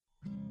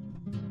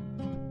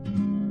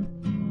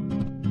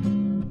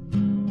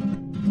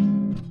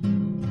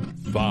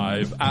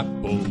5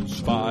 apples,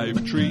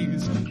 5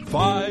 trees,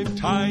 5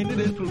 tiny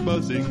little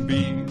buzzing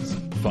bees,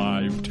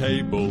 5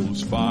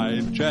 tables,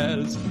 5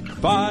 chairs,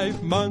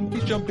 5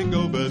 monkeys jumping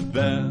over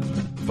there,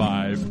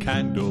 5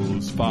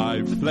 candles,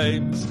 5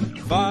 flames,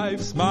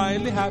 5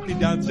 smiley happy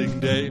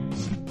dancing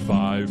dames,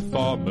 5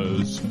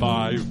 farmers,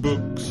 5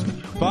 books,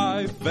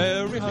 5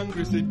 very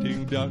hungry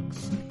sitting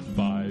ducks,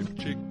 5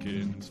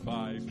 chickens,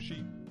 5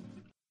 sheep.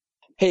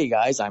 Hey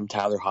guys, I'm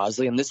Tyler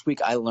Hosley, and this week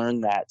I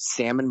learned that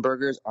salmon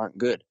burgers aren't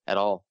good at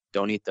all.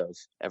 Don't eat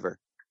those, ever.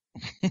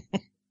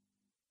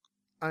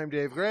 I'm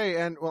Dave Gray,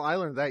 and, well, I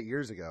learned that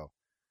years ago.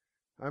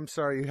 I'm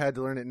sorry you had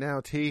to learn it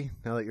now, T,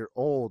 now that you're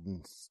old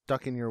and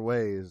stuck in your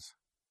ways.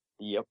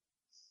 Yep.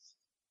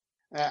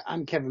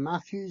 I'm Kevin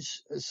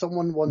Matthews.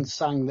 Someone once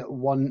sang that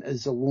 1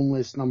 is the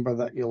loneliest number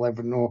that you'll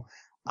ever know.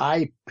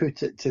 I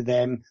put it to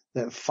them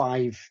that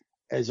 5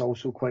 is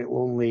also quite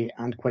lonely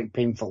and quite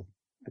painful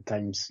at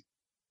times.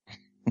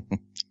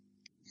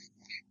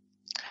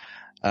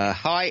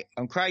 Hi,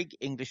 I'm Craig,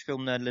 English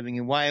film nerd living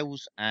in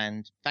Wales,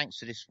 and thanks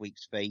to this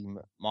week's theme,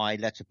 my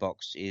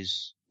letterbox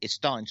it's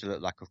starting to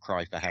look like a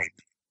cry for help,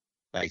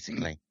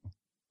 basically.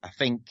 I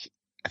think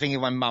if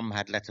my mum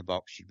had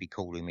letterbox, she'd be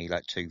calling me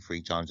like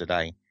 2-3 times a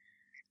day,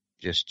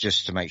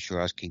 just to make sure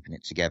I was keeping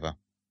it together.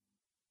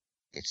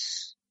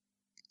 It's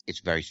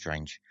very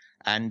strange.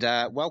 And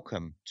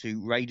welcome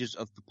to Raiders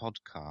of the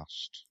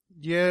Podcast.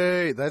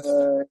 Yay, that's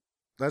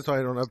why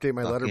I don't update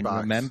my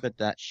letterbox. Remembered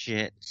that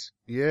shit.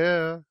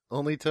 Yeah,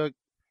 only took...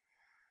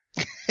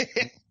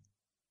 I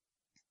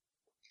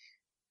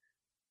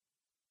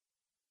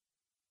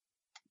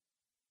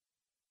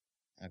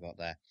got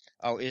there.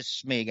 Oh,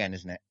 it's me again,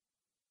 isn't it?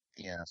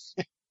 Yes.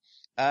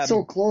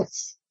 So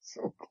close.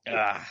 So close.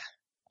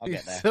 I'll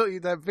get there. So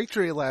that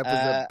victory lap is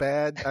a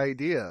bad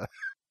idea.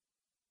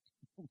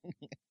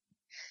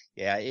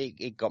 Yeah,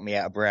 it got me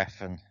out of breath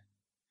and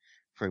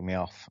threw me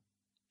off.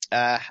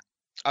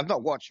 I've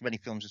not watched many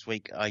films this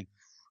week.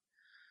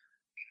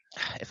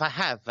 If I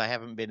have, they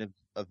haven't been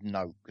of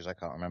note because I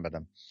can't remember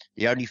them.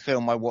 The only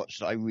film I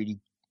watched that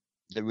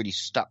really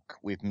stuck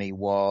with me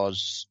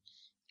was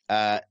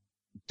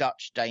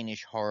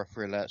Dutch-Danish horror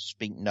thriller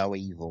Speak No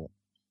Evil,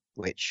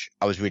 which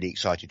I was really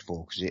excited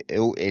for because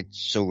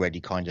it's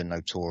already kind of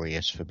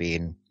notorious for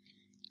being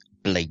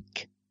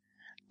bleak,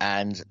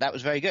 and that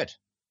was very good.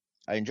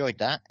 I enjoyed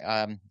that.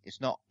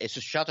 It's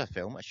a Shudder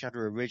film, a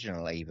Shudder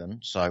original even,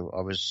 so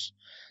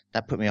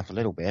that put me off a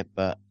little bit,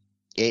 but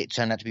it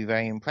turned out to be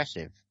very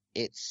impressive.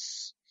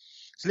 It's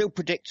a little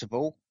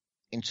predictable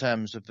in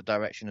terms of the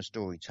direction the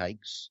story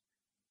takes,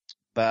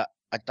 but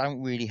I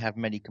don't really have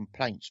many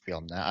complaints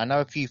beyond that. I know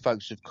a few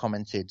folks have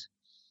commented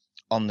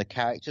on the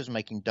characters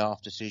making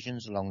daft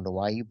decisions along the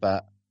way,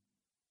 but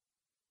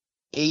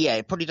yeah,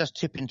 it probably does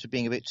tip into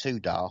being a bit too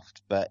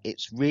daft, but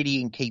it's really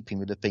in keeping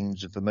with the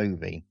themes of the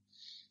movie.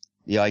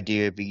 The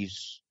idea of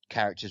these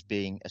characters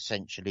being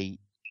essentially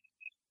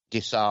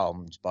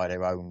disarmed by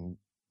their own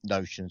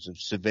notions of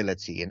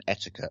civility and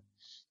etiquette.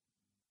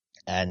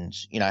 And,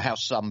 how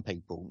some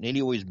people,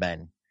 nearly always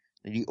men,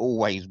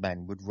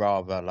 would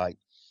rather,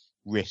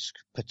 risk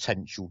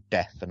potential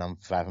death and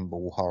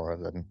unfathomable horror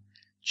than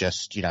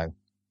just,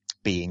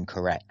 be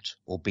incorrect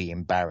or be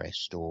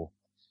embarrassed or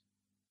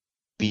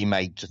be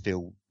made to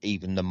feel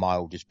even the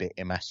mildest bit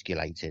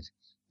emasculated.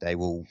 They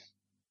will,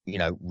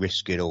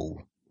 risk it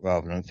all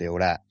rather than feel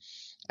that.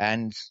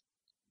 And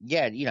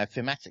yeah,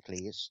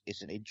 thematically,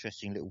 it's an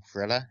interesting little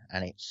thriller,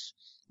 and it's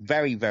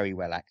very, very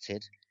well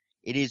acted.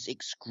 It is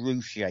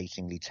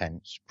excruciatingly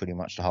tense pretty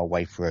much the whole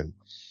way through.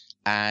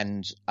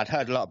 And I'd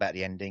heard a lot about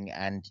the ending,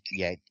 and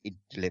yeah, it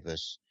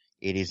delivers.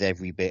 It is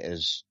every bit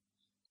as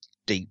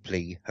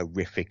deeply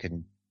horrific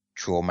and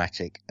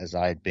traumatic as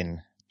I had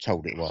been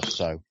told it was.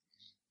 So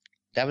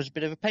that was a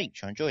bit of a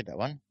peach. I enjoyed that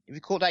one. Have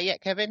you caught that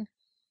yet, Kevin?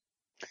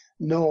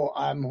 No,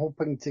 I'm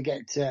hoping to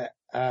get to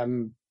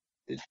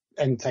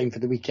in time for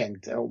the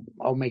weekend.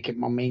 I'll make it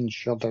my main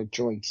Shudder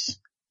choice.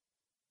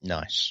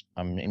 Nice.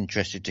 I'm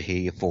interested to hear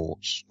your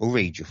thoughts, or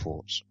read your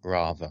thoughts,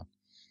 rather.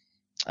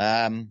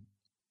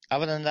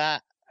 Other than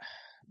that,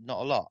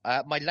 not a lot.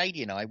 My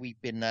lady and I,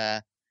 we've been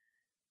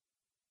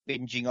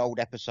binging old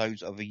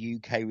episodes of a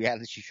UK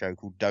reality show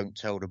called Don't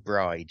Tell the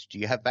Bride. Do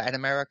you have that in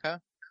America?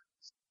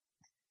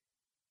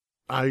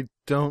 I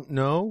don't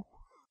know.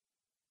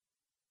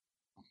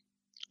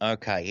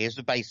 Okay, here's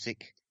the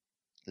basic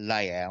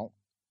layout.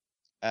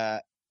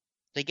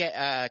 They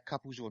get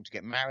couples who want to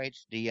get married.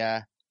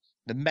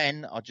 The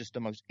men are just the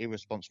most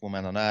irresponsible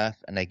men on earth,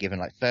 and they're given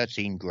like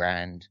 13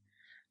 grand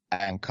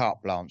and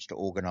carte blanche to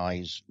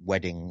organise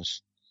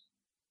weddings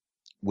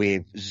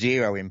with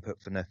zero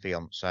input from their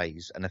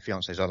fiancés, and the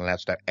fiancés aren't allowed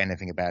to know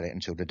anything about it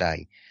until the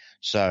day.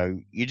 So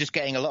you're just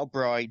getting a lot of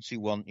brides who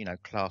want,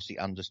 classy,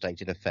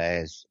 understated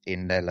affairs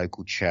in their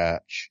local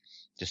church,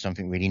 just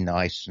something really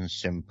nice and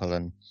simple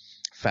and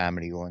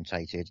family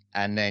orientated.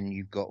 And then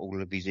you've got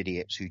all of these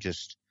idiots who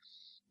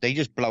they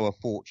just blow a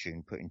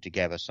fortune putting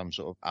together some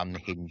sort of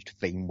unhinged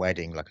theme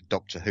wedding, like a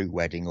Doctor Who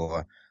wedding or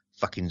a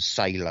fucking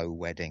Salo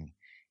wedding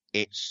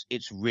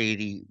It's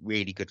really,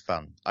 really good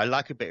fun. I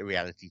like a bit of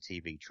reality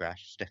TV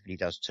trash. Stephanie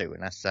does too,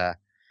 and that's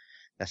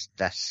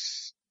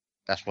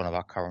one of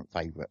our current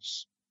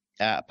favourites.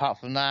 Apart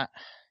from that,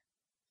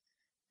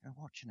 I don't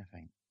watch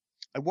anything.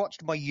 I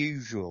watched my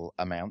usual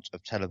amount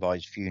of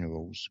televised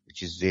funerals,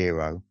 which is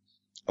 0.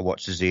 I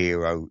watched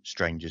 0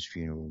 strangers'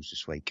 funerals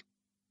this week,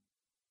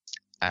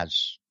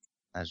 as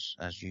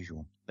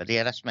usual. But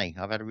yeah, that's me.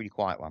 I've had a really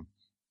quiet one.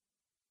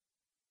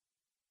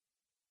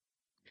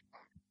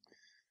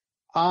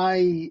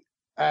 I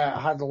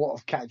had a lot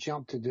of catching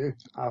up to do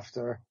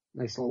after a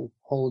nice little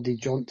holiday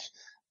jaunt,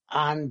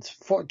 and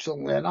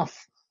fortunately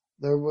enough,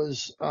 there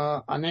was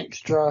an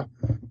extra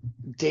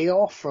day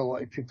off for a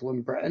lot of people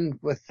in Britain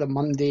with the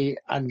Monday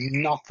and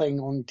nothing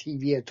on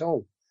TV at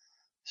all.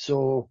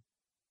 So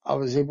I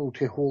was able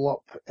to hole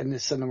up in the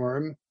cinema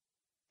room.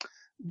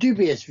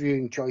 Dubious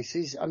viewing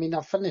choices. I mean,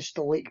 I finished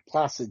the Lake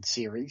Placid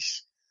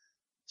series,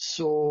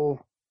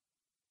 so,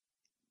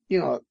 you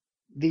know,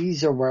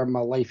 these are where my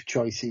life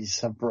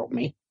choices have brought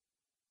me.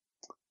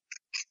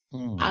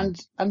 And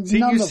See,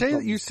 none you of say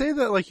them you say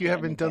that like you get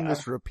haven't any done better.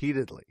 this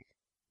repeatedly.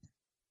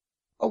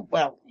 Oh,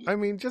 well, I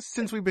mean, just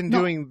since we've been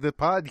No. doing the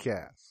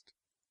podcast.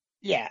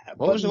 yeah.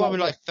 What but was the one not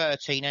with like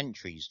 13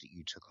 entries that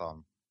you took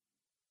on?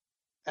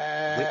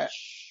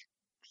 Witch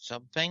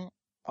something?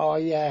 Oh,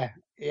 yeah.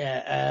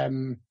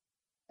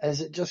 Is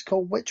it just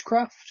called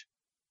Witchcraft?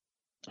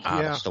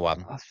 Yeah. That's the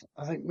one.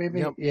 I think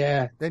maybe, Yep.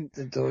 yeah. Then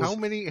Those. how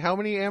many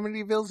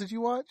Amityvilles did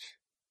you watch?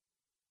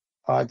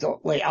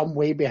 I'm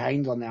way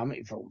behind on the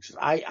Amityvilles.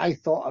 I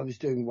thought I was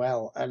doing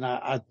well, and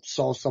I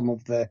saw some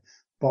of the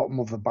bottom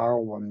of the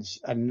barrel ones,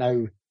 and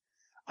now,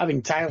 I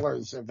mean,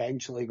 Tyler's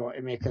eventually got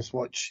to make us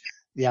watch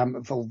the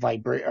Amityville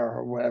Vibrator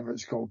or whatever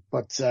it's called,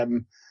 but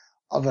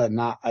other than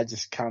that, I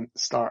just can't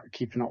start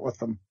keeping up with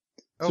them.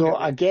 So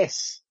Okay. I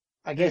guess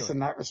Anyway. in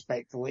that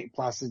respect, the Lake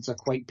Placids are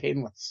quite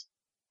painless.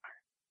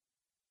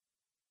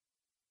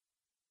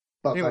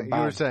 But Anyway, they're you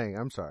bad. were saying,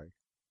 I'm sorry.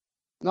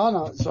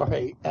 No, it's all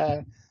right.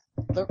 They're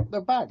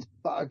bad,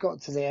 but I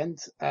got to the end,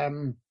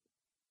 and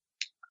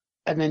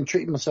then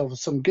treated myself with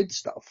some good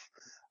stuff.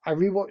 I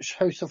rewatched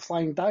House of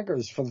Flying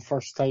Daggers for the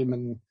first time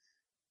in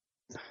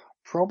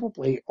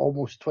probably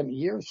almost 20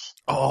 years.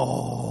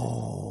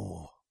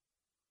 Oh.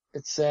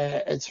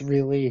 It's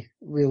really,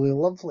 really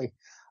lovely.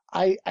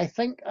 I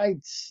think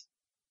I'd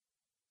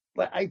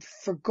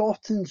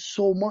forgotten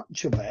so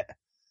much of it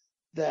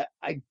that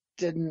I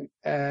didn't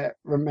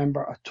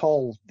remember at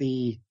all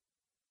the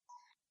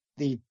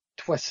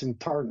twists and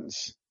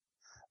turns.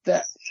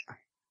 That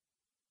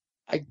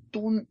I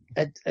don't.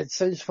 It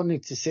sounds funny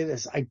to say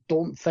this. I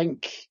don't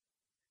think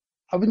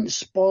I wouldn't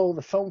spoil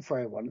the film for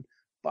anyone,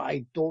 but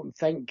I don't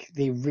think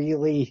they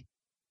really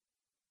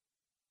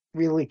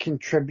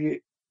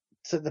contribute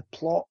to the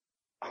plot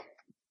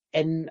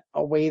in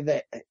a way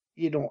that,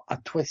 you know, a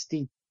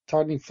twisty,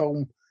 turny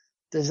film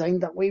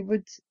designed that way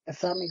would,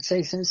 if that makes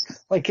any sense.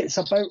 Like, it's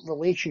about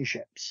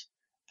relationships,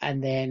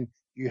 and then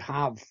you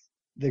have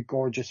the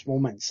gorgeous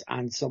moments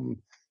and some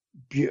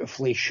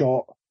beautifully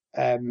shot,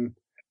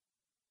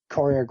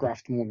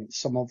 choreographed moments.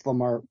 Some of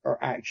them are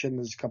action.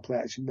 There's a couple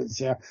of action bits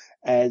there.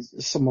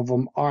 Some of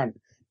them aren't.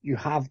 You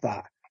have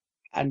that,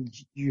 and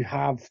you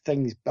have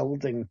things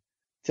building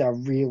to a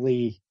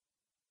really,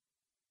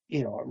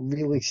 you know, a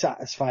really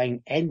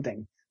satisfying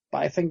ending.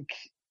 But I think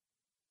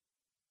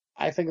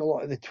a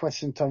lot of the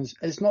twists and turns,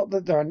 it's not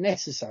that they're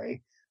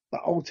unnecessary,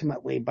 but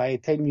ultimately by the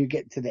time you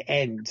get to the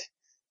end,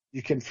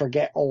 you can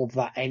forget all of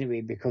that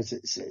anyway, because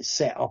it's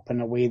set up in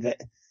a way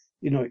that,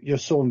 you know, you're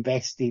so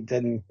invested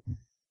in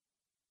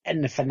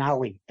the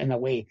finale in a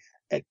way.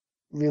 It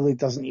really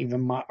doesn't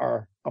even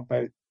matter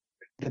about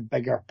the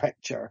bigger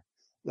picture,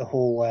 the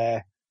whole,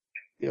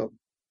 you know,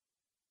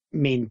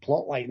 main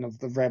plot line of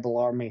the rebel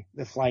army,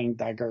 the Flying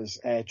Daggers,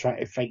 trying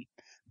to fight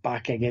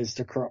back against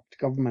the corrupt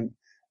government.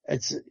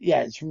 It's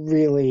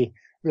really,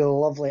 really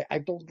lovely. I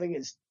don't think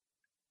it's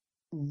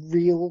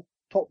real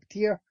top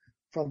tier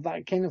for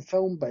that kind of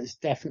film, but it's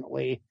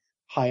definitely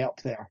high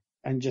up there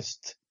and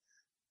just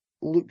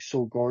looks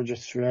so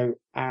gorgeous throughout.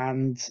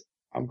 And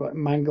I've got a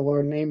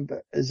Mangalore name,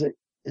 but is it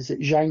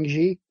Zhang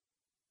Ji?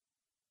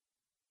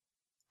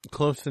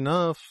 Close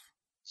enough.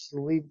 She's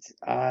the lead,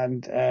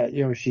 and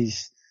you know,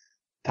 she's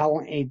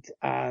talented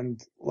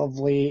and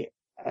lovely,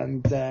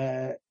 and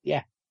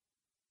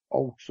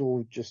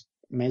also just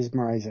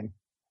mesmerizing.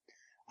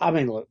 I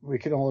mean, look, we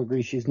can all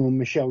agree she's no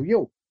Michelle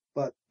Yeoh,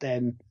 but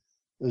then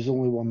there's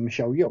only one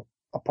Michelle Yeoh,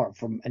 apart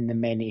from in the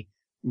many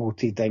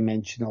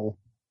multi-dimensional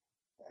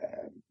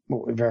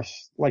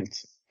multiverse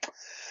links.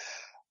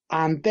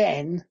 And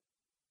then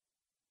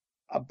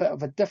a bit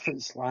of a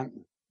different slant,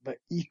 but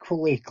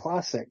equally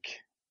classic,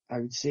 I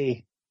would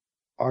say,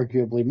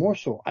 arguably more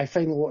so. I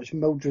finally watched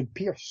Mildred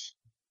Pierce.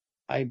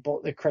 I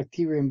bought the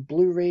Criterion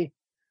Blu-ray.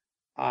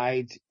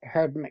 I'd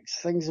heard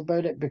mixed things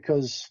about it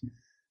because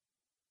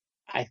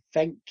I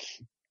think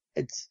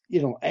it's,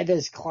 you know, it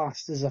is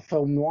classed as a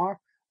film noir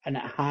and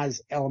it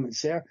has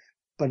elements there,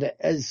 but it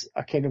is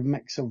a kind of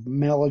mix of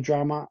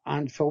melodrama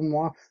and film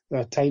noir.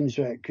 There are times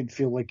where it could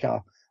feel like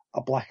a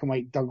a black and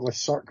white Douglas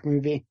Sirk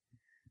movie.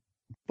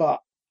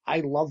 But I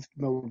loved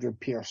Mildred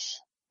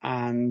Pierce,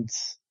 and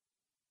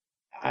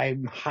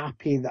I'm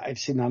happy that I've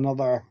seen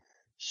another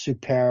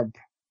superb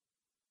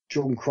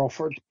Joan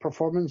Crawford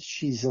performance.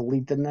 She's the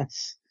lead in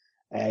this.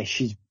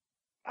 She's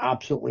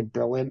absolutely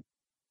brilliant.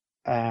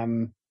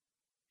 And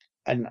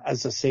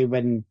as I say,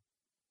 when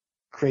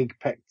Craig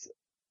picked,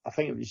 I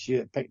think it was you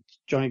that picked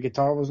Johnny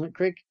Guitar, wasn't it,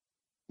 Craig?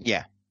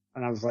 Yeah.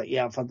 And I was like,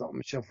 yeah, I've had that on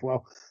myself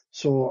well.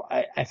 So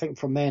I think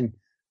from then,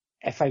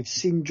 if I've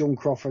seen Joan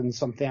Crawford in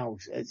something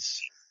else,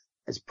 it's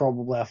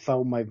probably a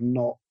film I've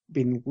not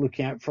been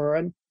looking out for her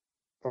in,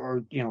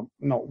 or,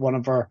 not one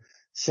of her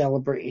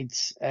celebrated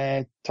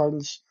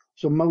turns.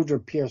 So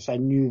Mildred Pierce, I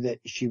knew that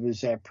she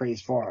was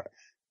praised for it.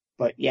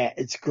 But yeah,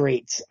 it's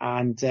great.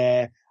 And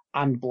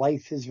Anne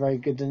Blythe is very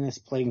good in this,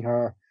 playing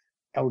her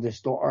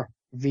eldest daughter,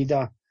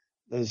 Vida.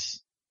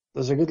 There's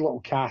a good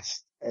little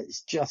cast.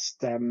 It's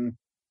just, it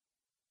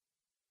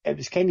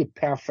was kind of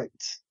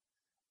perfect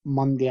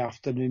Monday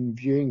afternoon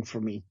viewing for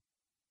me.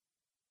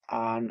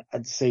 And I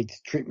decided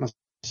to treat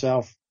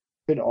myself,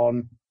 put it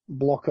on,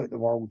 block out the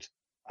world,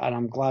 and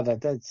I'm glad I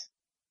did.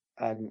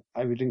 And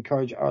I would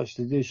encourage others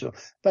to do so.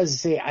 But as I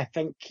say, I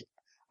think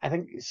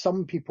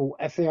some people,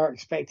 if they are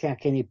expecting a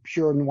kind of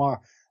pure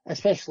noir,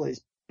 especially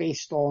it's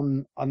based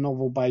on a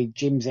novel by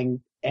James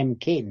M.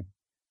 Cain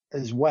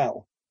as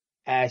well,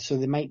 so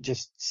they might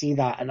just see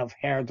that and have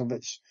heard of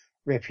its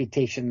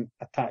reputation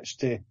attached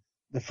to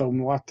the film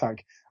noir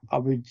tag. I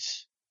would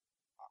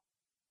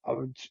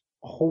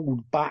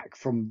hold back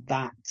from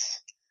that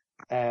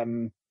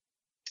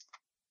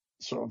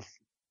sort of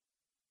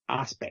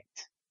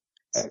aspect.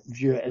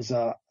 View it as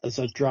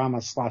a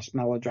drama /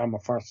 melodrama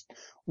first,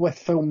 with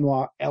film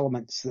noir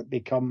elements that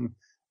become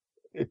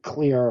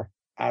clear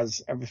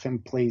as everything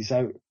plays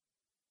out.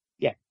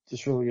 Yeah,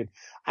 just really good.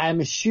 I'm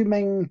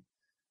assuming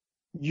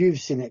you've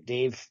seen it,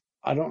 Dave.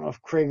 I don't know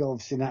if Craig will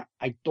have seen it.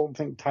 I don't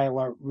think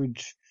Tyler would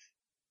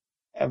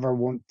ever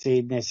want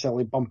to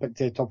necessarily bump it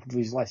to the top of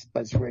his list,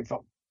 but it's a great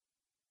film.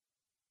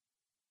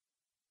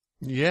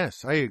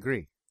 Yes, I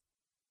agree.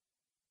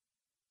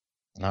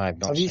 No, I've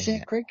not Have you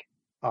seen it, Craig?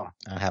 Oh,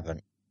 I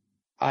haven't.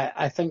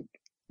 I think,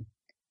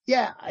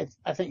 yeah,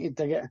 I think you'd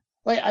dig it.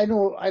 Like, I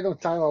know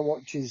Tyler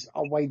watches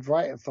a wide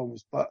variety of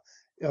films, but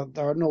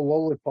there are no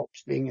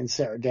lollipops being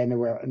inserted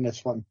anywhere in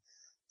this one,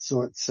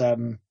 so it's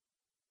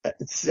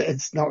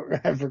not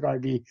ever going to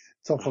be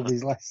top of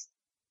his list.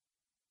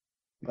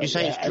 But You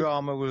say it's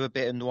drama with a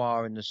bit of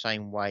noir in the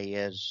same way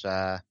as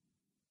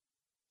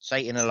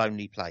say In a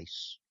Lonely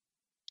Place,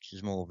 which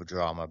is more of a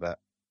drama, but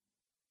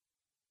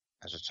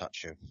has a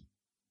touch of.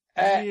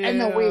 In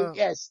a way,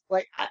 yes.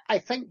 Like, I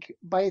think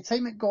by the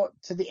time it got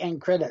to the end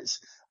credits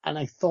and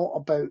I thought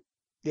about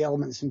the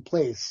elements in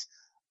place,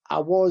 I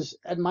was,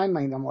 in my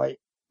mind, I'm like,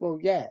 well,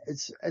 yeah,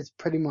 it's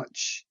pretty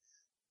much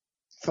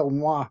film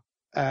noir,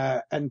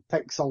 and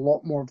ticks a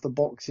lot more of the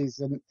boxes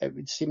than it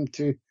would seem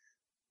to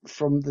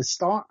from the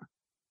start.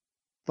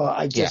 But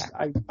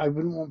I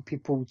wouldn't want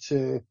people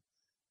to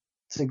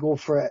go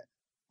for it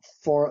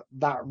for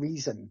that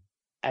reason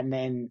and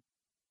then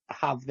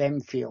have them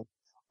feel,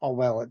 oh,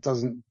 well, it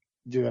doesn't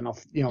do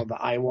enough, that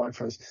I want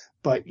for us.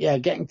 But yeah,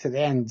 getting to the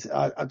end,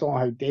 I don't know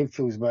how Dave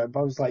feels about it,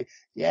 but I was like,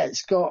 yeah,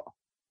 it's got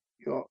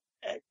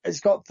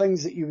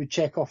things that you would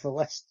check off the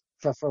list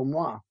for film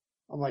noir.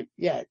 I'm like,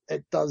 yeah,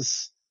 it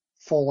does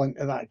fall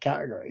into that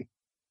category.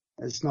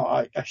 It's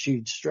not a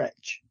huge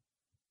stretch.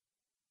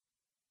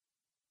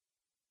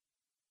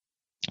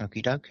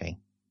 Okie dokie.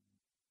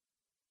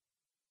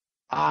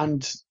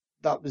 And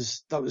that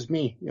was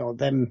me.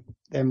 Them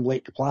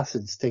Lake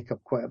Placids take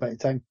up quite a bit of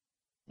time.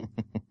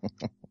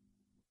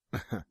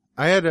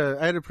 I had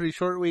a pretty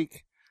short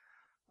week.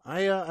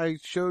 I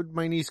showed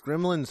my niece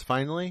Gremlins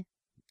finally,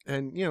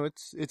 and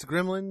it's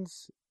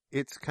Gremlins.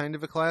 It's kind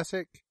of a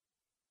classic.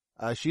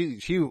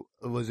 She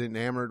was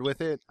enamored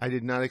with it. I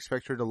did not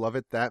expect her to love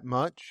it that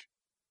much.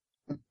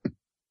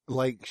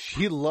 Like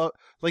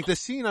like the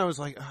scene. I was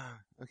like,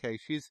 okay,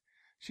 she's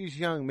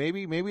young.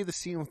 Maybe the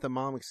scene with the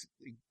mom,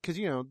 because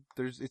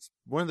it's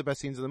one of the best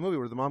scenes of the movie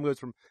where the mom goes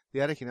from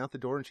the attic and out the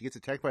door, and she gets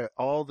attacked by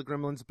all the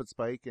gremlins but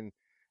Spike, and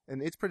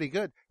it's pretty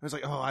good. I was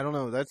like, oh, I don't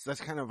know, that's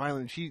kind of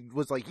violent. And she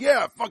was like,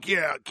 yeah, fuck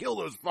yeah, kill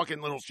those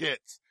fucking little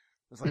shits.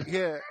 I was like,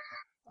 yeah,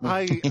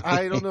 I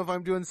don't know if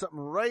I'm doing something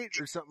right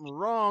or something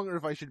wrong, or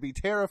if I should be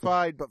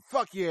terrified, but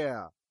fuck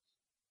yeah.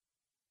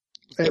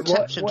 It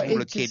taps into all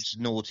the kids'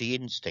 naughty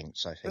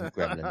instincts, I think,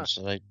 Gremlins.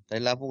 So they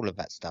love all of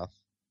that stuff.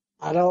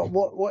 I don't.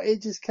 What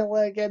age is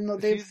Killer again, though,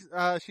 Dave?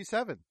 She's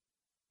 7.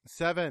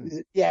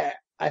 7. Yeah,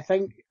 I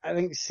think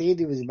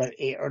Sadie was about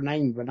 8 or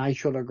 9 when I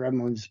showed her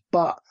Gremlins,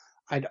 but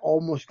I'd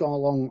almost gone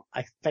along.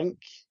 I think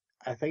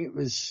it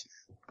was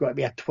going to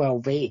be a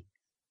 12A.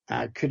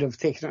 I could have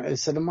taken it to the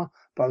cinema,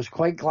 but I was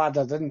quite glad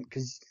I didn't,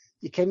 because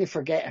you kind of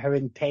forget how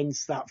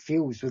intense that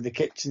feels with the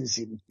kitchen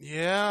scene.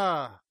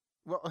 Yeah.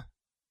 Well,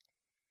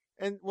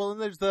 and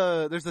there's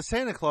the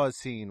Santa Claus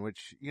scene,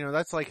 which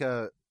that's like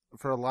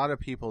for a lot of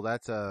people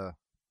that's a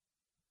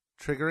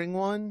triggering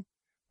one,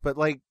 but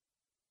like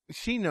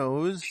she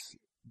knows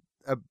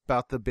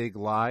about the big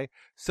lie.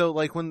 So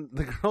like when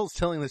the girl's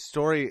telling the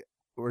story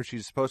where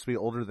she's supposed to be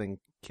older than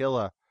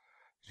Killa,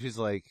 she's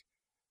like,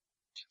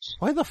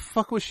 why the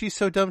fuck was she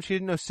so dumb she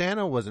didn't know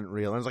Santa wasn't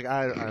real? And I was like,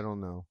 I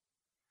don't know.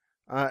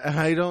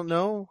 I don't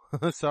know.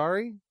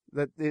 Sorry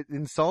that it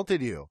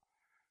insulted you.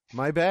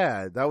 My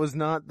bad. That was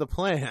not the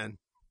plan.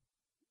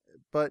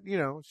 But, you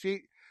know,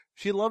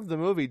 she loved the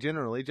movie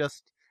generally,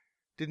 just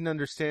didn't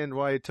understand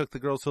why it took the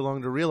girl so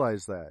long to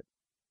realize that.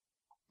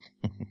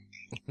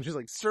 She's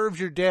like, serves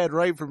your dad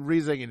right from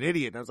raising an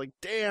idiot. And I was like,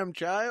 damn,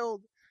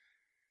 child.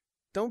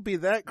 Don't be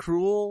that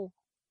cruel.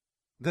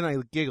 Then I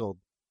giggled.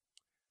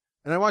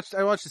 And I watched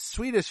a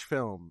Swedish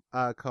film,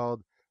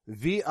 called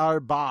Vi är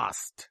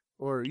bäst,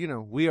 or, you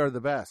know, We Are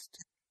the Best,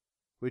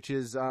 which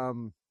is,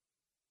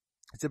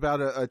 it's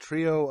about a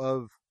trio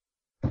of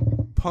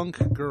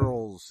punk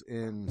girls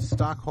in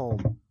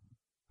Stockholm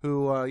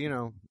who, you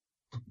know,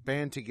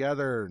 band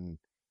together and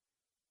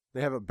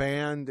they have a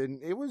band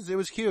and it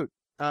was cute.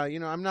 You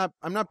know, I'm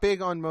not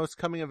big on most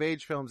coming of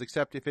age films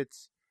except if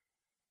it's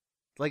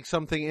like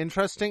something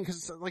interesting,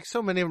 cause like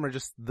so many of them are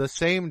just the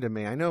same to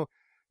me. I know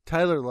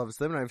Tyler loves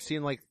them and I've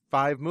seen like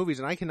 5 movies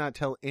and I cannot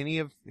tell any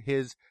of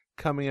his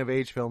coming of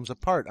age films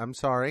apart. I'm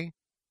sorry.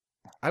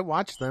 I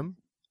watched them.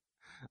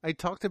 I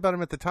talked about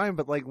them at the time,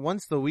 but like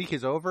once the week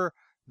is over,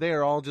 they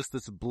are all just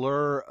this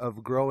blur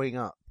of growing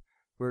up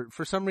where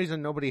for some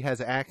reason nobody has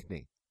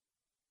acne.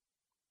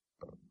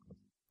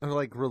 They're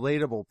like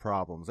relatable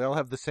problems. They all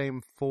have the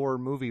same 4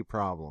 movie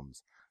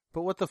problems,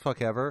 but what the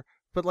fuck ever.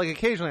 But like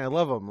occasionally I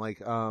love them. Like,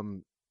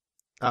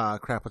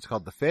 crap, what's it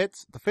called? The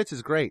Fits? The Fits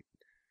is great.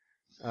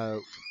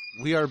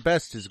 We Are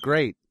Best is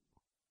great.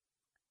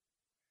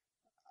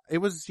 It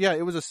was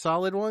a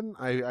solid one.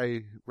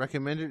 I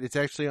recommend it. It's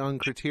actually on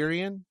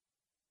Criterion.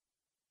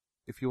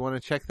 If you want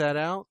to check that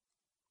out.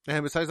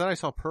 And besides that, I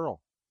saw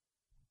Pearl.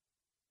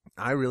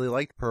 I really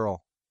liked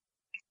Pearl.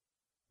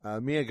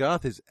 Mia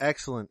Goth is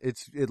excellent.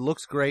 It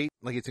looks great.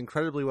 Like it's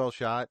incredibly well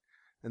shot.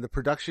 And the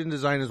production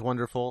design is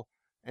wonderful.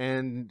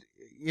 And,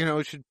 you know,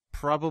 it should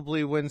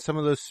probably win some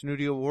of those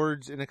snooty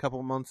awards in a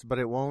couple months, but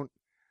it won't.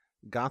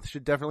 Goth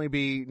should definitely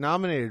be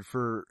nominated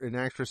for an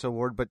actress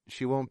award, but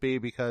she won't be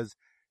because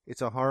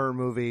it's a horror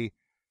movie.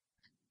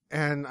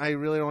 And I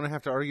really don't want to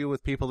have to argue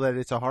with people that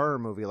it's a horror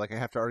movie. Like I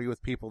have to argue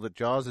with people that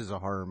Jaws is a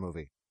horror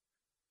movie.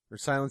 Or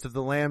Silence of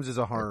the Lambs is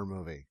a horror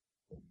movie.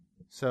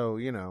 So,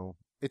 you know,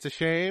 it's a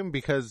shame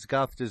because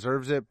Goth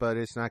deserves it, but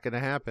it's not going to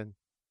happen.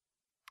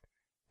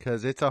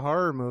 Because it's a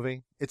horror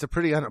movie. It's a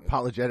pretty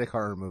unapologetic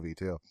horror movie,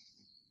 too.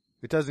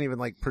 It doesn't even,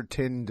 like,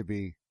 pretend to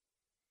be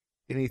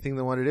anything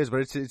than what it is, but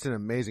it's an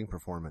amazing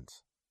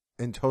performance.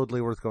 And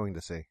totally worth going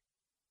to see.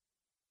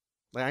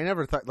 Like, I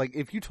never thought, like,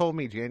 if you told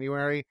me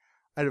January,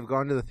 I'd have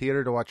gone to the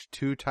theater to watch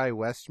 2 Ty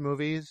West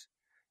movies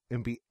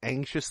and be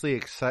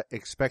anxiously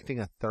expecting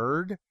a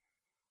third,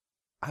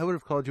 I would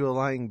have called you a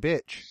lying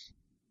bitch.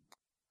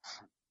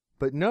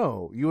 But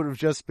no, you would have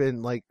just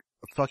been, like,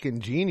 a fucking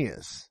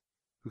genius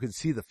who can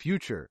see the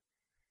future.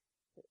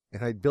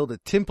 And I'd build a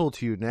temple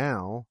to you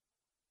now,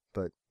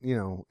 but, you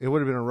know, it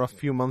would have been a rough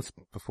few months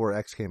before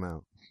X came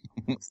out.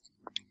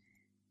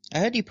 I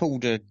heard he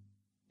pulled a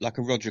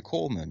Roger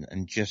Corman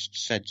and just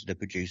said to the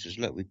producers,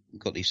 look, we've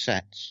got these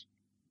sets.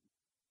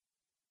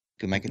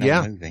 Could make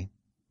another movie.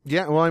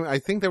 Yeah, well, I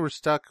think they were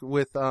stuck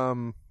with,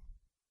 they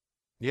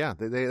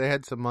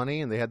had some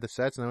money and they had the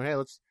sets and they went, hey,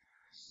 let's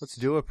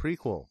do a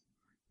prequel.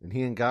 And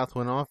he and Goth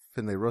went off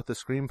and they wrote the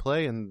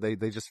screenplay and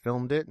they just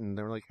filmed it and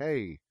they were like,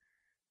 hey,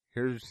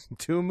 here's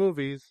 2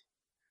 movies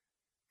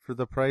for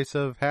the price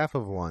of half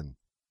of one.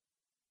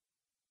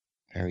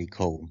 Very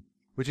cool.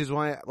 Which is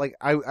why, like,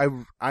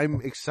 I'm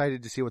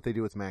excited to see what they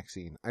do with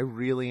Maxine. I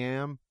really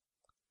am.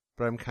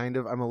 But I'm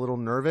a little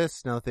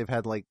nervous now that they've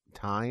had, like,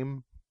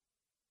 time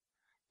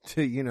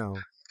to, you know,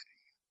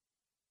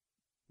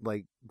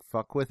 like,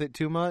 fuck with it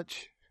too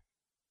much.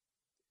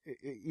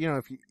 You know,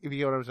 if you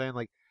get what I'm saying,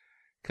 like,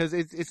 cause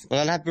it's...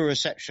 Well, they'll have a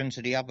reception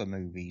to the other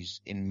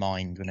movies in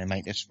mind when they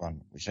make this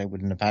one, which they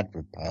wouldn't have had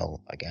with Pearl,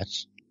 I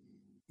guess.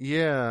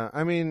 Yeah,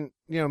 I mean,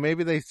 you know,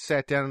 maybe they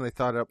sat down and they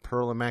thought up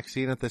Pearl and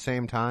Maxine at the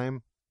same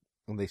time,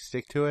 and they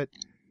stick to it.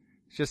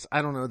 It's just,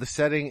 I don't know, the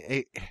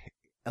setting,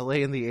 LA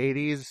in the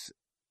 80s,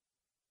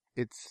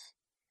 it's,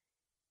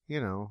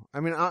 you know, I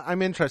mean,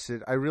 I'm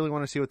interested. I really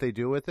want to see what they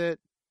do with it,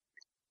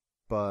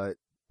 but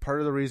part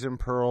of the reason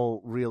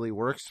Pearl really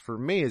works for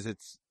me is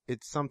it's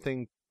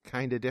something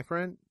kind of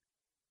different.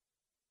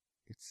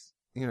 It's,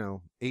 you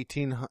know,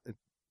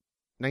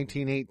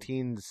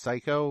 1918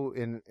 Psycho,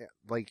 and,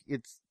 like,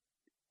 it's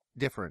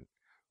different,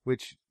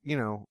 which, you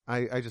know,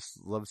 I just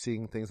love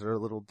seeing things that are a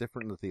little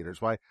different in the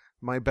theaters. Why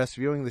my best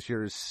viewing this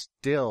year is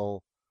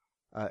still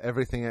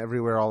Everything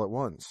Everywhere All at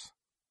Once.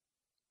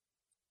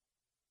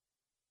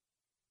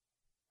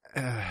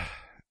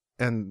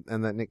 And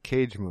that Nick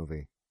Cage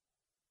movie.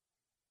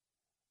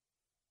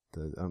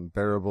 The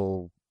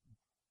Unbearable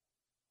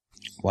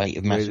Weight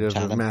of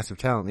Massive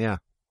Talent. Yeah.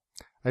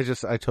 I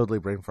totally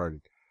brain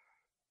farted.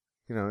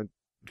 You know,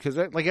 because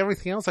like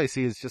everything else I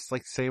see is just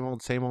like same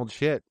old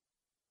shit.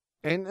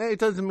 And it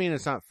doesn't mean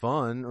it's not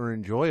fun or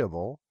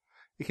enjoyable.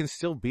 It can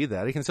still be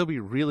that. It can still be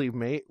really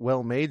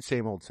well made,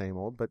 same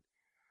old, but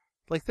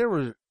like there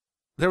was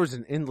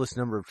an endless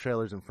number of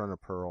trailers in front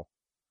of Pearl.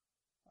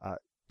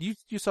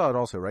 You saw it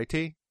also, right,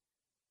 T?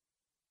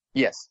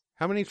 Yes.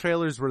 How many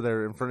trailers were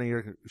there in front of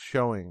your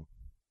showing?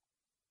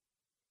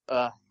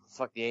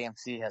 Fuck, the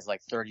AMC has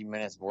like 30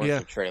 minutes worth Yeah.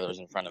 of trailers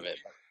in front of it.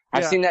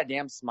 I've seen that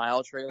damn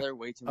Smile trailer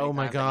way too many Oh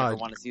my times. God. I never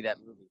want to see that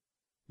movie.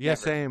 Yeah,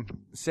 Never.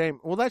 same.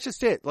 Well, that's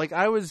just it. Like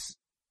I was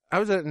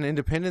at an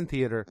independent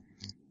theater,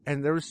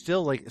 and there was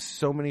still like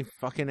so many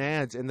fucking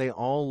ads, and they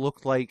all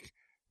looked like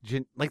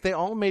they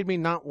all made me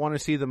not want to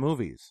see the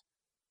movies.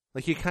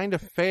 Like you kind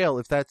of fail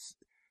if that's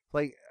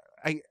like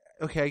I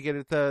get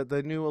it.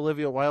 The new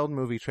Olivia Wilde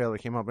movie trailer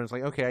came up, and it's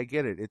like, okay, I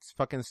get it. It's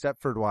fucking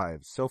Stepford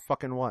Wives. So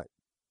fucking what?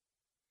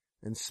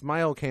 And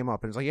Smile came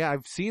up, and it's like, yeah,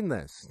 I've seen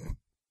this.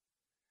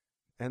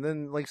 And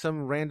then like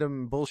some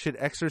random bullshit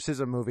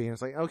exorcism movie, and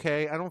it's like,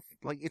 okay, I don't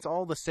like. It's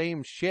all the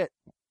same shit.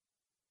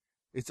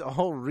 It's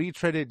all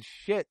retreaded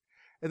shit.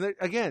 And then,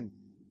 again,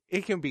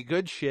 it can be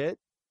good shit.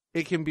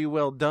 It can be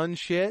well done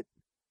shit.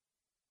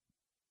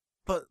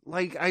 But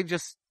like,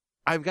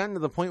 I've gotten to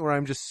the point where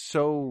I'm just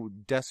so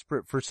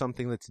desperate for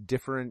something that's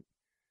different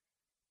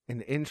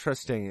and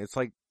interesting. It's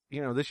like,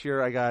 this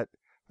year I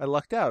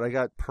lucked out. I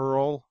got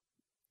Pearl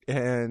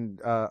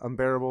and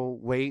Unbearable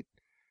Weight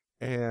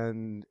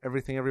and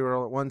Everything Everywhere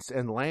All at Once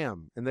and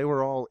Lamb. And they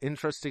were all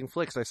interesting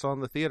flicks I saw in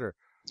the theater.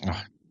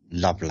 Oh,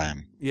 love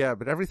Lamb. Yeah,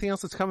 but everything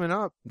else that's coming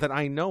up that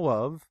I know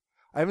of,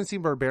 I haven't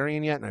seen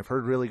Barbarian yet, and I've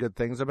heard really good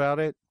things about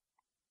it.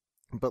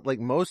 But like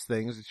most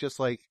things, it's just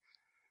like,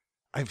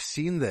 I've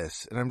seen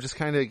this, and I'm just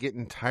kind of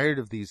getting tired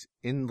of these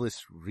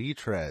endless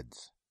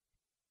retreads.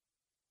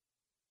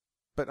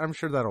 But I'm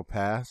sure that'll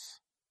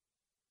pass.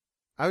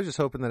 I was just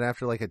hoping that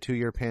after like a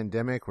 2-year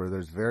pandemic where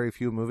there's very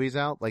few movies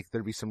out, like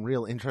there'd be some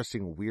real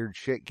interesting weird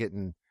shit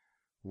getting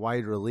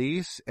wide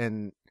release.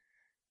 And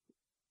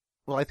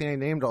well, I think I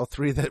named all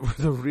 3 that were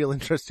the real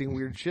interesting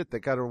weird shit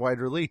that got a wide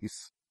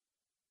release.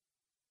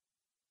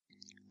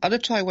 Are the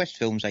Ty West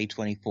films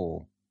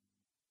A24?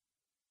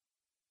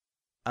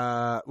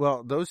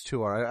 Well, those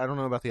 2 are. I don't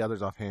know about the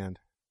others offhand.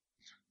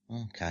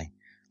 Okay.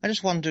 I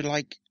just wonder,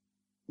 like,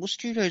 will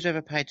studios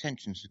ever pay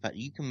attention to the fact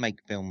that you can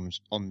make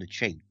films on the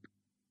cheap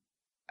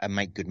and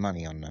make good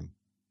money on them?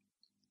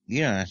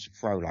 You don't have to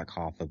throw like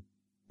 $500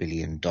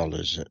 million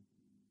at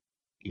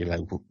your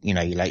local, your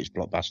latest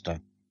blockbuster.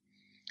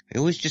 It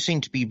always just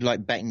seemed to be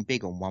like betting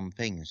big on one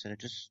thing instead of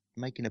just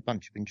making a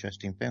bunch of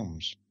interesting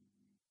films.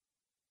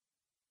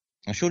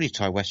 I'm sure these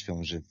Ty West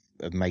films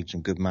have made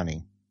some good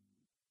money.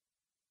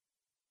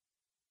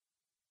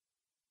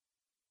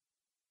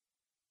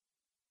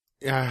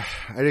 Yeah,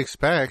 I'd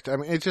expect. I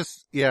mean, it's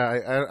just,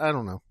 yeah, I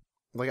don't know.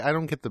 Like, I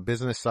don't get the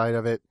business side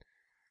of it.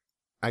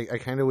 I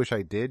kind of wish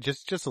I did,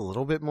 just a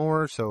little bit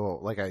more, so,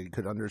 like, I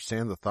could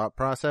understand the thought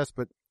process,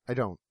 but I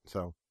don't,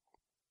 so.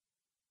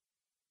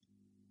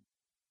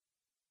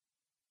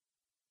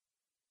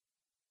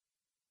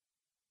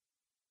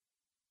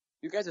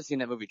 You guys have seen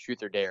that movie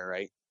Truth or Dare,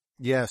 right?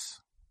 Yes.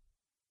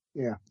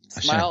 Yeah.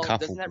 Smile,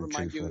 doesn't that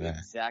remind you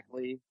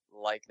exactly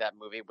like that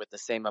movie with the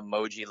same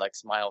emoji like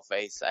smile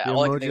face? The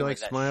emoji like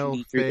smile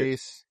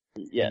face.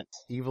 Yes.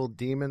 Evil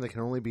demon that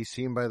can only be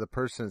seen by the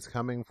person that's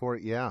coming for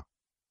it. Yeah.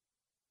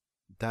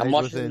 I'm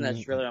watching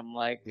that trailer. I'm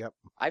like, yep.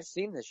 I've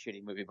seen this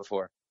shitty movie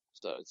before.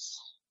 So it's.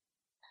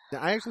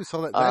 I actually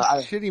saw that.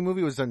 That shitty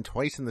movie was done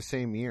twice in the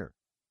same year.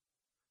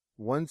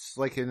 Once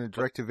like in a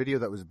direct-to-video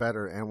that was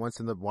better, and once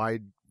in the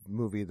wide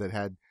movie that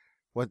had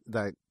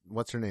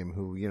what's her name?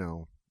 Who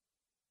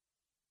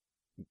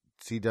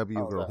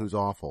CW girl who's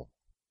awful.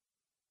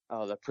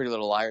 Oh, the Pretty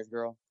Little Liars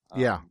girl.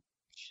 Yeah.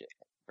 Shit,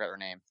 I forgot her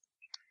name.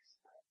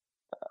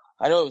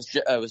 I know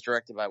it was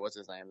directed by what's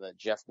his name, the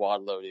Jeff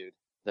Wadlow dude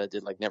that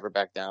did like Never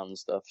Back Down and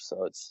stuff.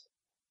 So it's.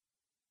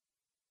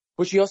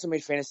 Which he also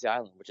made Fantasy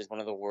Island, which is one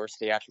of the worst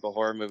theatrical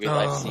horror movies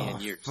I've seen in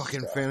years.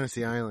 Fucking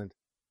Fantasy Island.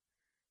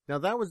 Now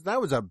that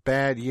was a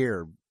bad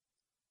year.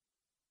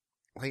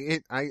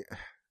 Like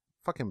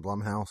fucking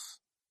Blumhouse.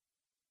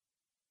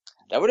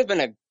 That would have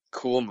been a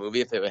cool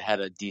movie if it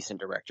had a decent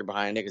director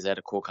behind it, because it had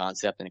a cool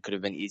concept and it could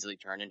have been easily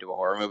turned into a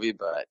horror movie.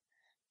 But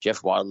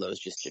Jeff Wadlow is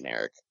just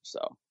generic.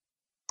 So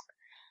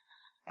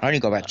I only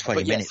got about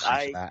 20 minutes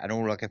into that, and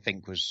all I could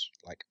think was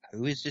like,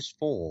 who is this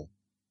for?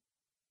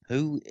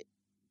 Who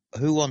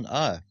on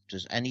earth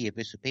does any of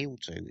this appeal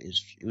to?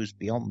 It was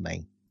beyond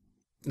me.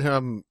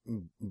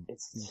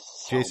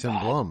 It's Jason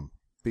Blum,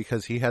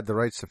 because he had the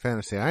rights to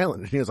Fantasy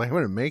Island, and he was like, I'm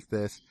going to make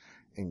this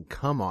and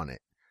come on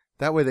it.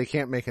 That way they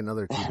can't make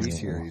another TV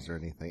series or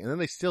anything. And then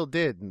they still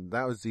did, and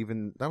that was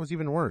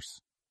even worse.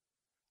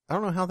 I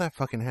don't know how that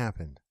fucking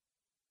happened.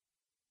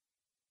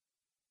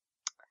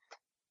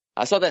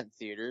 I saw that in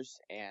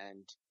theaters,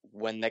 and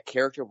when the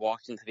character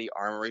walked into the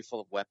armory full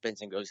of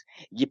weapons and goes,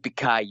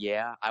 yippee-ki,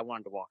 yeah, I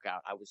wanted to walk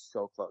out. I was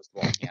so close to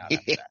walking out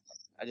after that.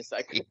 I was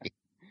like,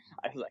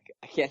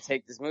 I can't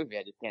take this movie.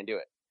 I just can't do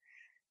it.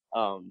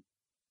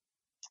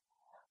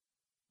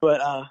 But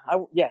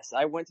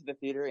I went to the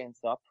theater and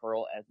saw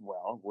Pearl as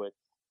well with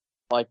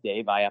Like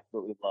Dave, I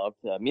absolutely loved.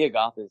 Mia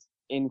Goth is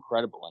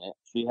incredible in it.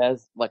 She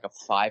has like a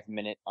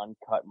 5-minute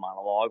uncut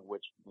monologue,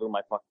 which blew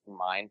my fucking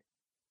mind.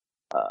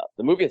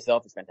 The movie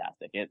itself is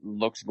fantastic. It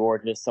looks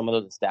gorgeous. Some of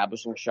those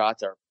establishing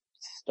shots are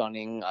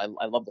stunning.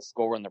 I love the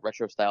score and the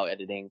retro style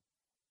editing.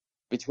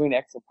 Between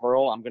X and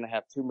Pearl, I'm going to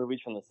have 2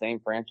 movies from the same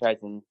franchise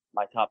in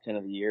my top 10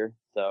 of the year.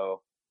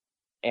 So,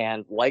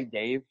 and like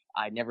Dave,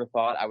 I never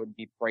thought I would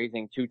be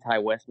praising 2 Ty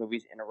West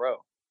movies in a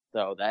row.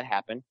 So that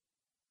happened.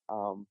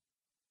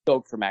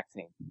 Stoked for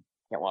Maxine.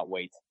 Can't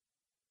wait.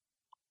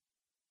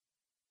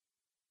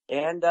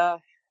 And, I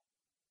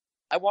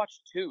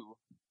watched 2,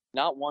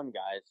 not 1,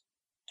 guys,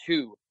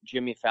 2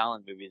 Jimmy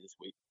Fallon movies this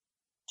week.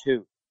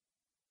 2.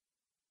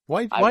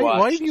 Why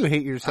do you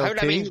hate yourself,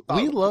 T?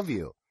 We love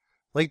you.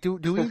 Like, do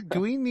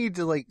we need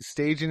to like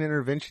stage an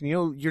intervention? You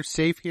know, you're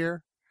safe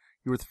here.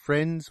 You're with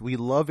friends. We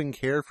love and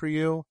care for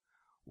you.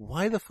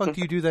 Why the fuck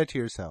do you do that to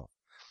yourself?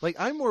 Like,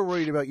 I'm more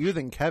worried about you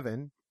than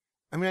Kevin.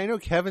 I mean, I know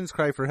Kevin's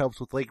cry for help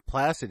with Lake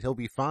Placid. He'll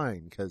be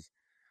fine because,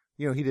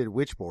 you know, he did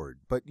Witchboard.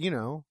 But, you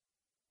know,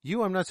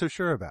 you I'm not so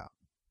sure about.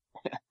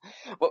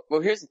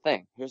 Well, here's the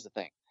thing.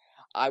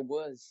 I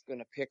was going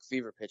to pick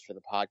Fever Pitch for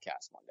the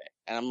podcast one day.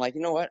 And I'm like,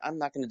 you know what? I'm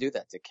not going to do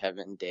that to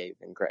Kevin, Dave,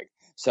 and Greg.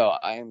 So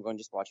I am going to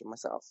just watch it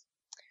myself.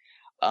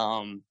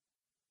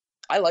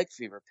 I like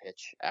Fever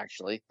Pitch,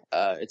 actually.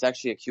 It's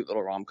actually a cute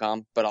little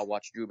rom-com, but I'll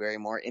watch Drew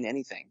Barrymore in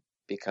anything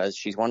because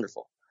she's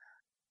wonderful.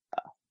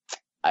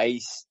 I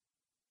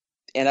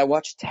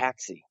watched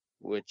Taxi,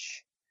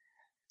 which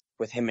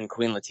with him and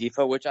Queen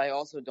Latifah, which I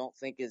also don't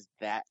think is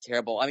that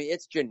terrible. I mean,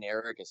 it's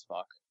generic as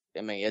fuck.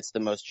 I mean, it's the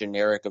most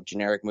generic of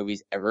generic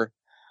movies ever,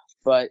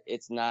 but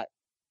it's not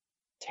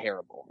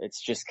terrible.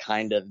 It's just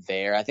kind of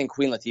there. I think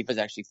Queen Latifah is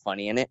actually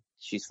funny in it.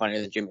 She's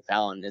funnier than Jimmy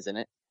Fallon is in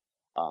it.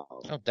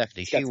 Oh,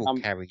 definitely. She will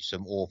carry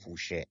some awful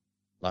shit,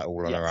 like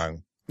all on her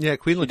own. Yeah,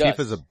 Queen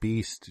Latifah's a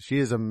beast. She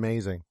is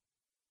amazing.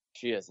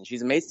 She is, and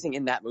she's amazing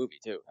in that movie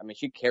too. I mean,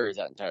 she carries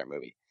that entire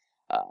movie.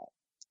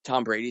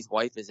 Tom Brady's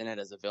wife is in it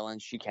as a villain.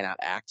 She cannot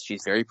act.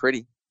 She's very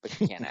pretty, but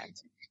she can't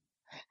act.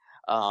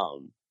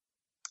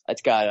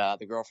 It's got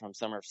the girl from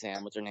Summer of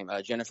Sam. What's her name?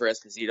 Jennifer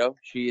Esposito.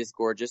 She is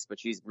gorgeous, but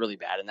she's really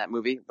bad in that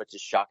movie, which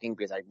is shocking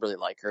because I really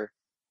like her.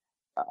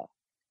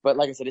 But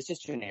like I said, it's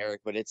just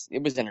generic, but it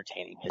was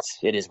entertaining.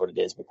 It is what it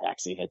is with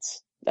Taxi.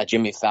 It's that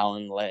Jimmy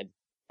Fallon led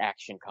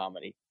action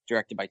comedy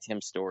directed by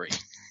Tim Story.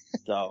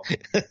 So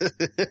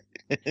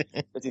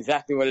that's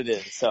exactly what it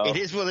is. So it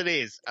is what it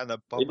is, an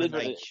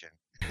abomination.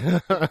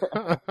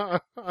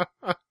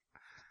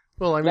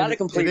 Well, I mean, not a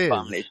complete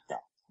abomination.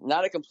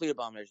 Not a complete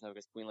abomination though,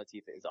 because Queen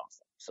Latifah is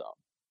awesome. So,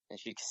 and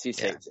she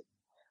saves it.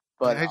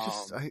 But I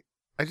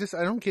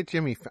don't get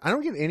Jimmy. I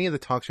don't get any of the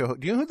talk show.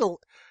 Do you know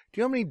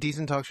how many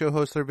decent talk show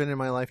hosts there have been in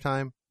my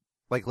lifetime?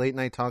 Like late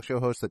night talk show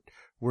hosts that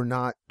were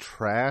not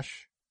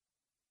trash.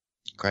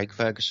 Craig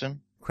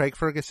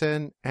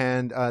Ferguson,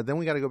 and then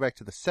we got to go back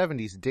to the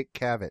 70s. Dick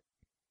Cavett.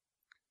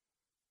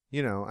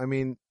 You know, I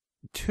mean,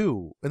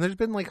 2, and there's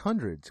been like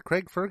hundreds.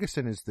 Craig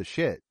Ferguson is the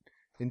shit,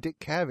 and Dick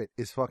Cavett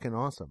is fucking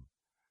awesome.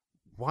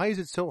 Why is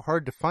it so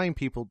hard to find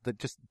people that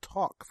just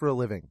talk for a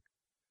living?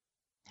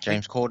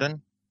 James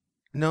Corden?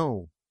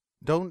 No.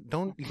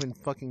 Don't even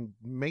fucking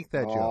make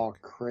that joke. Oh,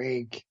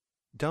 Craig.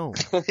 Don't.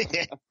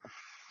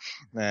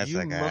 That's you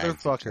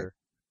motherfucker.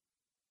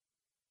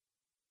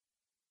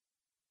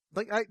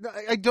 Like,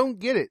 I don't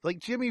get it. Like,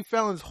 Jimmy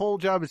Fallon's whole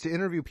job is to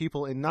interview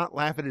people and not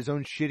laugh at his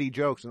own shitty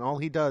jokes, and all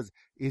he does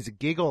is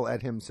giggle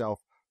at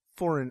himself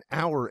for an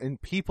hour,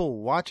 and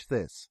people watch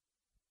this.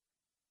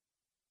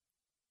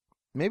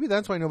 Maybe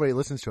that's why nobody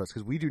listens to us,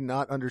 because we do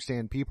not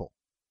understand people.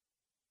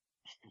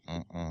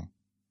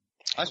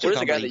 I still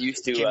can't believe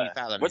Jimmy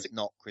Fallon is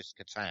not Chris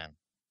Kattan.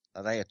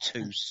 They are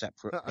 2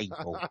 separate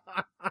people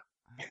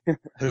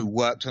who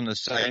worked on the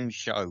same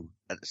show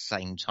at the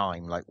same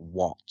time. Like,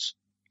 what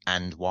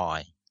and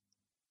why?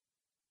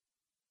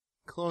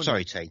 Cloning.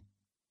 Sorry, T.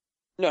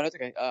 No, that's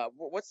okay.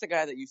 What's the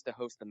guy that used to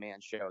host the Man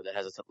Show that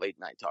has a late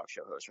night talk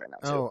show host right now,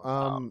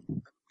 too?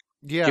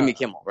 Yeah. Jimmy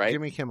Kimmel, right?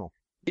 Jimmy Kimmel.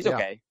 He's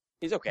okay.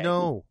 He's okay.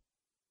 No,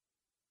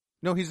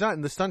 he's not.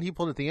 And the stunt he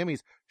pulled at the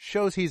Emmys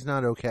shows he's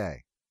not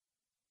okay.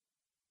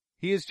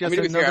 He is just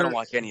to be another fair, I don't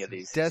watch any of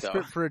these.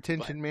 Desperate for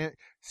attention, man.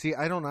 See,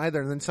 I don't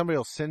either. And then somebody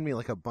will send me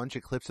like a bunch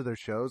of clips of their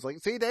shows. Like,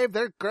 see, Dave,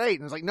 they're great.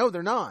 And it's like, no,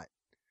 they're not.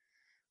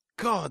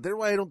 God, they're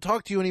why I don't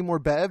talk to you anymore,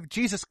 Bev.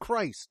 Jesus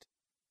Christ.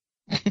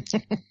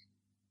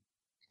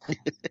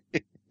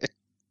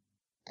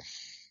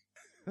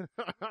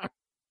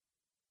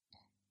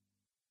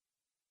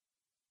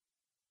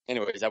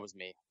 Anyways, that was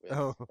me.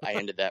 I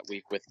ended that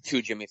week with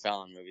 2 Jimmy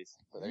Fallon movies.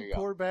 So there you go.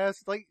 Poor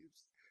Bass. Like,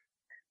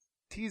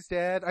 T's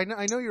dad.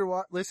 I know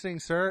you're listening,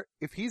 sir.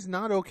 If he's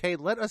not okay,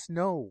 let us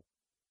know.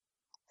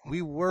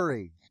 We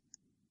worry.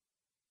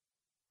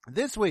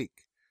 This week,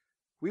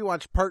 we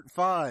watched part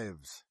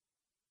 5s.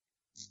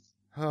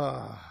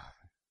 That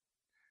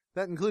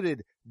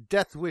included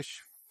Death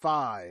Wish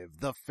 5,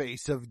 The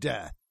Face of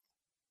Death,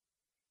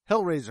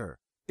 Hellraiser,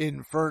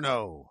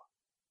 Inferno,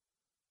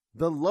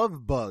 The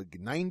Love Bug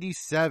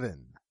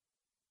 97,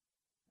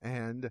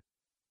 and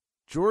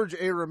George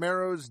A.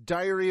 Romero's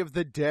Diary of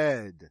the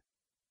Dead.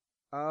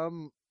 I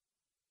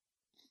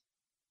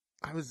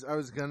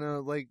was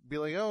gonna be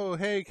like, oh,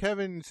 hey,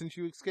 Kevin, since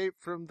you escaped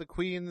from the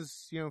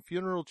Queen's,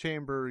 funeral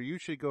chamber, you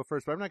should go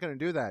first. But I'm not gonna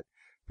do that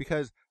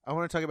because I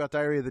want to talk about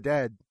Diary of the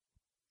Dead.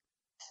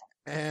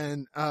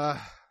 And,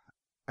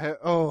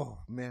 oh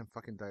man,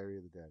 fucking Diary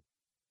of the Dead.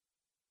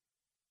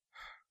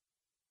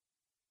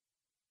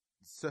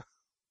 So,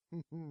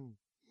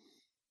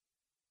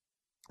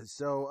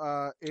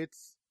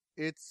 it's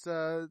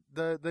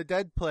the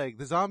dead plague.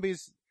 The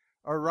zombies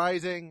are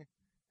rising.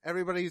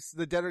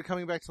 The dead are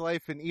coming back to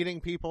life and eating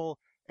people,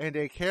 and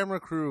a camera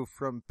crew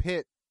from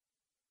Pitt,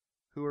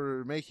 who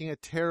are making a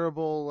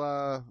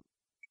terrible,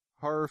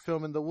 horror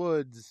film in the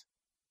woods,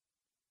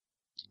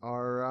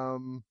 are,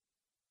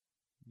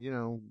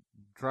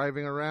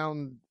 driving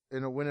around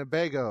in a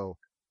Winnebago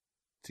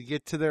to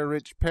get to their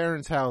rich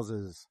parents'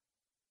 houses.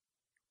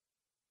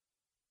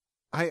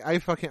 I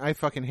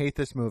fucking hate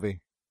this movie.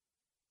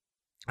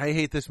 I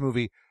hate this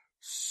movie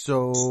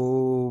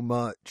so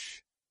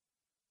much.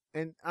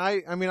 And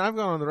I mean, I've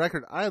gone on the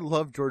record. I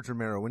love George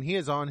Romero. When he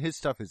is on, his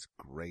stuff is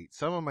great.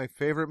 Some of my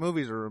favorite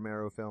movies are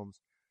Romero films.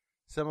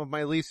 Some of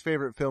my least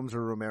favorite films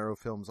are Romero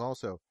films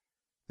also.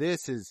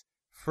 This is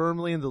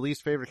firmly in the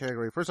least favorite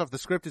category. First off, the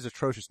script is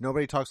atrocious.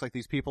 Nobody talks like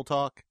these people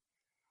talk.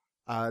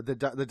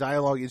 The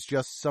dialogue is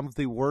just some of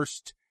the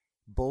worst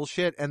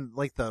bullshit. And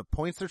the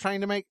points they're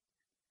trying to make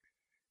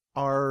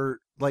are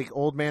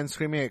old man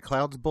screaming at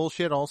clouds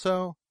bullshit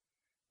also.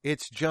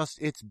 It's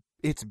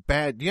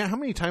bad. Do you know how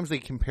many times they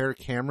compare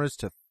cameras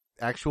to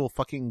actual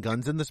fucking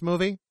guns in this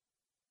movie?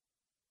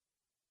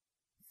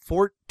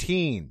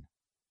 14.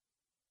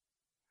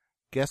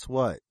 Guess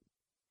what?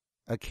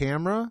 A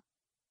camera?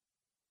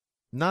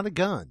 Not a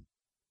gun.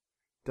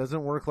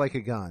 Doesn't work like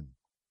a gun.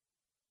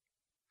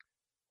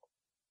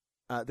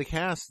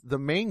 The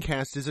main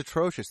cast is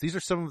atrocious. These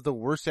are some of the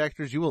worst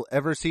actors you will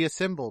ever see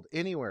assembled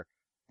anywhere.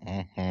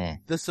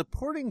 Mm-hmm. The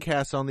supporting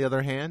cast, on the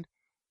other hand,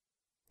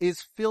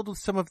 is filled with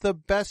some of the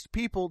best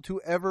people to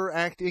ever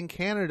act in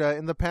Canada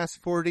in the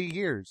past 40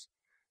 years.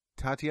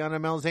 Tatiana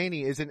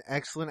Malzani is an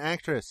excellent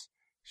actress.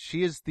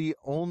 She is the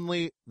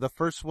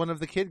first one of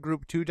the kid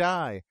group to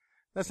die.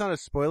 That's not a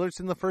spoiler.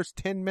 It's in the first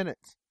 10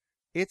 minutes.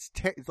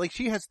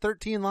 She has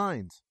 13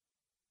 lines.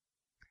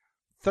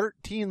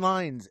 13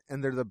 lines,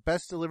 and they're the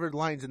best delivered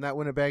lines in that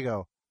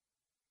Winnebago.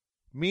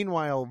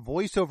 Meanwhile,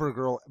 voiceover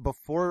girl,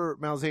 before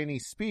Malzani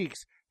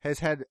speaks, has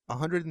had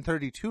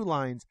 132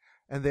 lines,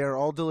 and they are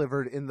all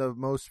delivered in the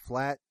most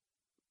flat,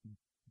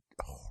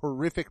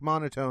 horrific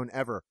monotone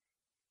ever.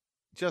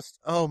 Just,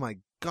 oh my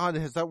God,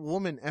 has that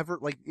woman ever,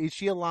 is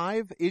she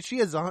alive? Is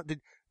she a zombie?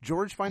 Did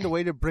George find a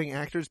way to bring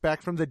actors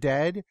back from the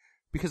dead?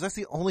 Because that's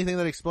the only thing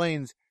that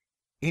explains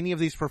any of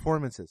these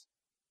performances.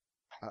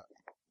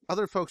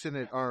 Other folks in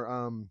it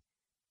are,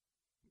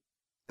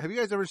 have you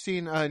guys ever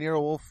seen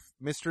Nero Wolfe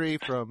Mystery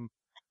from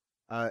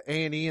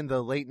A&E in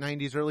the late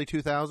 90s, early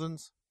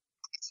 2000s?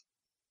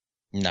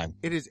 No.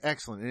 It is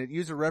excellent, and it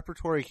used a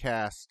repertory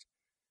cast,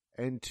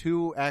 and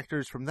 2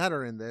 actors from that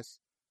are in this.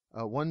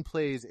 One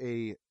plays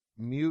a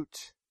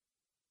mute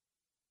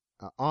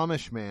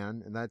Amish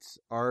man, and that's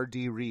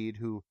R.D. Reed,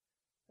 who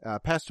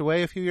passed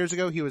away a few years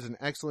ago. He was an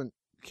excellent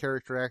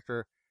character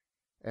actor.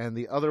 And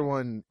the other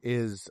one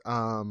is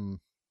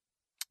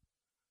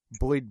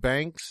Boyd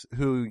Banks,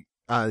 who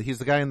he's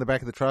the guy in the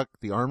back of the truck,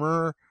 the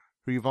armorer,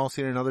 who you've all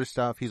seen in other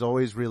stuff. He's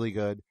always really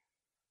good.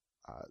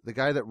 The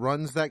guy that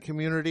runs that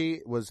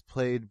community was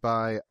played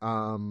by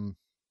I'm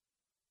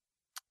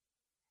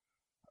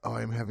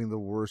having the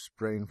worst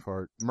brain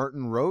fart.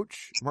 Martin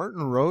Roach.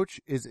 Martin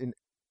Roach is an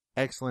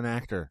excellent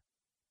actor.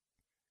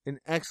 An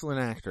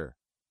excellent actor.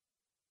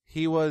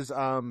 He was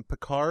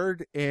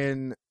Picard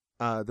in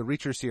the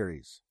Reacher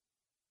series.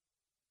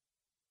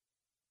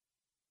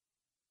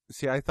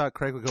 See, I thought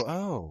Craig would go,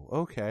 oh,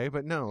 okay,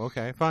 but no,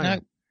 okay, fine. No.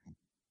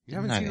 You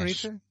haven't seen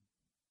Reacher?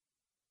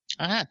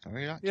 I have. I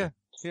really liked it.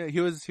 Yeah,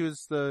 he was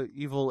the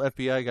evil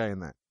FBI guy in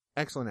that.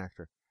 Excellent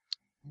actor.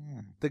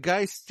 The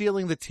guy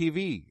stealing the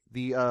TV,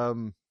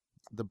 the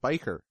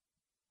biker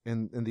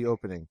in the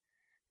opening,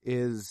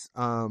 is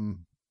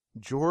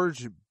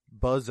George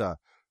Buzza.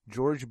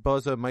 George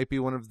Buzza might be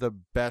one of the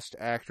best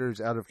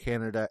actors out of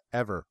Canada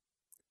ever.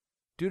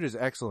 Dude is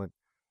excellent.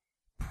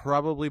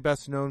 Probably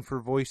best known for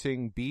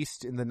voicing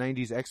Beast in the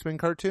 90s X-Men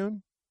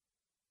cartoon.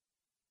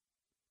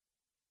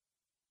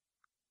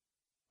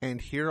 And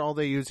here all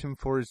they use him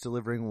for is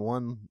delivering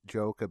one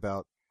joke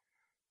about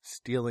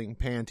stealing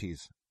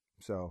panties.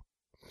 So.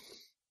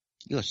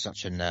 You're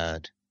such a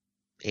nerd.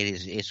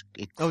 It's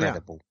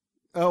incredible.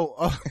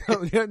 Oh,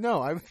 yeah,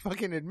 no, I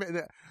fucking admit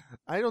that.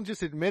 I don't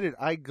just admit it,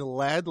 I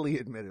gladly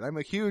admit it. I'm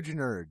a huge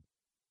nerd.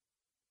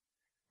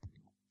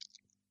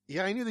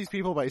 Yeah, I knew these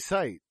people by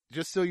sight,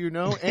 just so you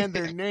know, and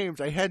their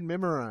names I had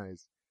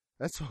memorized.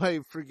 That's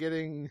why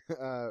forgetting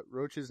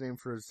Roach's name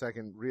for a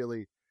second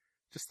really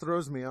just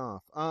throws me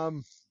off.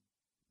 And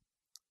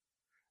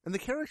the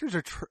characters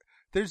are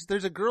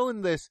there's a girl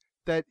in this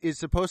that is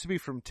supposed to be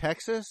from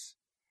Texas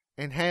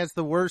and has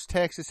the worst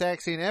Texas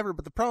accent ever,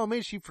 but the problem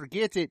is she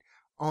forgets it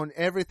on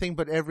everything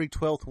but every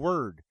 12th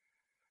word.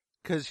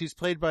 Because she's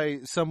played by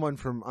someone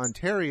from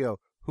Ontario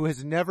who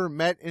has never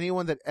met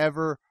anyone that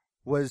ever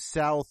was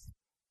south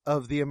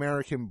of the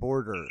American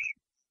border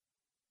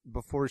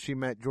before she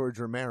met George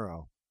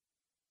Romero.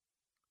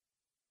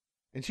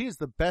 And she is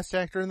the best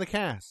actor in the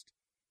cast.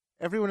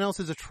 Everyone else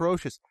is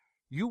atrocious.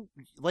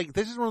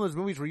 This is one of those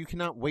movies where you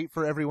cannot wait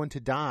for everyone to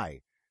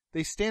die.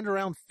 They stand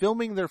around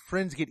filming their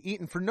friends get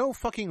eaten for no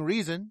fucking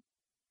reason.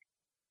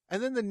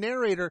 And then the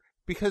narrator,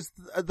 because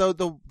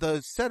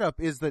the setup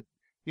is that,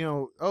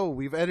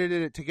 we've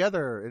edited it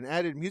together and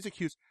added music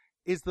cues,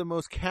 is the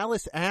most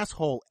callous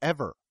asshole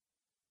ever.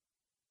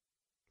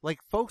 Like,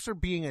 folks are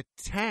being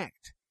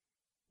attacked.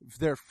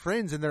 They're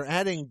friends and they're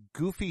adding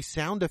goofy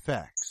sound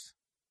effects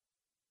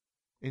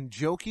and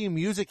jokey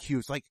music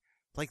cues. Like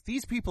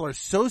these people are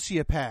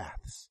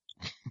sociopaths.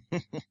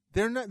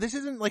 They're not, this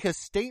isn't like a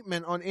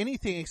statement on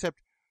anything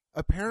except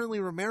apparently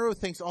Romero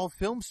thinks all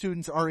film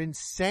students are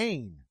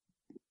insane.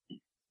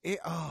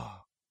 I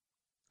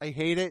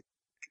hate it.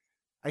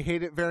 I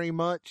hate it very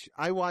much.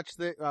 I watched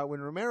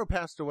when Romero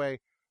passed away,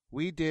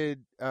 we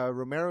did a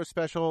Romero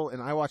special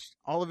and I watched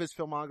all of his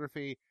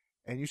filmography,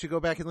 and you should go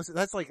back and listen.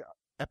 That's like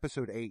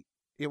episode 8.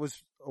 It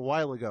was a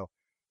while ago.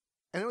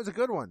 And it was a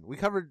good one. We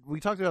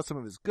talked about some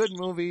of his good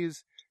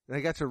movies, and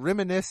I got to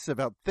reminisce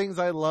about things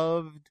I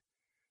loved.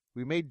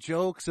 We made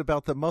jokes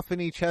about the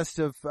muffiny chest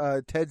of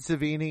Ted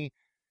Savini.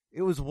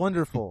 It was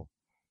wonderful.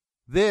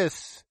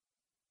 This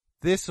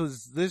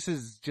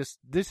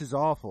is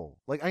awful.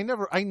 Like, I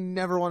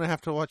never want to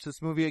have to watch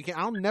this movie again.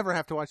 I'll never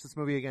have to watch this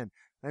movie again.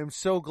 I am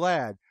so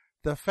glad.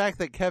 The fact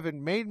that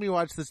Kevin made me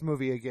watch this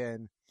movie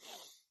again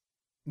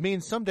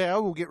means someday I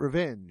will get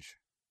revenge.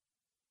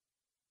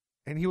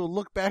 And he will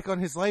look back on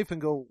his life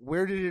and go,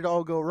 where did it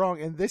all go wrong?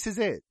 And this is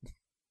it.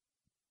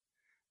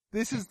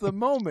 This is the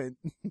moment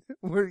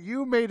where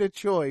you made a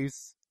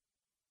choice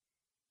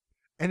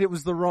and it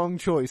was the wrong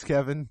choice,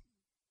 Kevin.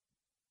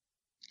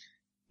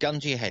 Gun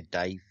to your head,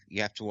 Dave.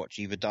 You have to watch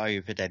either Diary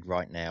of the Dead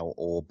right now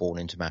or Born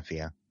into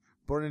Mafia.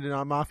 Born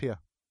into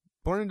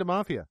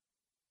Mafia.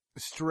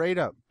 Straight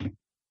up.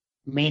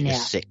 Maniac.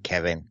 You're sick,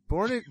 Kevin.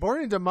 Born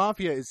into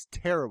Mafia is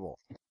terrible.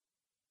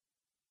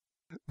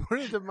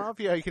 Born into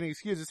Mafia I can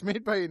excuse. It's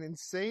made by an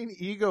insane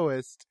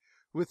egoist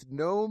with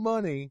no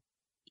money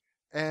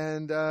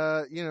and,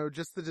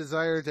 just the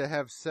desire to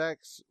have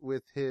sex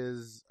with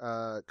his,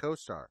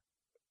 co-star.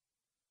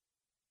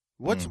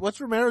 What's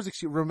Romero's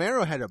excuse?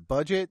 Romero had a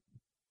budget.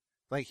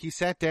 Like, he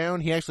sat down,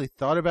 he actually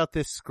thought about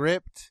this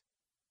script.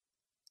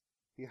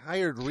 He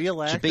hired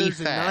real actors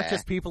and not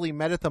just people he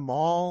met at the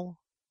mall.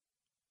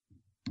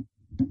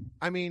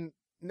 I mean,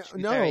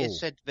 no. It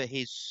said that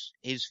his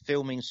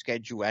filming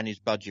schedule and his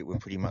budget were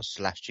pretty much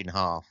slashed in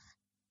half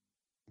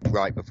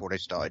right before they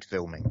started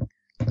filming.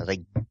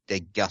 They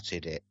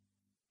gutted it,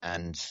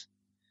 and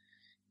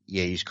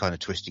yeah, he's kind of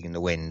twisting in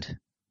the wind.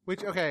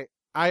 Which, okay,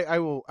 I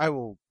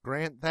will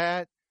grant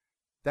that.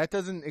 That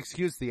doesn't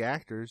excuse the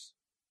actors.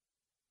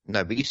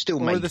 No, but he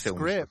still or made the films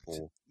script.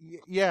 before.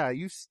 Yeah,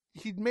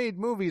 he'd made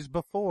movies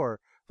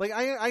before. Like,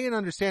 I can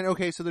understand,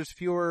 okay, so there's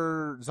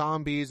fewer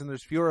zombies and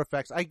there's fewer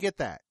effects. I get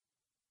that.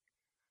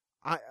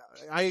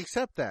 I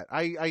accept that.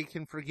 I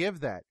can forgive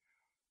that.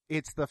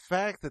 It's the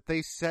fact that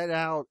they set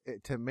out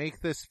to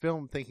make this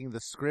film thinking the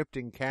script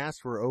and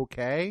cast were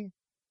okay.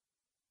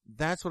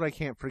 That's what I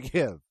can't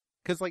forgive.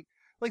 Cause like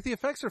the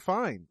effects are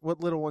fine. What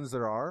little ones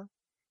there are.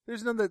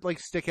 There's none that like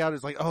stick out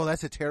as like, oh,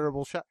 that's a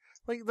terrible shot.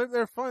 Like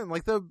they're fine.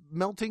 Like the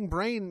melting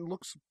brain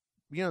looks,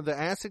 the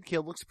acid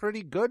kill looks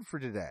pretty good for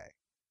today.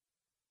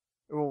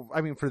 Well, I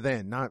mean for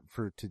then, not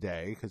for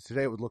today, cause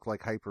today it would look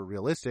like hyper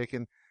realistic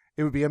and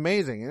it would be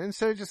amazing. And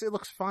instead it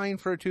looks fine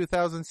for a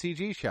 2000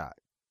 CG shot.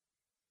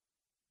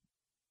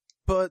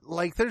 But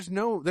like there's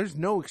no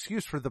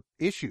excuse for the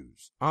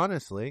issues,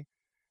 honestly.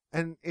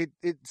 And it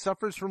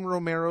suffers from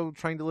Romero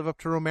trying to live up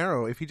to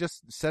Romero. If he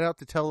just set out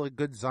to tell a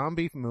good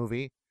zombie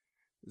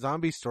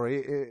story,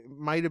 it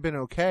might have been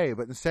okay,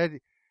 but instead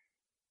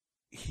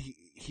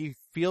he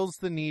feels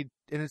the need,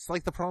 and it's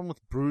like the problem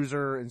with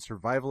Bruiser and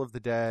Survival of the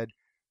Dead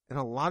and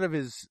a lot of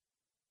his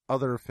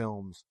other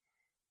films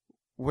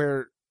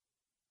where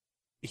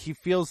he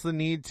feels the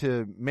need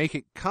to make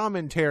it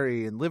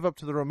commentary and live up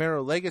to the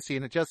Romero legacy,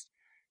 and he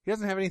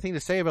doesn't have anything to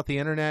say about the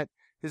internet,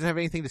 he doesn't have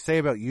anything to say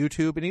about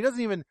YouTube, and he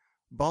doesn't even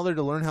bother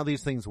to learn how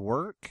these things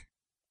work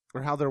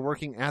or how they're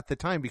working at the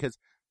time, because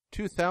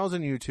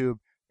 2000 YouTube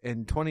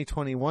and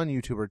 2021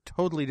 YouTube are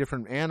totally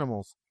different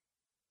animals.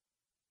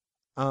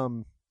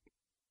 And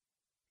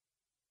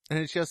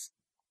it's just,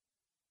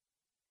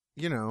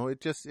 it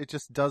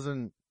just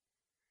doesn't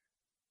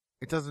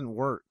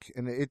work.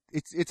 And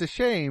it's a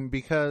shame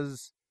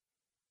because,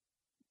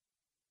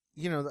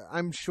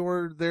 I'm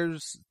sure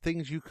there's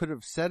things you could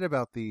have said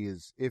about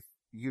these if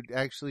you'd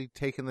actually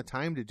taken the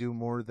time to do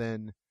more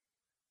than,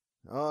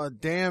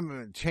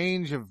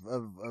 change of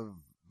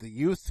the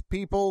youth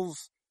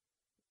peoples.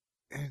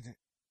 And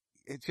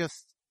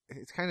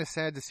it's kind of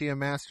sad to see a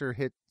master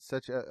hit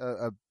such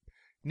a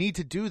need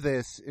to do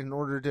this in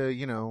order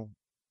to,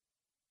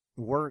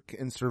 work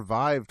and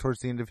survive towards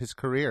the end of his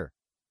career.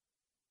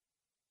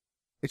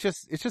 It's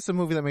just a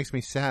movie that makes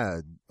me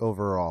sad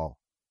overall.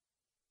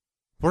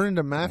 Born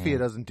into Mafia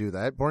doesn't do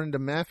that. Born into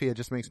Mafia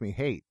just makes me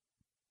hate.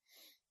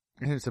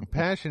 And it's a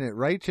passionate,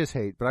 righteous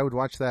hate, but I would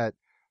watch that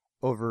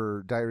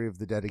over Diary of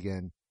the Dead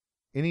again.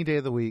 Any day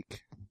of the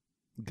week.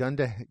 Gun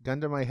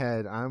to my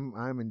head.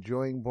 I'm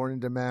enjoying Born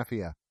into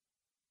Mafia.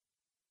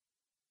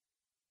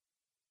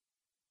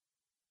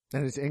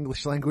 And its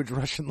English language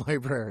Russian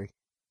library.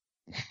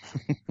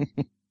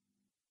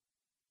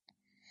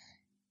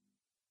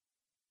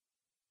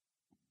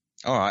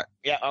 All right.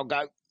 Yeah, I'll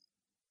go.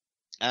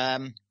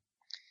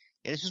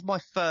 This is my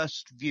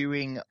first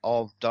viewing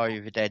of Diary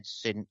of the Dead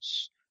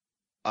since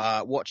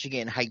watching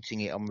it and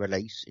hating it on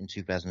release in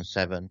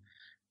 2007,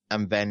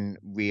 and then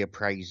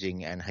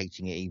reappraising and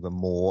hating it even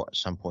more at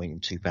some point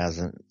in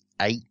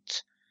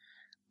 2008.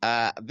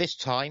 This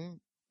time,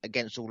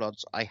 against all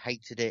odds, I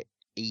hated it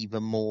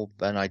even more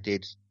than I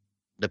did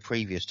the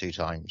previous two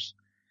times.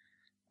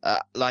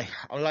 Like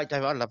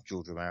Dave, I love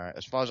George Romero.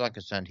 As far as I'm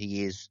concerned,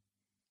 he is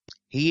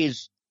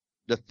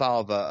the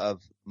father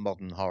of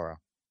modern horror,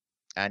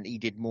 and he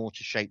did more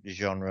to shape the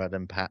genre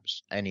than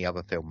perhaps any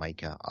other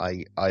filmmaker.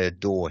 I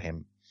adore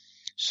him.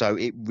 So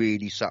it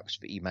really sucks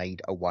that he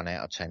made a 1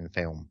 out of 10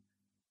 film,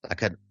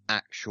 like an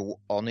actual,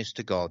 honest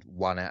to God,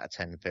 1 out of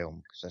 10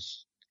 film.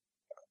 Because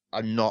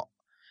I'm not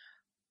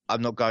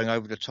going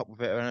over the top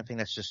of it or anything.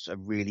 That's just a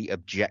really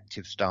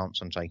objective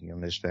stance I'm taking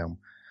on this film.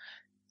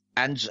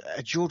 And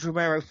a George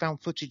Romero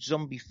found footage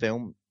zombie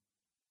film,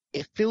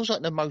 it feels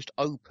like the most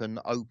open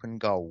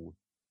goal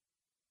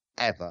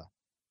ever.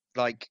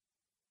 Like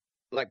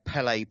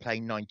Pele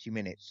playing 90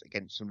 minutes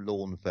against some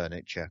lawn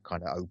furniture,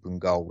 kind of open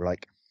goal.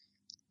 Like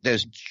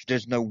there's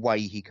no way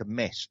he could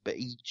miss, but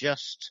he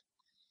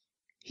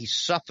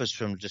suffers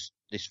from just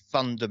this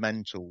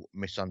fundamental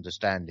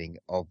misunderstanding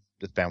of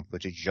the found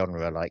footage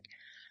genre. Like,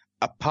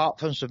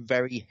 apart from some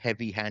very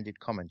heavy-handed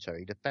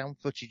commentary, the found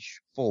footage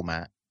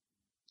format,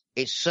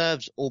 it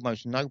serves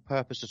almost no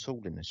purpose at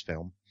all in this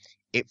film.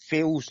 It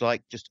feels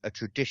like just a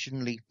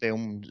traditionally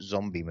filmed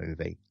zombie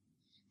movie.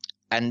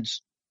 And,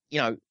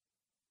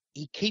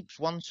 he keeps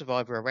one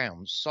survivor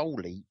around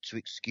solely to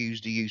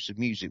excuse the use of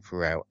music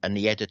throughout and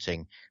the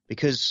editing,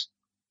 because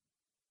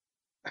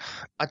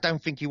I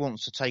don't think he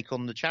wants to take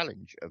on the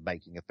challenge of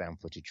making a found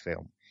footage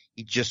film.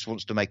 He just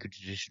wants to make a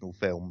traditional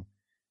film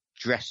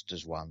dressed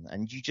as one.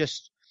 And you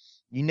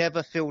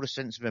never feel the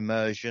sense of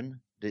immersion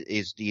that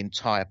is the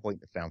entire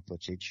point of found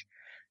footage.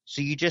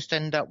 So you just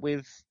end up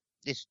with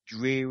this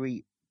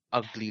dreary,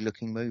 ugly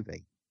looking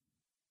movie.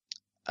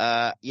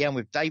 And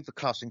with David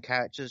Carson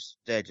characters,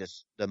 they're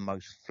just the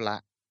most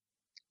flat,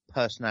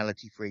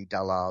 personality-free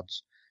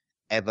dullards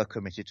ever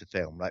committed to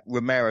film. Like,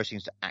 Romero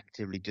seems to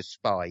actively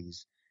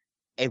despise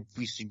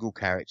every single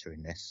character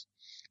in this.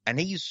 And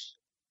he's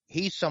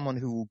someone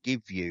who will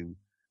give you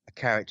a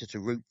character to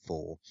root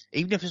for.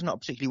 Even if it's not a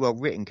particularly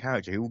well-written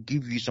character, he will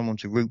give you someone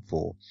to root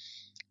for.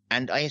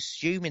 And I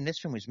assume in this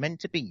film it's meant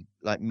to be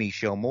like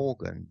Michelle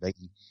Morgan, the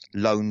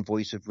lone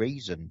voice of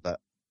reason, but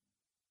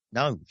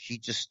no,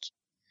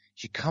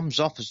 she comes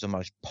off as the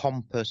most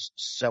pompous,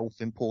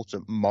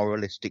 self-important,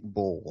 moralistic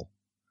bore,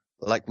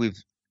 like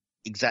with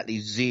exactly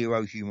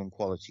zero human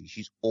quality.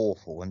 She's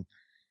awful, and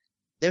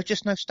there are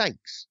just no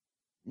stakes.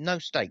 No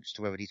stakes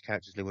to whether these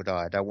characters live or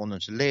die. I don't want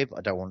them to live.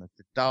 I don't want them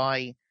to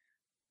die.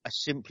 I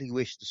simply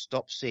wish to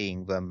stop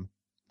seeing them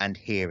and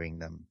hearing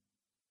them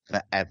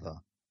forever.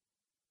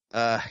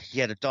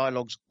 The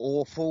dialogue's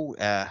awful.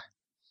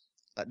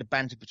 Like the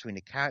banter between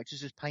the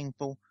characters is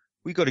painful.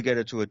 We got to get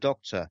her to a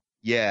doctor.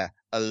 Yeah,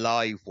 a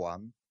live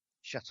one.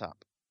 Shut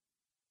up.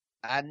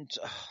 And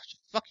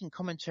fucking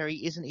commentary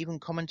isn't even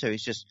commentary.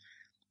 It's just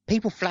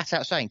people flat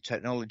out saying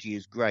technology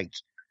is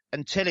great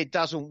until it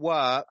doesn't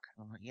work.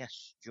 Oh,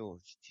 yes,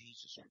 George.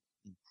 Jesus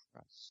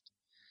Christ.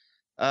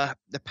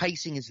 The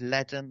pacing is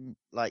leaden.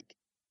 Like,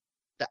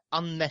 the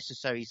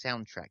unnecessary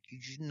soundtrack.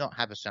 You should not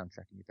have a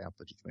soundtrack in your found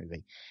footage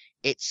movie.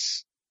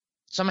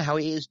 Somehow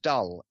it is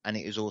dull and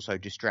it is also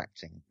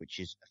distracting, which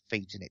is a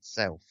feat in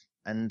itself.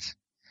 And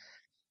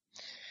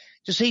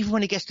just even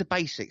when it gets to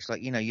basics,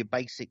 like, your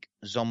basic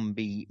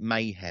zombie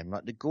mayhem,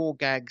 like the gore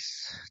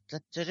gags,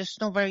 they're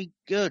just not very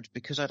good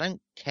because I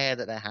don't care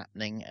that they're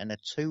happening and they're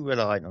too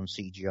reliant on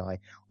CGI,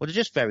 or they're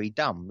just very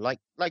dumb. Like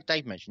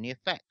Dave mentioned, the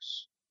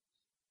effects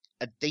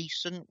are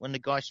decent when the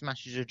guy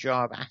smashes a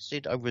jar of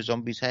acid over a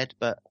zombie's head,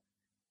 but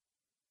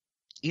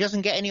he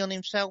doesn't get any on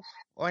himself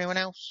or anyone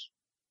else.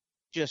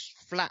 Just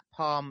flat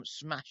palm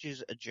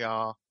smashes a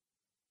jar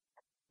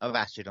of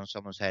acid on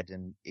someone's head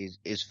and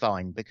is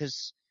fine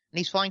because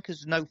he's fine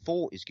because no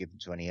thought is given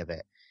to any of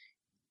it.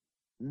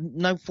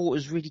 No thought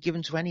is really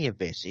given to any of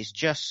this. It's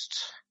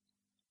just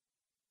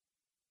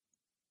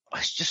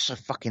so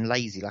fucking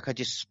lazy. Like, I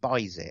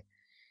despise it.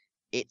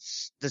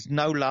 There's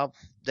no love.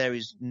 There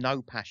is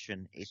no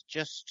passion. It's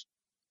just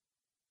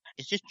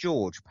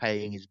George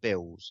paying his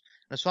bills.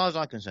 And as far as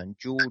I'm concerned,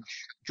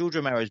 George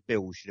Romero's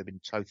bills should have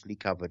been totally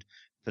covered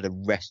for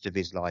the rest of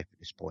his life at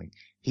this point.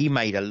 He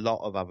made a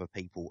lot of other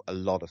people a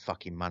lot of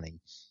fucking money.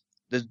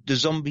 the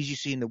zombies you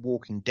see in The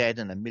Walking Dead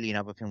and a million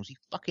other films, he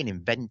fucking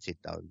invented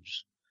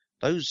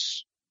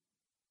those.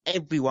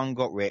 Everyone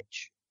got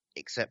rich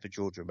except for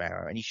George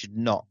Romero, and he should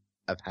not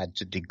have had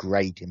to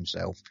degrade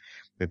himself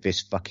with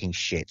this fucking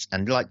shit.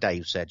 And like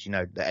Dave said, you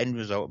know, the end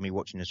result of me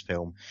watching this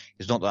film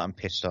is not that I'm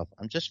pissed off.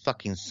 I'm just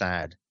fucking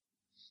sad.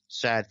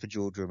 Sad for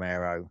George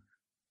Romero.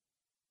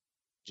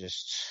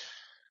 Just,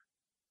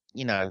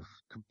 you know,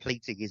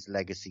 completing his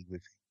legacy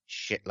with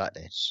shit like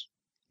this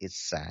is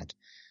sad.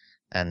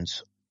 And,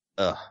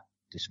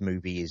 this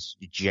movie is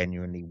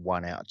genuinely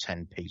 1 out of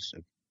 10 piece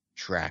of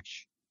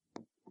trash.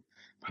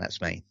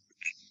 That's me.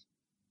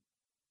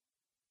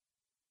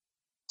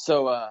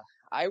 So,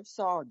 I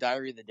saw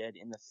Diary of the Dead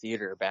in the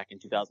theater back in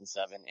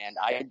 2007, and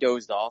I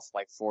dozed off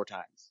like 4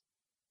 times.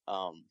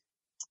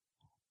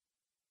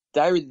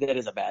 Diary of the Dead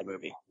is a bad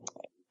movie.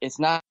 It's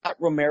not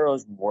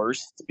Romero's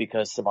worst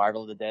because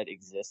Survival of the Dead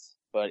exists,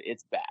 but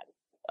it's bad.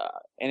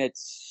 And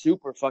it's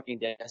super fucking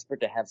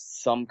desperate to have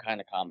some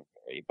kind of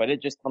commentary, but it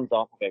just comes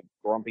off like a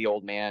grumpy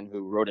old man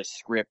who wrote a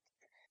script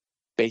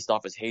based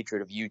off his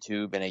hatred of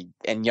YouTube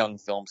and young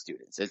film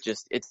students.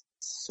 It's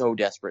so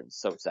desperate and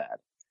so sad.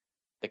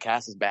 The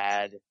cast is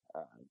bad.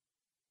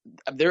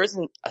 There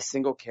isn't a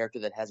single character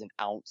that has an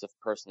ounce of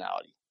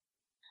personality.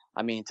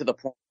 I mean, to the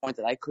point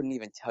that I couldn't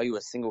even tell you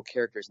a single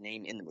character's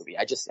name in the movie.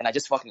 I just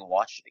fucking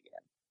watched it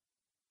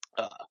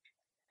again.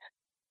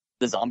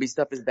 The zombie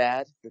stuff is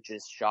bad, which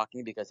is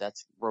shocking because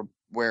that's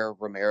where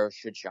Romero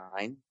should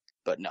shine.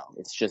 But no,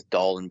 it's just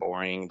dull and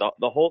boring.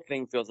 The whole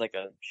thing feels like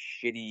a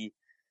shitty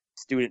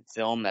student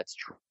film that's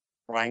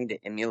trying to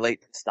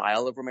emulate the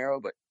style of Romero,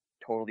 but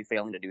totally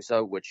failing to do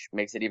so, which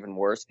makes it even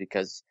worse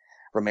because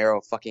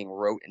Romero fucking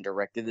wrote and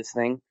directed this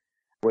thing,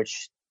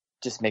 which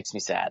just makes me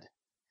sad.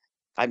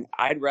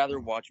 I'd rather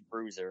watch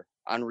Bruiser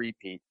on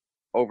repeat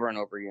over and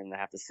over again than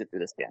have to sit through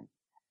this again.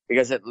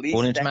 Because at least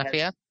Born into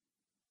Mafia?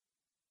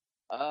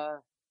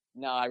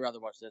 No, I'd rather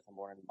watch this than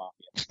Born into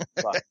Mafia.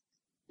 But,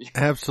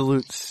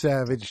 Absolute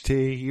savage,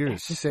 T. You're a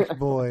sick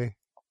boy.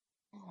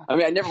 I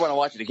mean, I never want to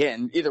watch it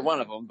again, either one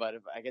of them, but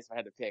I guess if I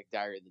had to pick,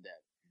 Diary of the Dead.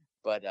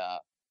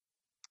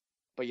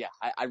 But yeah,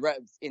 I read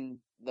in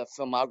the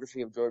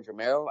filmography of George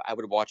Romero, I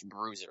would watch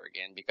Bruiser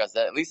again because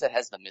at least it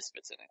has the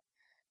Misfits in it.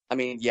 I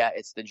mean, yeah,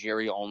 it's the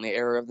Jerry-only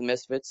era of the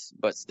Misfits,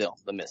 but still,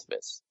 the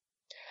Misfits.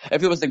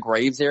 If it was the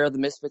Graves era of the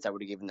Misfits, I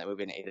would have given that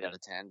movie an 8 out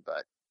of 10,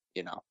 but,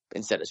 you know,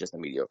 instead it's just a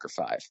mediocre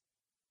 5.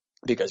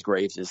 Because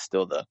Graves is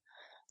still the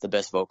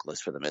best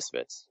vocalist for the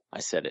Misfits. I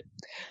said it.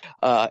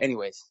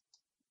 Anyways,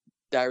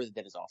 Diary of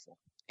the Dead is awful.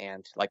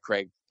 And like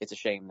Craig, it's a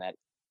shame that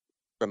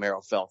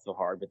Romero fell so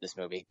hard with this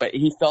movie. But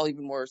he fell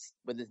even worse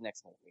with his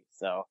next movie,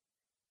 so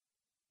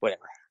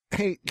whatever.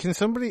 Hey, can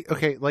somebody,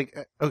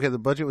 the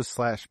budget was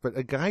slashed, but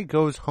a guy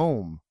goes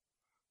home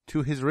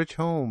to his rich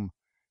home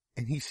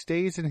and he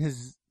stays in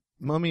his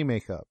mummy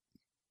makeup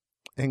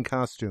and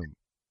costume.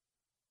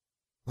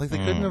 Like they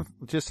couldn't have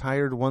just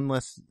hired one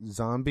less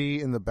zombie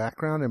in the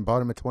background and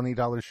bought him a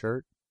 $20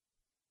 shirt?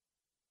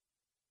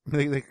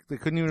 They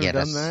couldn't even have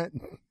done that?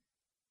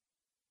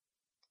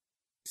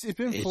 It's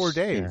been 4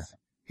 days. Yeah.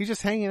 He's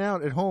just hanging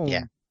out at home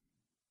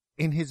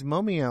in his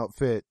mummy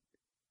outfit.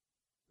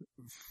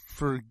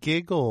 For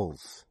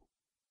giggles.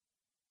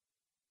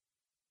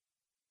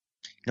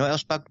 You know what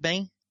else bugged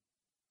me?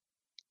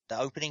 The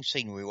opening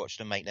scene where we watched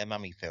them make their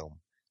mummy film.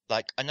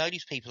 Like, I know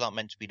these people aren't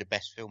meant to be the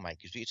best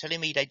filmmakers, but you're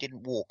telling me they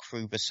didn't walk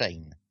through the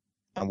scene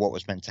and what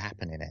was meant to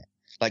happen in it.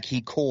 Like,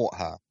 he caught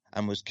her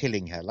and was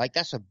killing her. Like,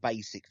 that's a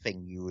basic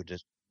thing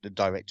the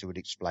director would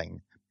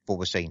explain for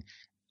the scene.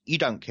 You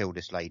don't kill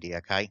this lady,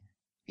 okay?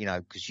 You know,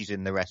 because she's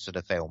in the rest of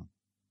the film.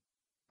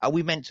 Are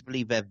we meant to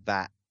believe they're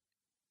that?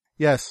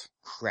 Yes.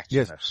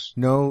 Cretinous? Yes.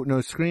 No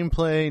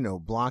screenplay, no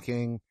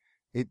blocking.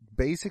 It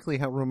basically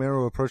how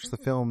Romero approached the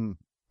film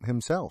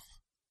himself.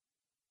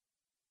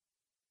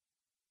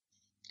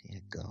 Dear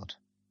God.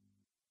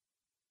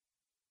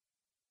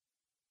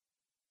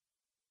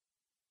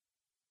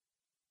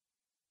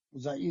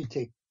 Was that you,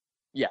 T?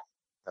 Yeah,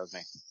 that was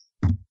me.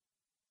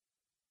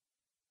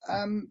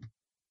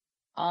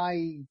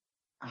 I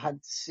had the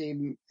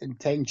same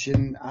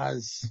intention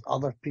as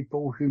other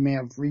people who may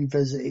have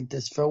revisited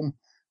this film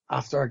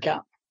after a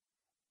gap,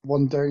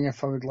 wondering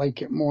if I would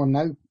like it more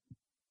now.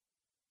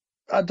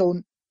 I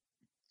don't.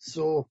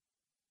 So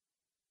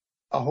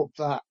I hope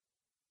that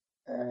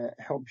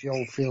helps you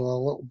all feel a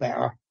little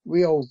better.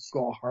 We all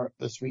got hurt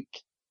this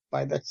week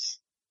by this.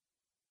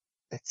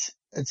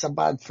 It's a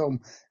bad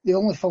film. The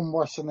only film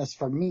worse than this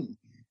for me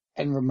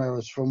in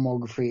Romero's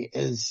filmography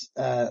is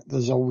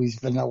There's Always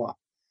Vanilla.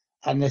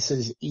 And this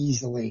is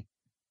easily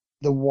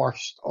the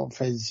worst of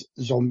his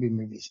zombie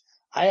movies.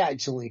 I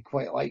actually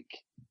quite like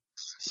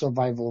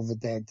Survival of the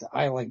Dead.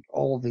 I like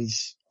all of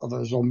his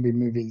other zombie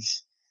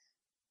movies.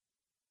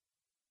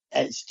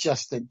 It's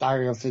just that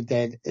Diary of the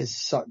Dead is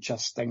such a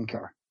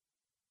stinker.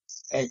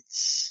 It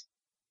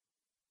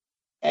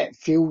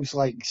feels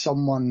like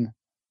someone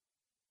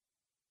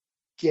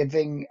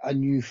giving a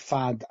new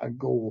fad a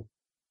go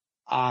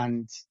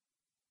and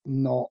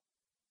not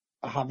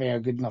having a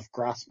good enough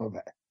grasp of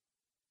it,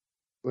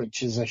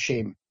 which is a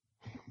shame.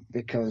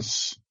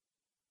 because,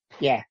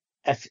 yeah,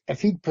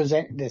 if he'd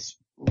presented this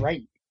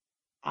right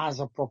as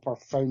a proper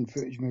found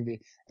footage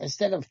movie,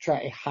 instead of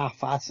trying to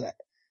half-ass it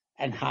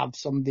and have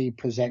somebody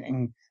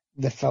presenting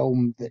the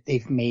film that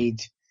they've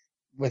made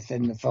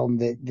within the film,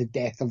 the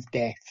Death of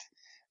Death,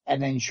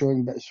 and then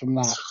showing bits from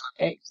that,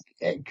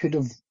 it could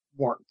have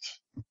worked,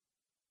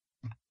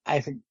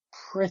 I think,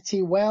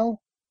 pretty well.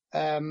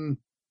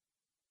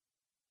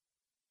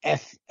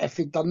 If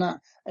he'd done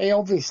that, he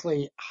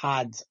obviously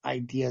had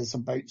ideas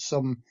about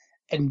some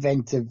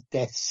inventive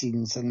death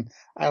scenes, and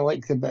I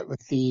like the bit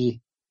with can't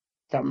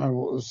remember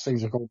what those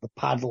things are called, the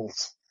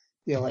paddles,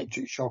 the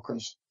electric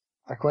shockers.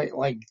 I quite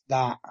like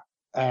that.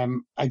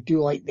 I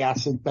do like the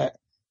acid bit,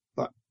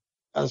 but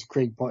as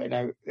Craig pointed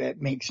out,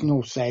 it makes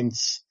no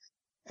sense.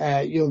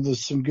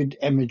 There's some good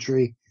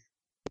imagery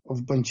of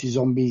a bunch of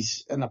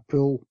zombies in a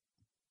pool,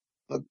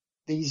 but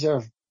these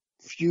are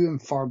few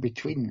and far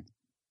between.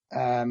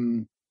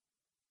 I'm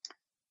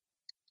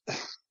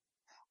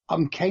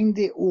kind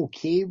of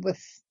okay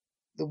with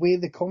the way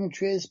the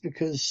commentary is,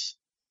 because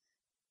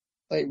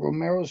like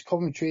Romero's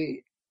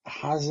commentary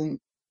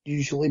hasn't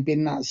usually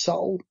been that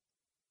subtle,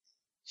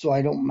 so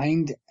I don't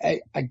mind.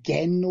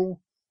 Again, though,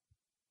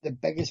 the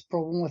biggest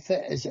problem with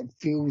it is it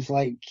feels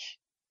like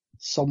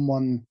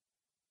someone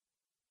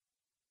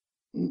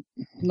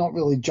not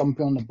really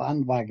jumping on the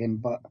bandwagon,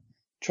 but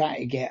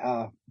trying to get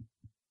a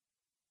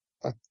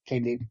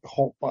kind of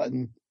hot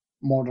button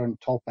modern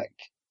topic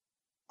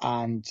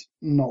and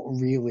not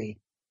really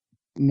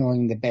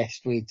knowing the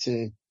best way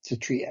to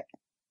treat it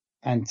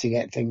and to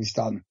get things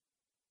done.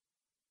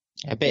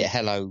 A bit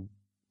hello,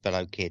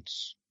 fellow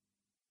kids.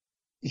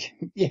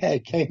 Yeah,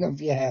 kind of,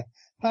 yeah.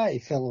 Hi,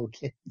 fellow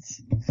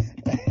kids.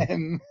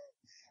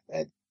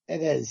 It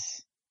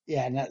is.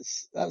 Yeah, and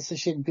that's a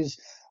shame, because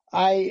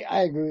I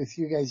agree with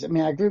you guys. I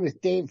mean, I agree with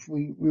Dave.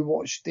 We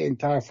watched the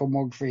entire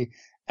filmography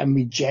and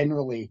we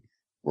generally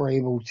were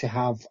able to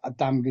have a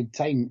damn good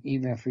time,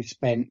 even if we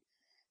spent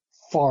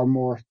far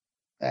more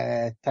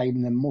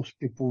time than most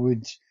people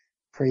would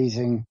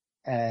praising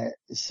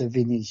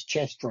Savini's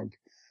chest drug.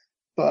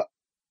 But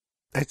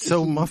It's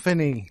so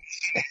muffiny.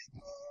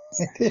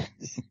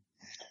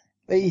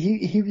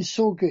 he was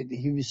so good.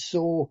 He was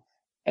so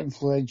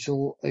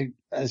influential.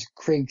 As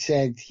Craig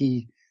said,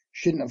 he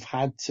shouldn't have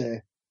had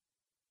to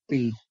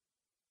be,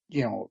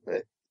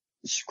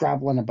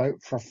 scrabbling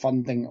about for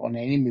funding on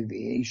any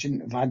movie. He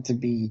shouldn't have had to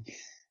be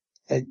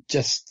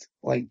just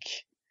like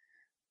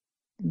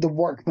the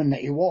workman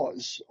that he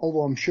was,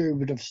 although I'm sure he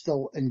would have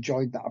still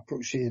enjoyed that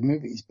approach to his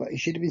movies, but he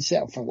should have been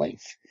set up for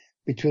life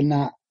between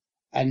that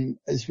and,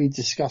 as we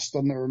discussed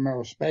on the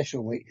Romero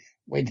special, like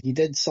when he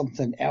did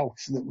something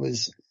else that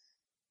was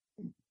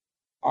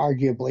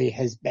arguably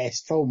his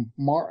best film,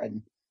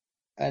 Martin,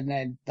 and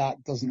then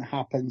that doesn't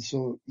happen,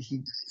 so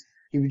he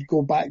would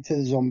go back to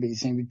the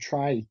zombies and he would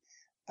try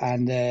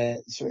and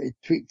sort of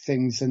tweak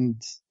things,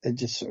 and it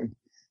just sort of,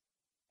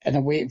 in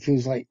a way, it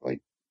feels like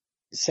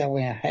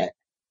selling a hit.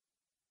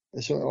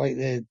 It's sort of like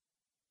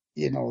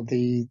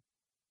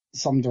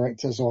some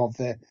directors will have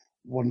the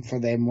one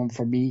for them, one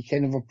for me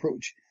kind of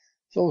approach.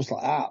 It's always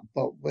like that,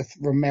 but with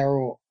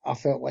Romero, I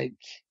felt like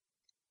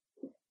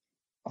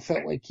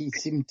he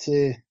seemed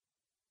to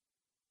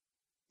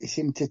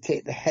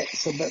take the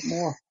hits a bit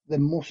more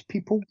than most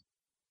people.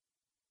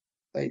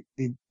 Like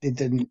they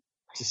didn't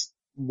just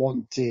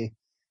want to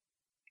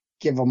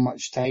give him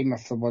much time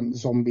if there weren't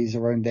zombies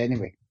around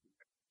anyway.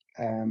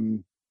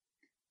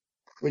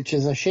 Which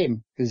is a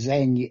shame, because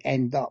then you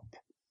end up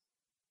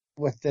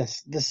with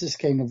this. This is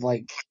kind of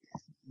like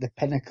the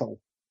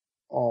pinnacle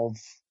of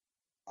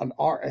an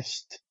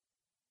artist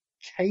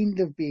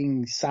kind of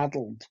being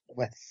saddled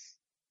with,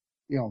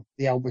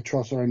 the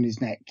albatross around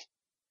his neck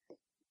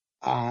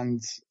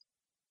and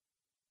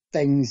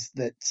things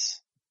that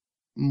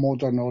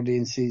modern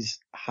audiences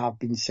have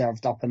been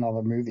served up in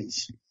other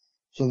movies.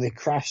 So they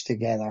crash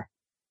together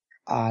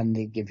and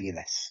they give you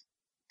this.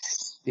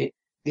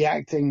 The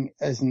acting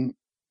isn't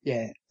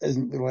really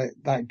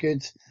that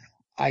good.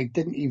 I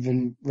didn't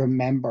even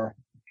remember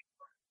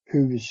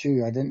who was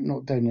who. I didn't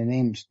note down the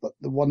names, but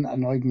the one that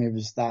annoyed me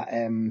was that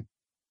it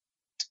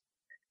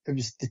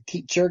was the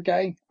teacher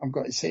guy, I've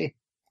got to say.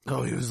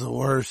 Oh, he was the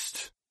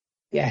worst.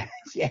 Yeah,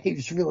 he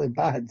was really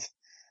bad.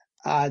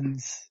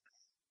 And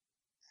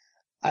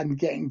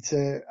getting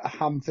to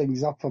ham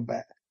things up a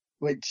bit,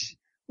 which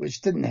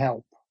didn't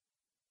help.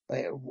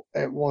 Like,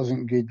 it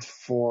wasn't good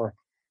for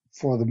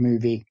the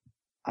movie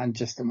and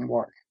just didn't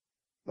work.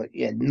 But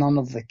yeah, none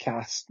of the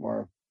cast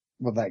were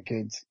that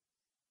good.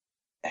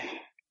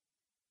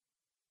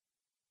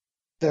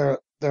 There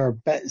are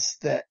bits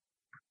that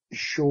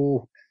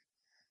show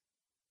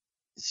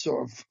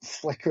sort of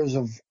flickers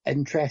of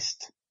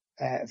interest,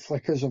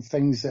 flickers of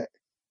things that,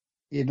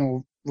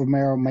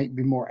 Romero might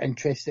be more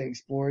interested in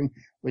exploring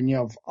when you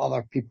have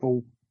other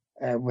people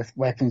with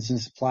weapons and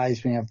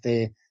supplies, when you have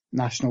the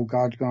National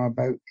Guard going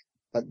about,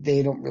 but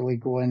they don't really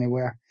go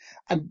anywhere.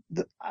 And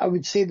I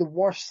would say the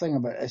worst thing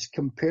about it is,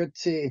 compared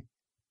to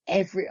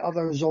every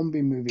other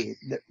zombie movie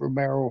that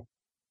Romero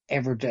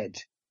ever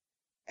did,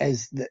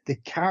 is that the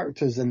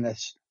characters in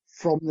this,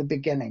 from the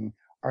beginning,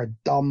 are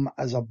dumb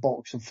as a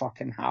box of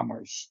fucking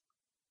hammers.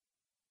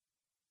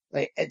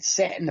 Like, it's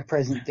set in the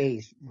present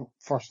day,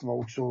 first of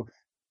all, so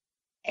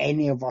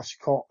any of us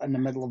caught in the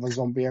middle of a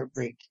zombie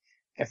outbreak,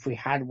 if we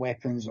had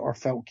weapons or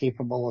felt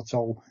capable at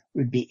all,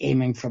 would be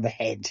aiming for the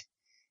head.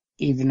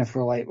 Even if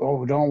we're like, oh,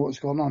 we don't know what's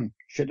going on,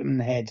 shoot them in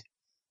the head.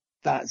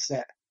 That's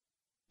it.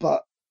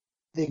 But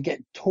they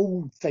get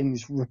told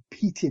things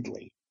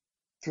repeatedly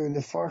through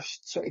the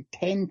first sort of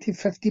 10 to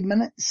 15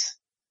 minutes.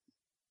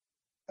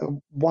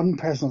 One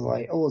person's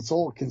like, oh, it's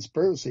all a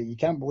conspiracy. You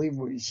can't believe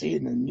what you see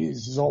in the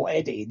news. It's all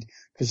edited,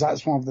 because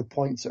that's one of the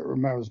points that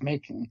Romero's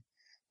making.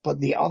 But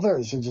the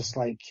others are just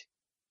like,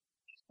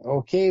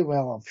 okay,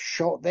 well, I've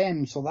shot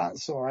them, so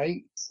that's all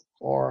right.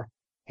 Or,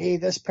 hey,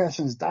 this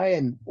person's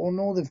dying. Oh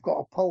no, they've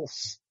got a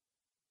pulse.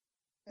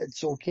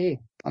 It's okay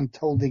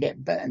until they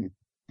get bitten.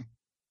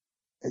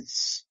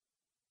 It's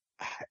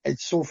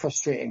so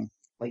frustrating.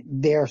 Like,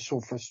 they're so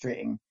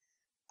frustrating.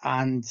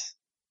 And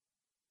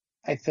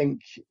I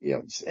think,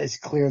 it's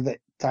clear that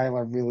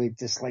Tyler really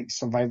dislikes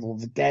Survival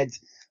of the Dead,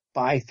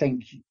 but I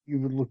think you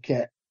would look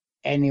at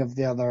any of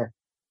the other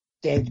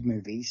Dead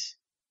movies,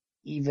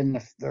 even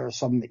if there are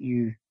some that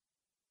you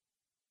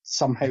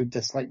somehow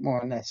dislike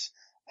more than this,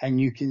 and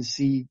you can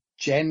see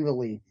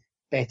generally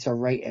better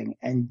writing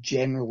and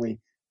generally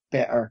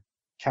better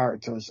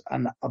characters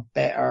and a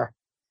better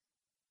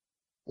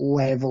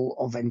level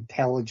of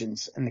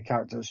intelligence in the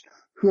characters,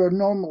 who are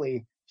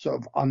normally sort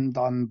of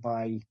undone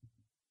by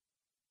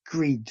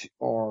greed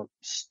or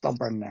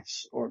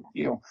stubbornness or,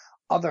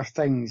 other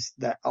things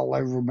that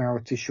allow Romero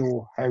to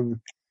show how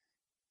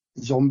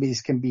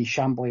zombies can be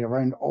shambling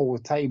around all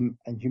the time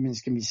and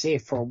humans can be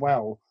safe for a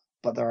while,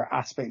 but there are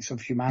aspects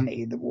of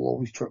humanity that will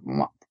always trip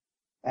them up.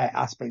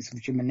 Aspects of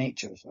human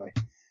nature, sorry.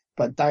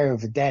 But Diary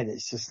of the Dead,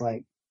 it's just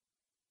like,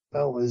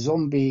 well, the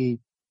zombie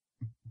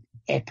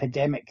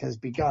epidemic has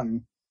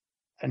begun,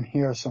 and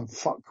here are some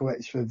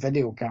fuckwits with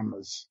video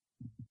cameras.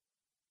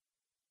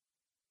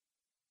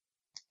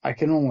 I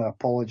can only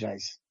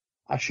apologise.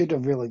 I should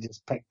have really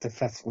just picked the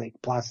fifth Lake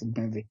Placid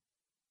movie.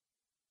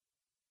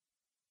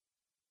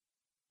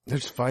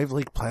 There's 5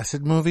 Lake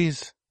Placid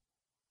movies?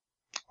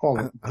 Oh,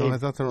 I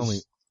thought there were only...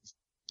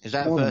 Is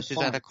that versus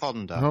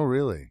Anaconda? Oh,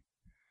 really?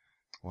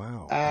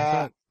 Wow.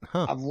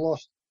 I've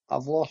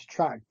lost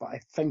track, but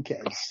I think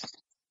it is.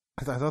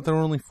 I thought there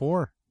were only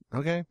 4.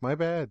 Okay, my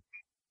bad.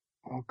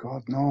 Oh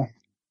God, no.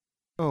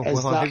 Oh,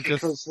 Is well, that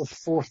because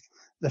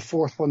the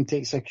fourth one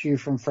takes a cue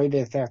from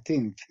Friday the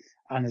 13th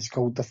and it's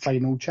called The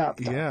Final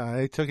Chapter? Yeah,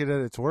 I took it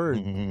at its word.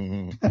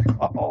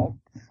 Oh,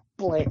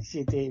 bless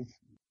you, Dave.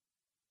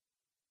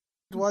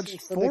 I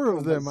watched 4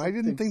 of them. I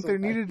didn't think there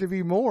needed to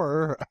be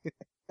more.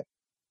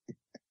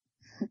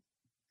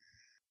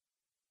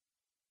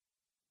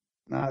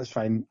 No, that's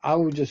fine. I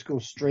will just go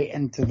straight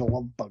into The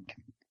Love Bug.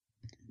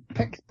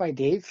 Picked by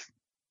Dave.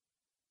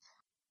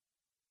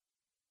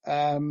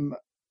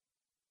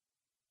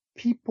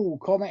 People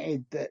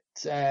commented that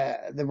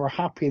they were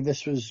happy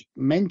this was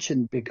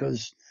mentioned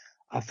because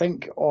I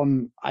think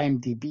on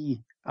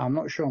IMDb, I'm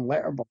not sure on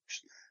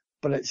Letterboxd,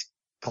 but it's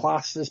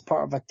classed as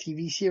part of a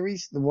TV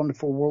series, The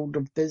Wonderful World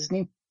of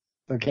Disney.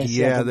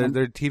 Yeah,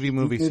 they're TV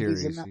movie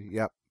series.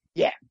 Yep.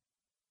 Yeah.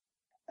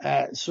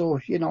 So,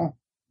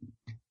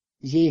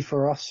 yay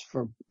for us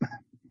for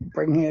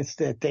bringing this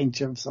to the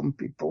attention of some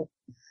people.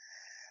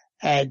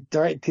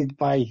 Directed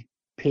by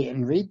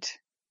Peyton Reed.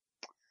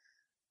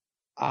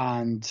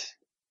 And,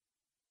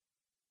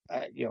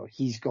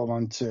 he's gone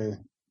on to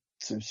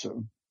sort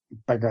of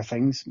bigger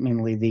things,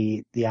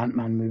 mainly the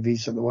Ant-Man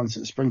movies are the ones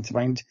that spring to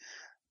mind.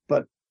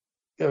 But,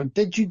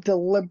 did you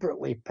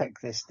deliberately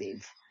pick this,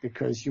 Dave,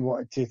 because you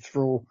wanted to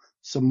throw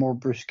some more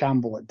Bruce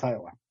Campbell at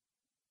Tyler?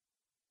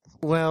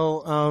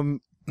 Well,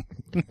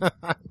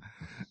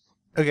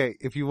 okay,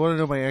 if you want to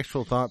know my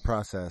actual thought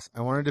process,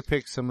 I wanted to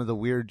pick some of the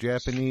weird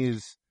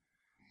Japanese,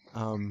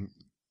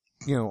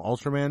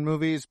 Ultraman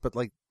movies, but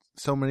like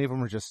so many of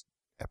them are just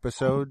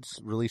episodes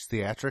released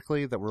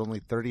theatrically that were only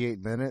 38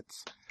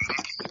 minutes.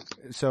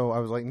 So I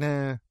was like,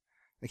 nah,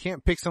 I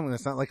can't pick something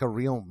that's not like a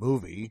real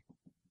movie.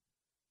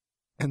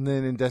 And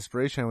then in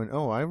desperation, I went,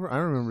 oh, I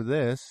remember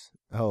this.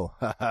 Oh,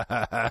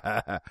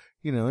 and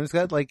it's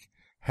got like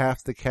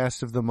half the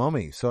cast of The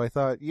Mummy. So I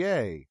thought,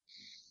 yay.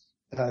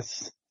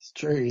 That's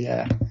true,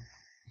 yeah.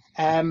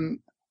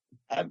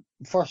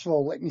 First of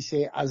all, let me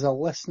say, as a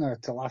listener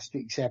to last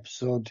week's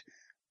episode,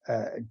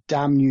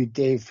 damn you,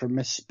 Dave, for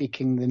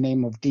misspeaking the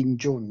name of Dean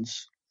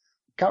Jones.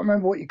 Can't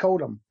remember what you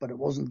called him, but it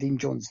wasn't Dean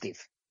Jones,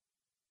 Dave.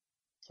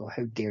 So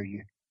how dare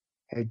you?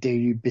 How dare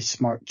you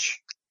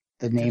besmirch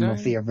the name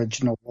of the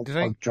original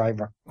Bug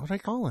driver? What did I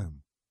call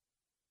him?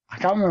 I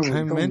can't remember.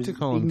 I meant to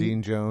call him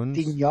Dean Jones.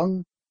 Dean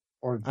Young?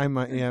 Or I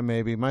might, yeah,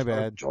 maybe. My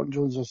bad. John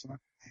Jones or something.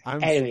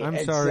 Anyway,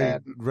 I'm sorry.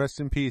 Rest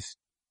in peace,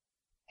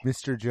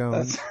 Mr.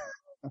 Jones.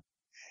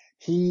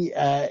 He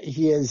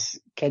is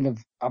kind of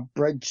a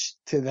bridge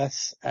to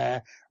this.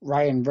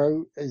 Ryan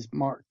Rowe is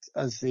marked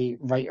as the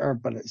writer,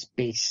 but it's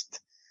based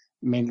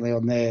mainly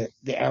on the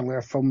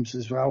earlier films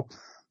as well.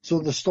 So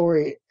the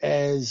story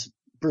is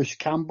Bruce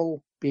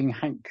Campbell being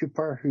Hank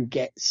Cooper, who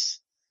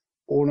gets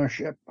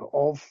ownership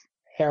of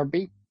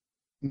Herbie,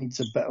 needs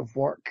a bit of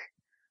work.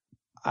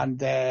 And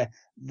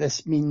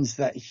this means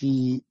that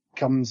he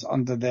comes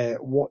under the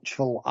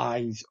watchful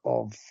eyes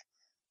of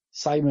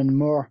Simon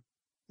Moore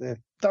the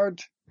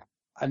third,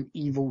 an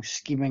evil,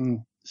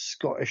 scheming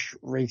Scottish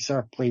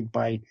racer played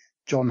by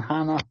John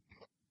Hannah,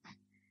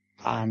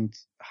 and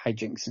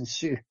hijinks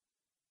ensue.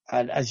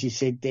 And as you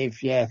said,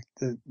 Dave, yeah,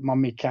 the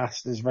Mummy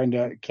cast is round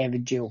out.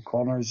 Kevin J.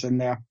 O'Connor's in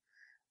there,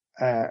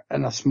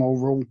 in a small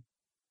role.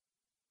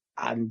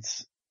 And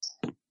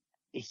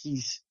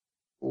he's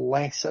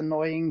less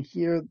annoying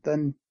here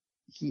than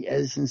he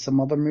is in some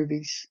other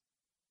movies.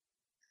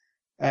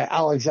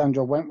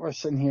 Alexandra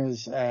Wentworth's in here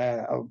as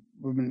a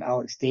woman,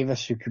 Alex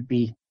Davis, who could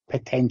be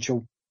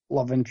potential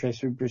love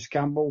interest with Bruce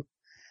Campbell.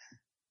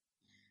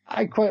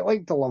 I quite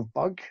like the love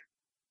bug.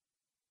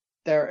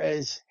 There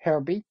is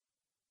Herbie,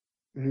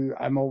 who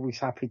I'm always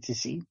happy to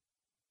see.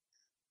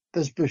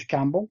 There's Bruce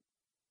Campbell,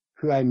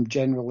 who I'm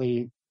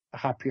generally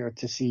happier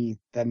to see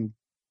than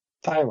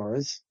Tyler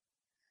is.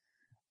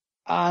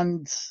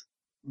 And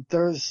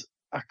there's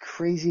a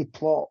crazy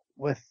plot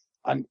with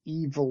an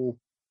evil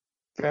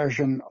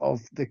version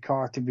of the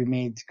car to be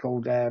made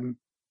called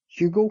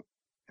Hugo,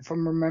 if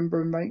I'm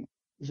remembering right.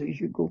 Is it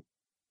Hugo?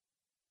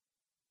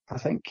 I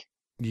think.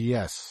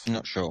 Yes.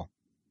 Not sure.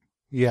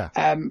 Yeah.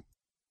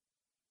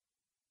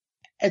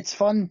 It's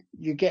fun.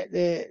 You get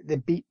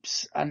the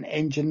beeps and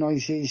engine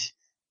noises.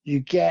 You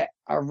get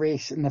a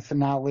race in the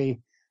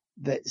finale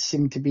that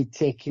seemed to be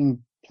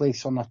taking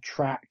place on a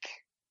track.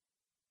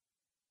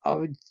 I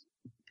would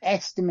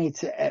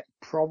estimate it at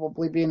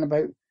probably being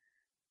about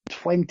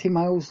 20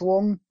 miles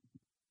long,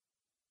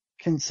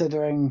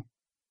 considering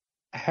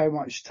how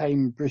much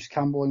time Bruce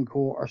Campbell and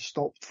co are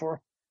stopped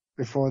for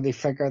before they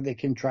figure they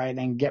can try and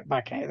then get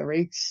back into the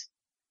race.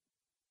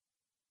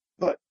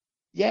 But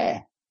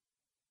yeah,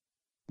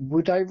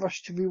 would I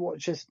rush to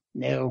rewatch this?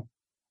 No.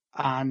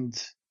 And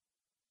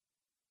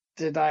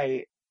did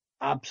I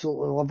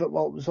absolutely love it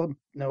while it was on?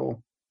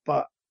 No.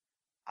 But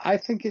I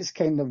think it's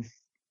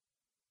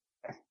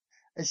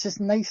it's just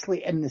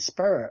nicely in the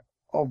spirit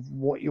of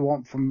what you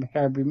want from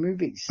Herbie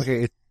movies.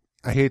 Okay,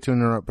 I hate to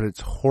interrupt, but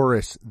it's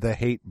Horace the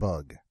Hate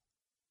Bug.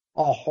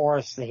 Oh,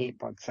 Horace the Hate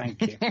Bug,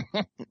 thank you.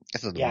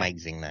 That's an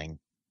amazing name.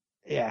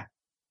 Yeah.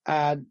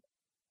 And,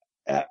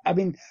 I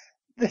mean,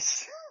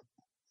 this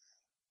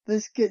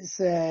gets,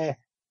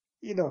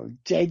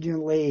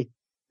 genuinely,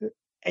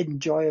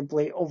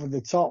 enjoyably over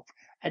the top,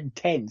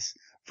 intense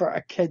for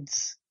a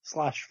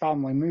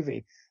kids/family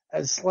movie.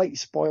 A slight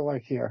spoiler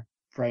here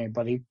for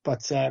anybody,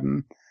 but,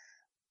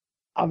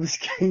 I was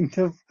kind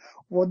of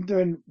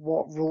wondering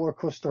what roller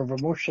coaster of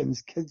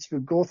emotions kids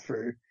would go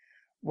through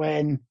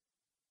when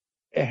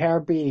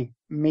Herbie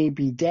may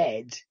be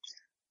dead,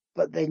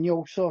 but then you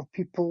also have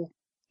people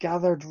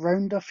gathered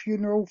round a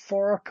funeral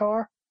for a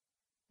car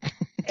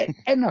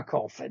in a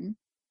coffin,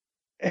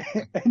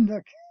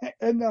 in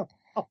a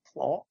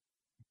plot.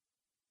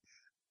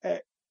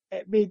 It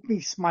made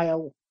me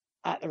smile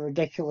at the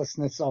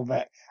ridiculousness of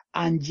it,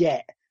 and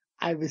yet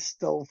I was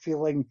still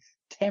feeling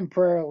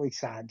temporarily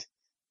sad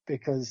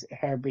because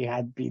Herbie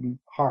had been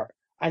hurt.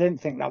 I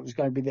didn't think that was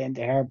going to be the end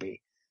of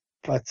Herbie,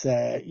 but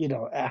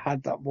it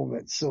had that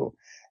moment. So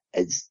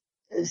it's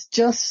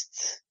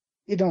just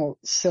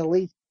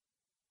silly,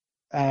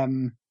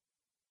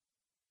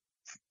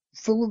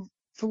 full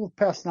of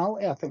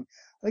personality. I think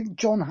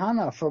John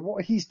Hannah, for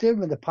what he's doing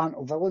with the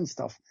Panto villain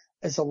stuff,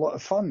 is a lot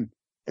of fun.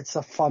 It's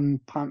a fun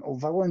Panto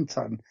villain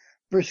turn.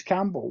 Bruce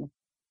Campbell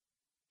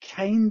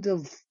kind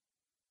of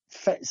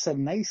fits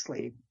in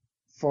nicely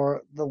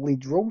for the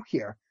lead role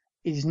here.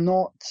 He's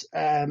not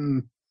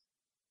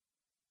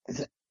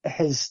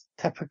his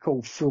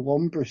typical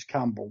full-on Bruce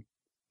Campbell,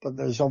 but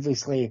there's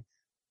obviously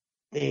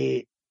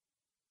the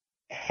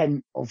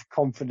hint of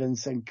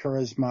confidence and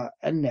charisma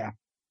in there.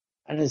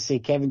 And as I say,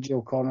 Kevin J.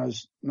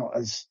 O'Connor's not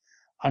as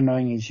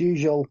annoying as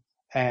usual.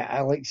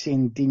 I like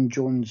seeing Dean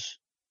Jones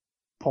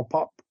pop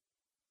up.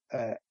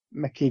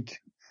 Mickey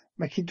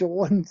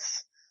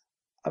Dolenz,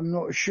 I'm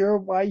not sure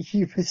why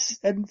he was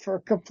in for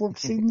a couple of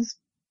scenes.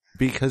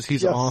 Because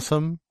he's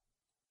awesome?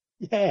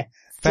 Yeah.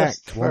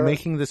 Fact, while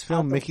making this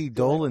film, Mickey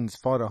Dolenz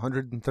fought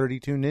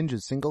 132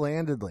 ninjas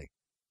single-handedly.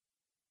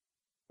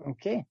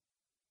 Okay.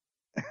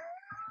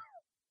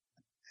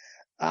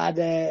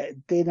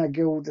 And Dana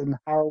Gould and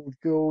Harold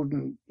Gould,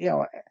 and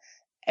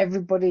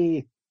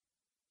everybody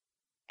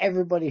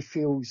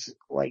feels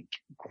like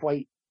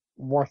quite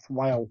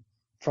worthwhile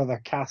for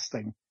their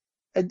casting,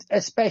 and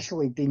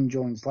especially Dean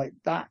Jones. Like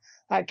that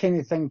kind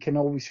of thing can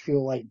always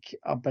feel like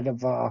a bit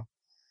of a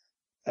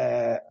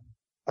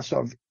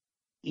sort of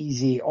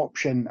easy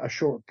option, a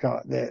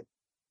shortcut, the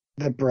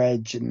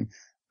bridge and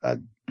a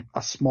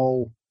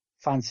small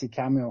fancy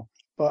cameo.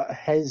 But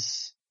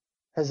his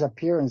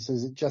appearance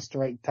is at just the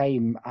right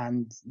time,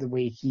 and the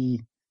way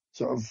he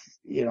sort of,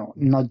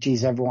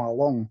 nudges everyone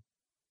along.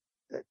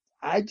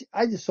 I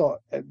just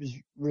thought it was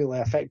really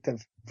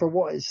effective for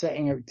what it's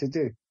setting out to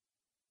do.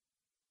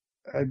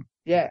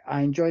 Yeah,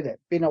 I enjoyed it.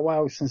 Been a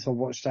while since I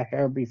watched a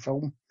Herbie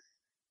film,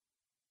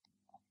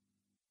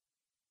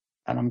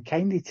 and I'm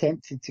kind of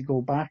tempted to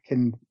go back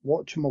and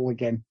watch them all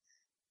again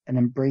and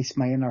embrace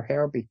my inner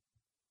Herbie.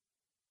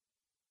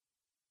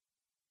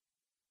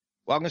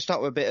 Well, I'm going to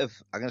start with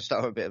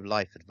a bit of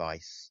life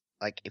advice.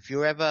 Like, if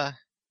you're ever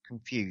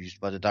confused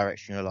by the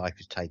direction your life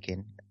is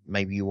taking,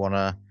 maybe you want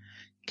to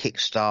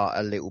kickstart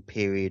a little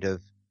period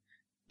of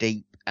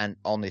deep and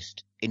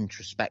honest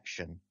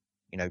introspection.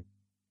 You know,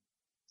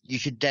 you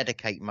should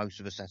dedicate most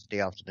of a Saturday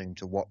afternoon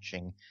to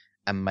watching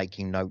and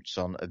making notes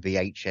on a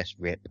VHS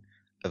rip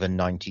of a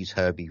 90s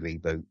Herbie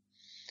reboot.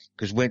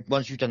 Because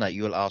once you've done that,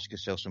 you'll ask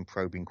yourself some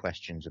probing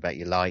questions about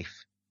your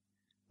life.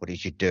 What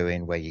is you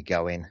doing? Where you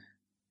going?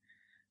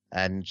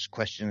 And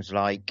questions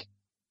like,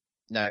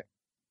 now,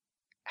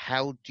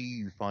 how do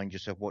you find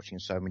yourself watching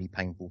so many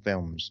painful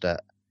films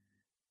that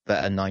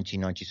a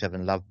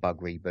 1997 Love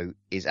Bug reboot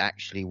is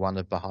actually one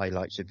of the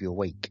highlights of your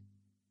week?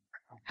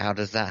 How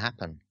does that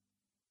happen?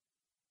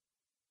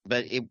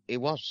 But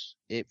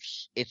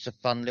it's a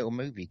fun little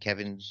movie.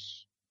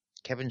 Kevin's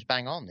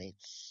bang on.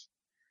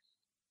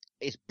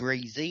 It's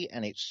breezy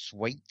and it's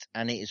sweet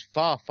and it is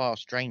far, far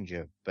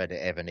stranger than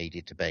it ever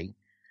needed to be.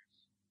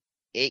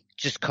 It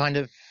just kind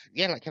of,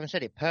 yeah, like Kevin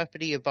said, it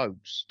perfectly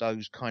evokes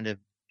those kind of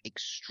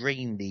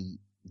extremely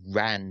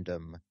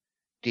random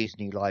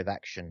Disney live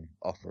action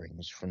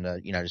offerings from the,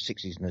 the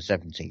 60s and the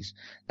 70s.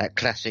 That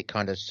classic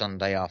kind of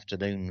Sunday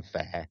afternoon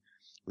fare,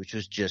 which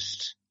was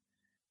just,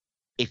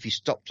 if you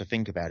stop to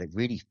think about it,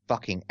 really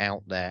fucking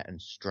out there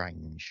and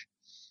strange.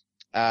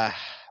 And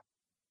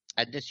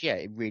this, yeah,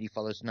 it really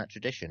follows in that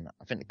tradition.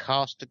 I think the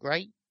cast are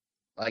great.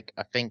 Like,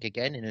 I think,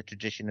 again, in a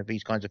tradition of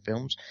these kinds of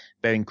films,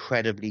 they're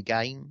incredibly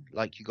game.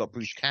 Like, you got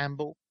Bruce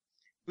Campbell.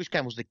 Bruce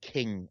Campbell's the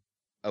king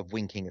of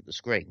winking at the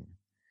screen.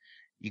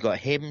 You got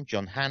him,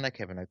 John Hannah,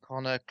 Kevin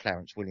O'Connor,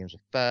 Clarence Williams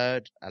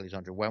III,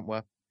 Alexandra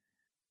Wentworth.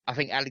 I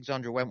think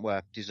Alexandra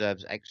Wentworth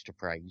deserves extra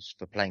praise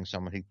for playing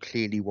someone who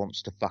clearly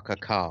wants to fuck a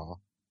car,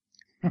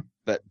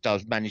 but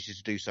manages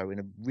to do so in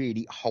a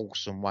really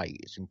wholesome way.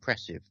 It's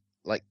impressive.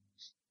 Like,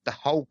 the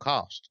whole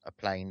cast are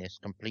playing this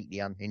completely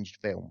unhinged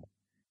film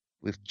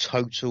with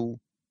total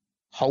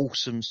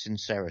wholesome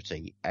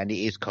sincerity, and it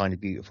is kind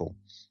of beautiful.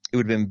 It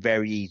would have been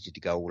very easy to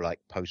go all like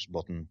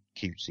postmodern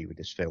cutesy with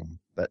this film,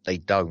 but they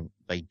don't.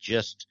 They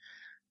just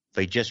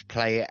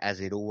play it as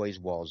it always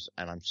was,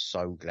 and I'm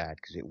so glad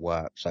because it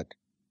works. Like,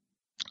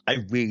 I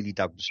really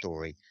dug the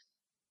story.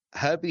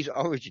 Herbie's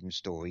origin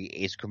story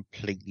is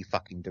completely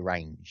fucking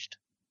deranged.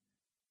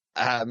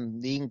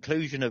 The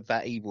inclusion of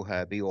that evil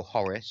Herbie, or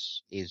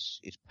Horace,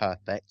 is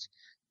perfect.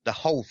 The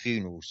whole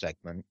funeral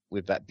segment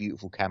with that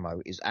beautiful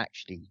camo is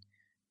actually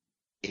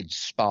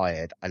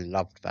inspired. I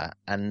loved that.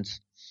 And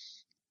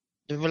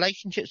the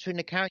relationships between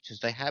the characters,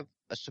 they have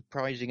a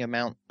surprising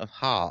amount of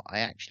heart. I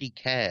actually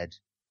cared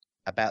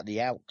about the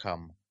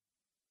outcome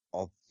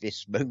of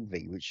this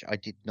movie, which I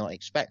did not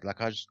expect. Like,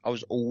 I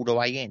was all the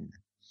way in.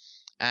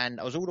 And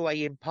I was all the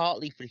way in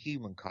partly for the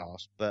human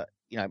cast, but,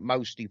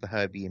 mostly for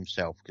Herbie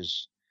himself,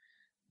 because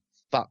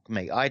fuck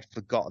me, I'd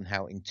forgotten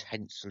how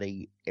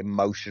intensely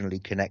emotionally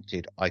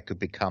connected I could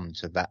become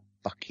to that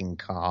fucking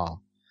car.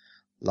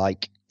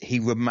 Like,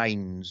 he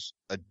remains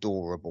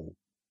adorable.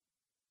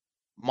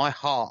 My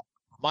heart,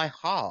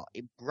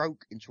 it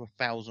broke into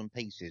 1,000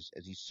 pieces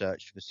as he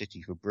searched the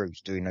city for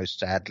Bruce, doing those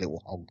sad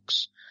little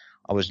honks.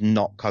 I was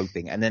not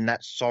coping. And then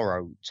that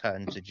sorrow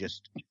turned to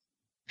just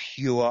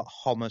pure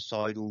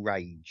homicidal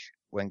rage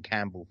when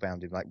Campbell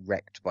found him, like,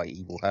 wrecked by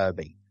evil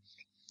Herbie.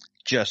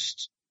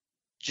 Just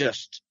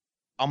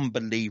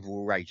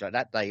unbelievable rage. Like,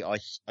 that day, I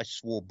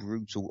swore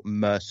brutal,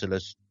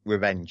 merciless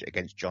revenge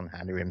against John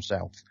Hannah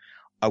himself.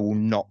 I will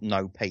not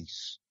know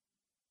peace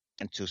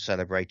until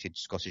celebrated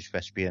Scottish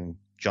thespian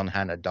John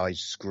Hannah dies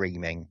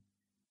screaming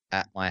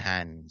at my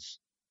hands.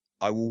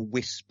 I will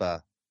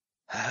whisper,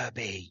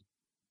 Herbie,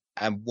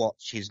 and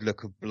watch his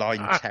look of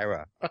blind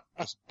terror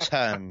just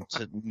turn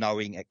to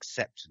knowing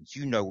acceptance.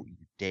 You know what you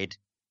did.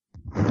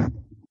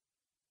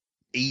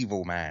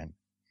 Evil man.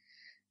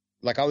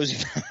 Like, I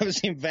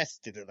was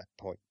invested at that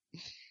point.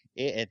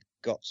 It had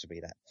got to be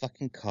that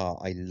fucking car.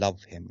 I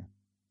love him.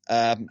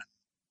 And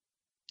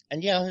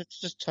yeah, I was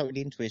just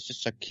totally into it. It's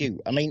just so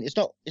cute. I mean, it's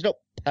not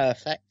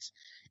perfect.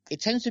 It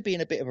tends to be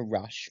in a bit of a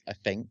rush, I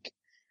think.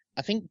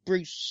 I think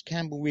Bruce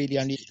Campbell really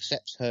only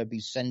accepts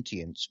Herbie's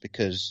sentience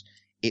because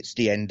it's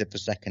the end of the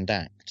second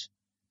act.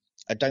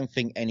 I don't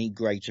think any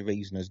greater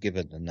reason is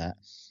given than that.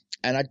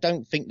 And I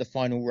don't think the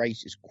final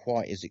race is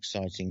quite as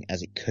exciting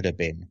as it could have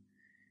been.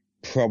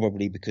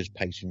 Probably because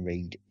Peyton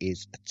Reed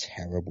is a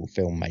terrible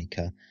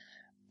filmmaker.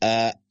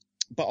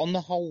 But on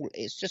the whole,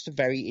 it's just a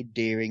very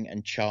endearing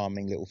and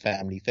charming little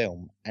family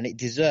film. And it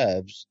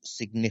deserves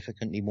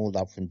significantly more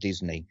love from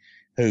Disney,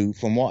 who,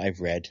 from what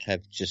I've read,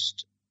 have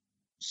just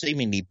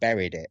seemingly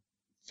buried it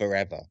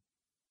forever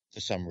for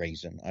some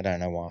reason. I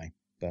don't know why,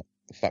 but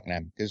fuck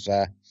them. Because,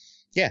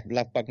 yeah,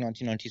 Love Bug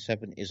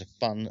 1997 is a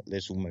fun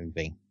little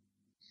movie.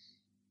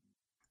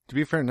 to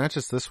be fair, not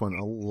just this one,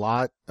 a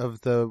lot of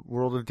the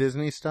World of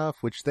Disney stuff,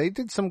 which they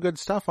did some good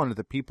stuff on it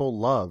that people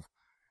love,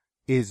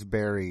 is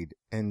buried.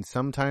 And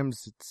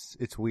sometimes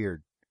it's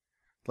weird.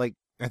 Like,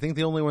 I think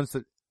the only ones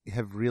that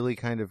have really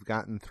kind of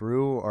gotten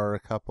through are a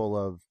couple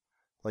of,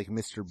 like,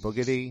 Mr.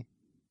 Boogedy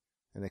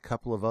and a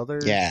couple of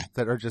others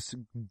that are just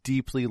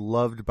deeply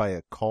loved by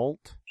a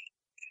cult.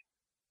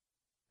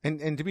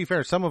 And to be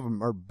fair, some of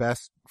them are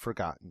best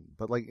forgotten,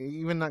 but like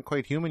even Not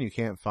Quite Human, you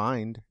can't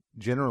find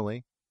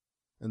generally,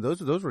 and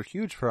those were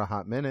huge for a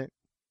hot minute.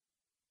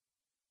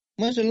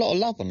 Well, there's a lot of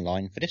love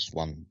online for this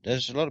one.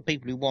 There's a lot of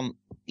people who want,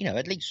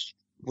 at least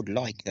would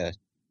like a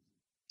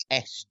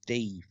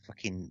SD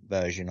fucking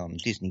version on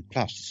Disney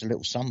Plus. Just a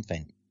little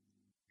something,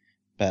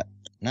 but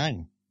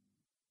no,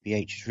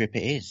 VHS rip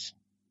it is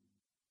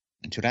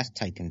until that's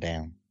taken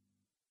down.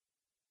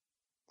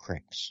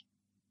 Cricks.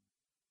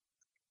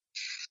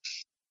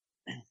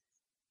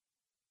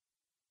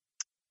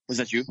 Was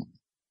that you?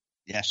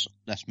 Yes,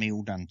 that's me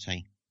all done,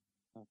 T.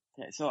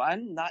 Okay, so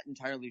I'm not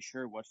entirely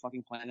sure what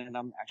fucking planet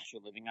I'm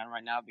actually living on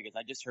right now because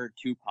I just heard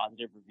 2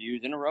 positive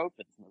reviews in a row for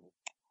this movie.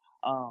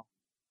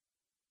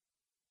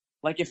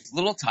 Like if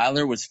little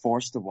Tyler was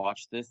forced to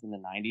watch this in the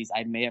 90s,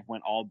 I may have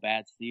went all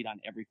bad seed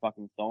on every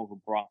fucking soul who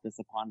brought this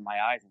upon my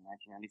eyes in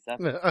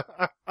 1997.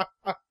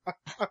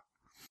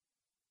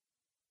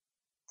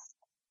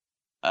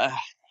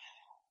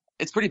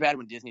 It's pretty bad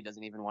when Disney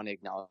doesn't even want to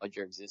acknowledge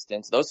your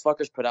existence. Those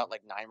fuckers put out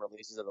like 9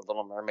 releases of The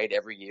Little Mermaid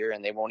every year,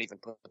 and they won't even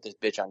put this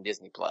bitch on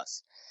Disney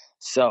Plus.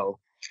 So,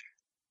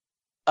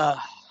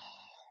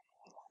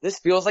 this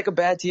feels like a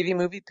bad TV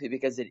movie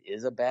because it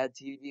is a bad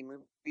TV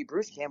movie.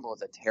 Bruce Campbell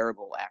is a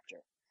terrible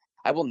actor.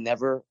 I will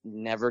never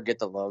get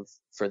the love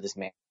for this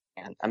man.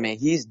 I mean,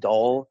 he's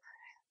dull.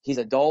 He's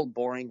a dull,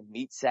 boring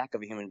meat sack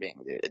of a human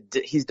being,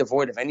 dude. He's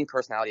devoid of any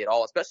personality at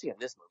all, especially in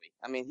this movie.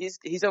 I mean,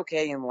 he's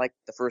okay in like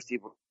the first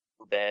Evil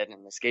Dead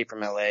and Escape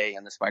from LA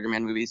and the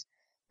Spider-Man movies,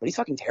 but he's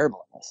fucking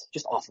terrible in this.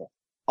 Just awful.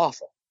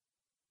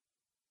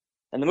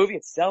 And the movie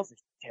itself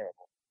is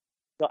terrible.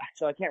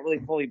 So I can't really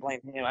fully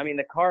blame him. I mean,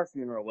 the car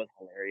funeral was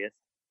hilarious.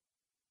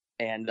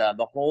 And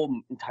the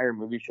whole entire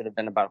movie should have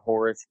been about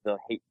Horace, the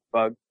hate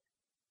bug.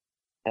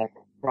 And I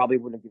probably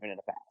wouldn't have given it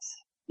a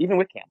pass. Even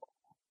with Campbell.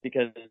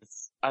 Because,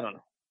 I don't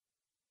know.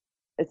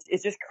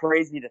 It's just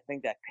crazy to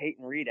think that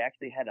Peyton Reed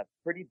actually had a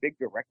pretty big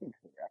directing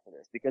career after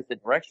this, because the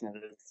direction of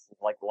this is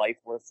like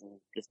lifeless and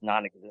just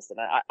non-existent.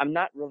 I'm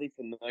not really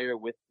familiar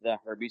with the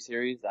Herbie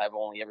series. I've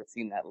only ever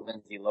seen that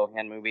Lindsay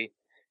Lohan movie,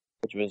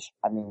 which was,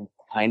 I mean,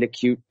 kind of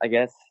cute, I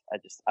guess. I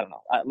don't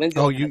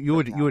know. You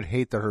would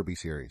hate the Herbie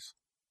series.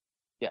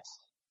 Yes.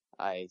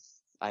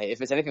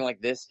 If it's anything like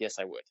this, yes,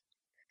 I would.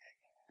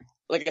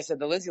 Like I said,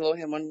 the Lindsay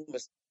Lohan one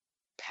was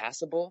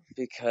passable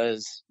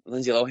because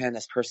Lindsay Lohan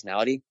has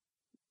personality.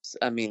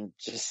 I mean,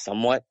 just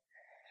somewhat,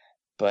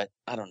 but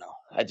I don't know.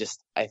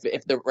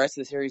 If the rest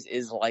of the series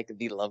is like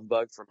The Love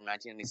Bug from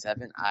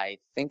 1997, I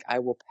think I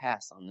will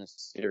pass on this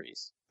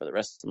series for the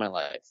rest of my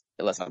life,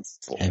 unless I'm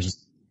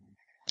forced.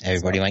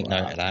 Everybody make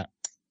note of that.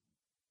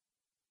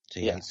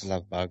 He hates The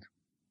Love Bug.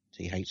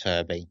 He hates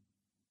Herbie.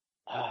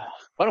 I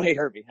don't hate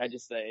Herbie. I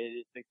just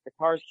say the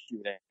car's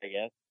cute, I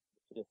guess.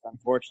 Just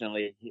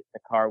unfortunately, the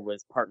car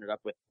was partnered up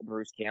with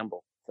Bruce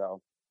Campbell,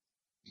 so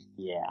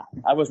yeah,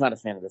 I was not a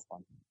fan of this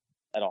one.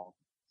 At all.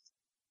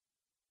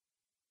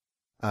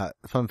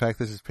 Fun fact,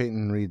 this is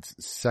Peyton Reed's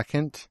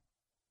second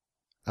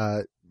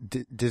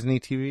Disney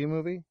TV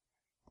movie.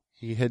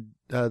 He had,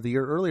 the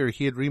year earlier,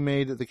 he had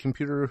remade The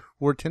Computer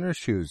Wore Tennis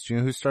Shoes. Do you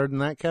know who starred in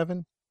that,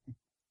 Kevin?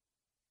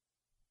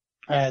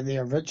 The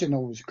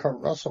original was Kurt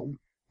Russell.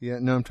 Yeah,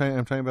 no, I'm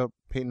talking about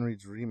Peyton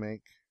Reed's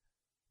remake.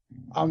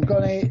 I'm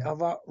gonna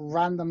have a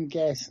random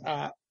guess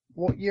at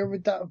what year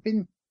would that have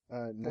been?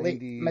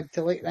 Mid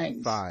to late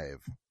 90s. 5.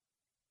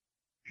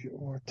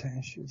 Pure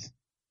tennis shoes.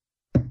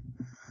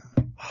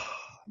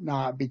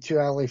 Nah, it'd be too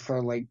early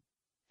for like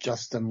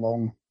Justin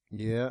Long.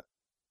 Yeah.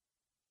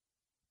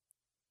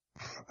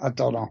 I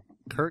don't know.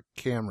 Kirk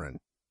Cameron.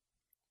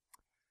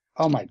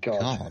 Oh my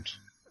god.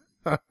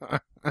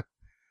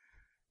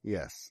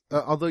 Yes.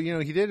 Although,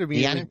 he did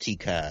immediately... The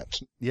anti-Kurt.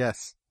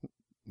 Yes.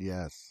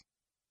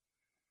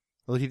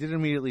 Well, he did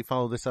immediately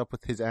follow this up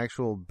with his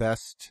actual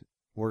best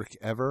work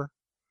ever,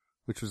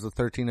 which was the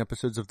 13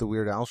 episodes of The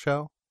Weird Al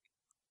Show.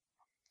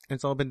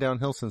 It's all been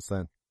downhill since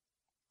then.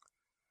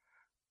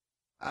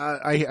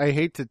 I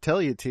hate to tell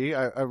you, T,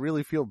 I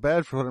really feel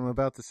bad for what I'm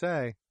about to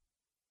say.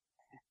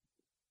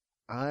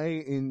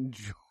 I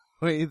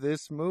enjoy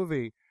this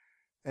movie,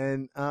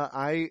 and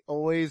I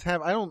always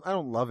have. I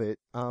don't love it.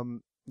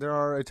 There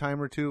are a time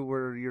or two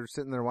where you're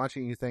sitting there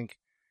watching and you think,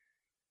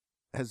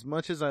 as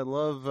much as I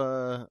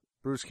love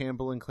Bruce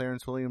Campbell and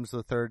Clarence Williams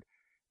III,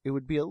 it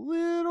would be a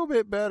little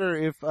bit better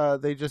if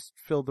they just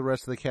filled the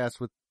rest of the cast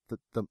with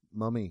the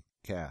Mummy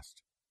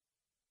cast.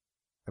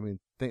 I mean,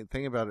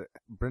 think about it.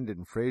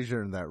 Brendan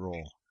Fraser in that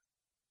role.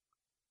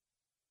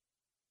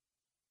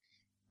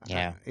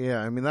 Yeah.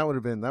 Yeah, I mean, that would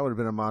have been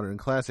a modern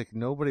classic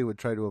nobody would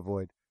try to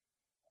avoid.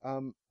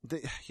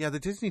 The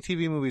Disney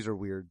TV movies are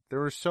weird.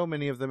 There are so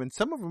many of them, and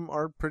some of them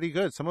are pretty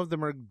good. Some of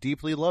them are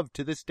deeply loved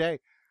to this day,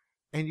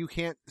 and you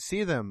can't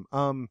see them.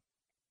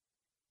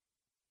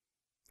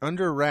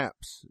 Under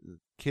Wraps,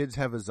 Kids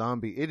Have a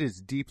Zombie. It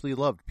is deeply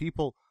loved.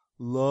 People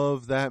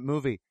love that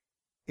movie.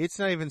 It's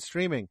not even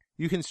streaming.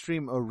 You can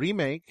stream a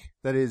remake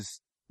that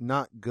is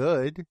not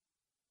good,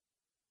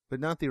 but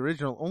not the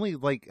original. Only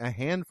like a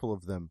handful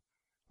of them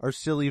are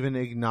still even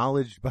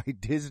acknowledged by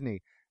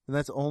Disney. And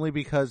that's only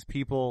because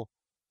people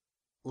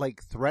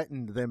like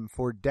threatened them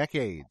for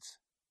decades.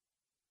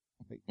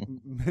 Like,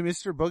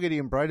 Mr. Boogedy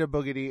and Bride of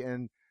Boogedy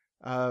and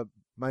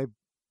My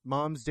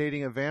Mom's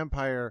Dating a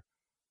Vampire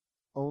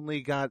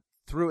only got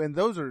through, and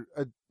those are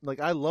like,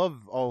 I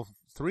love all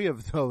three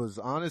of those.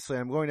 Honestly,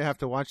 I'm going to have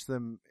to watch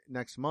them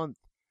next month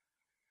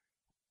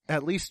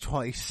at least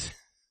twice.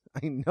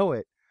 I know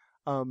it.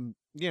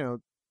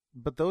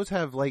 But those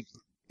have like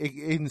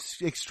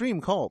extreme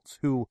cults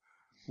who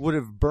would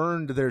have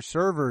burned their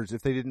servers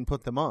if they didn't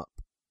put them up.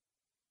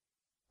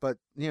 But,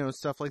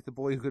 stuff like The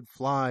Boy Who Could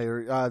Fly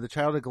or The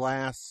Child of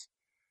Glass,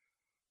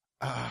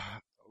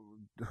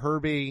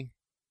 Herbie,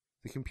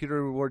 the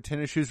Computer Reward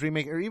Tennis Shoes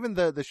remake, or even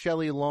the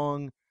Shelley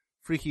Long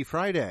Freaky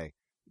Friday.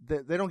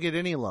 They don't get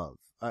any love.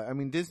 I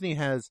mean, Disney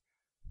has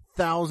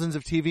thousands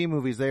of TV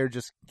movies they are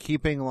just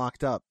keeping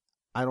locked up.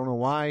 I don't know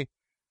why,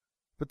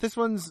 but this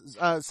one's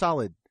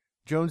solid.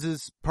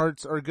 Jones's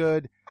parts are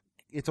good.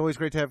 It's always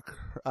great to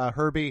have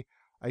Herbie.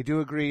 I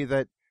do agree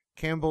that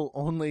Campbell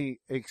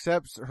only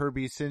accepts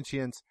Herbie's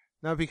sentience,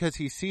 not because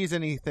he sees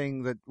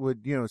anything that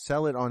would,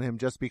 sell it on him,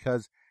 just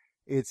because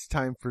it's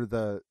time for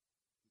the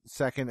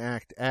second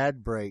act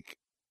ad break.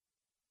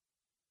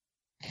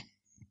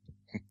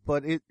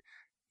 But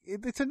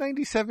it's a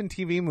 97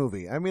 TV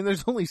movie. I mean,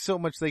 there's only so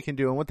much they can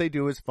do, and what they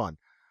do is fun.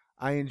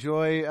 I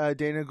enjoy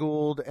Dana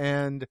Gould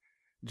and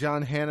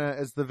John Hannah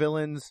as the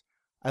villains.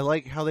 I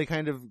like how they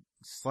kind of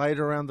slide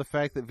around the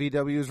fact that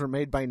VWs were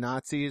made by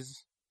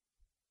Nazis.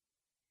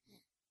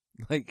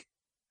 Like,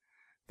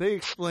 they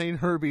explain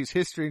Herbie's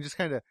history and just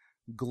kind of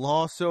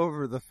gloss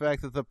over the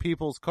fact that the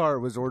people's car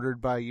was ordered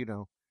by,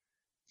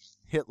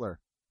 Hitler.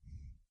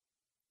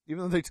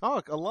 Even though they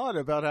talk a lot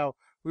about how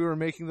we were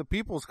making the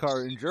people's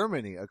car in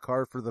Germany, a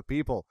car for the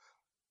people.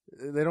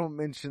 They don't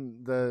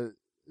mention the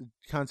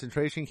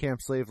concentration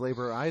camp slave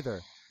labor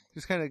either.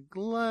 Just kind of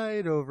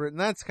glide over it, and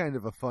that's kind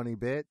of a funny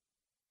bit.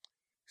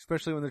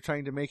 Especially when they're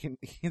trying to make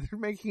they're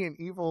making an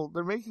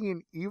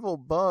evil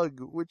bug,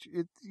 which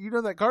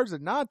that car's a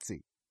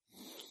Nazi.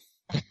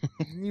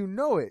 You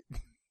know it.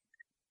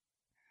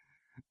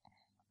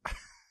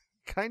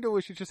 Kind of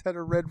wish it just had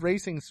a red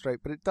racing stripe,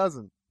 but it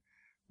doesn't,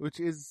 which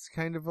is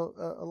kind of a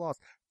loss.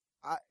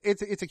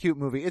 It's a cute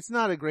movie. It's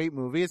not a great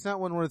movie. It's not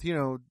one worth,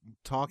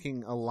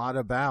 talking a lot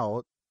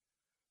about,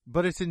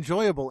 but it's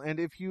enjoyable. And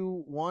if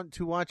you want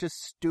to watch a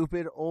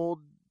stupid old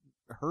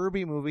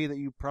Herbie movie that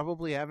you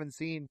probably haven't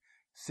seen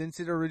since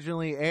it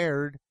originally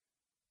aired,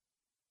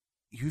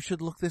 you should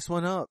look this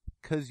one up,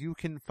 because you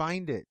can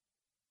find it.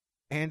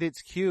 And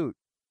it's cute.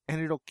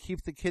 And it'll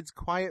keep the kids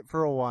quiet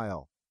for a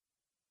while.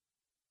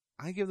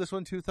 I give this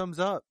one 2 thumbs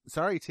up.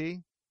 Sorry,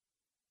 T.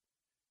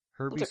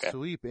 Herbie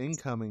Sweep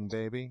incoming,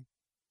 baby.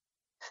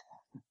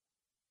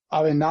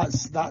 I mean,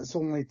 that's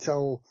only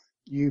till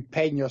you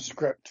pen your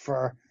script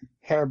for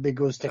Herbie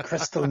Goes to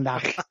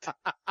Kristallnacht,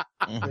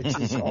 which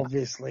is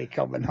obviously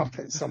coming up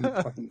at some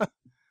point.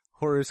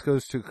 Horace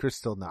Goes to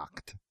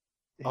Kristallnacht.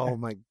 Yeah. Oh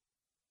my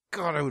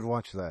God, I would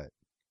watch that.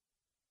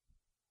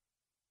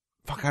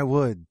 Fuck, I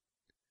would.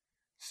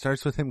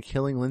 Starts with him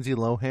killing Lindsay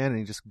Lohan and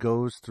he just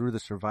goes through the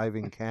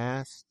surviving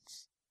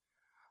casts.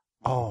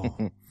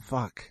 Oh,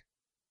 fuck.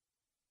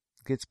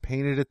 Gets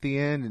painted at the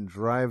end and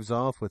drives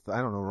off with, I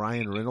don't know,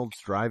 Ryan Reynolds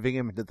driving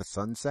him into the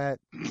sunset.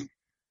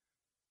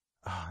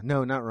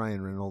 No, not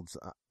Ryan Reynolds.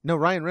 No,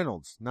 Ryan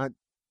Reynolds. Not,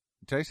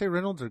 did I say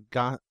Reynolds or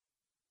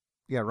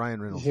Yeah,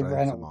 Ryan Reynolds.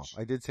 Reynolds.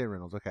 I did say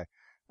Reynolds. Okay.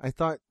 I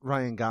thought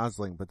Ryan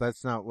Gosling, but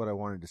that's not what I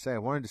wanted to say. I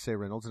wanted to say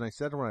Reynolds, and I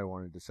said what I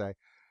wanted to say.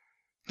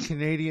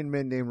 Canadian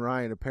men named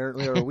Ryan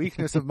apparently are a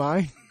weakness of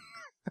mine.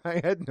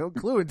 I had no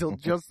clue until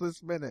just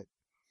this minute.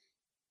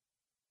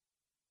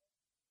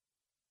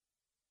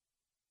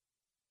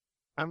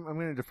 I'm going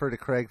to defer to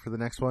Craig for the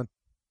next one.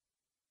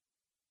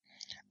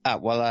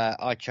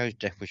 I chose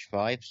Death Wish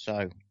 5,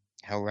 so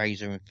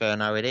Hellraiser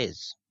Inferno it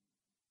is.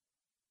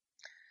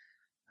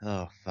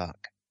 Oh,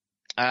 fuck.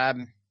 I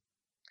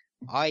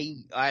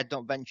had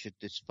not ventured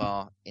this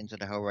far into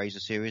the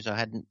Hellraiser series. I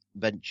hadn't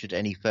ventured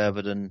any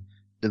further than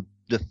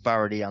the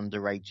thoroughly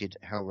underrated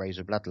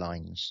Hellraiser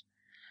Bloodlines.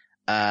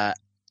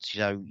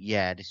 So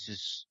yeah,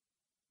 this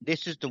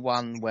is the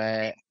one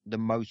where the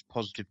most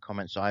positive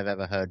comments I've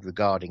ever heard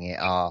regarding it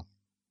are,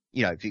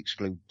 if you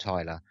exclude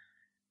Tyler,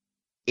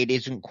 it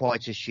isn't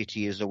quite as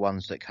shitty as the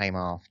ones that came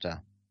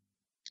after.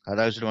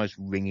 Those are the most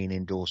ringing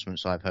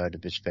endorsements I've heard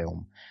of this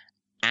film.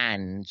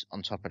 And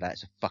on top of that,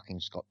 it's a fucking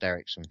Scott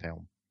Derrickson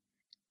film.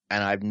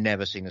 And I've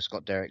never seen a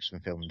Scott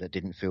Derrickson film that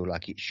didn't feel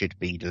like it should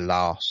be the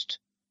last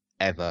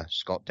ever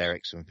Scott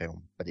Derrickson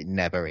film, but it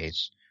never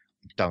is.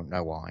 Don't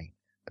know why.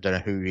 don't know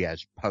who he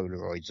has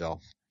Polaroids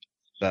off,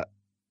 but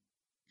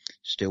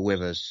still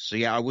with us. So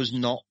yeah, I was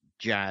not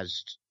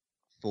jazzed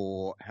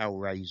for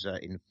Hellraiser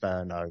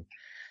Inferno,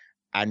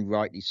 and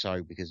rightly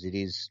so, because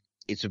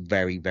it's a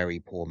very, very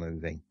poor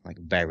movie. Like,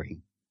 very.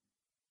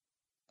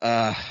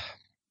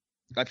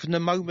 Like, from the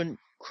moment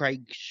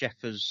Craig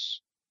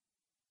Sheffer's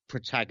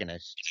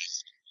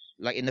protagonist,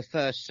 like in the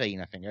first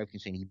scene, I think, the opening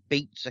scene, he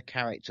beats a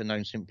character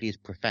known simply as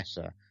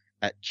Professor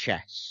at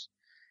chess.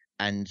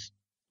 And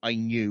I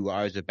knew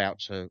I was about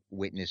to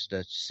witness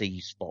the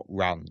C-spot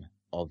run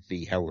of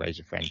the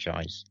Hellraiser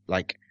franchise.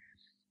 Like,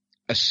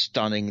 a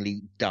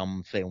stunningly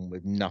dumb film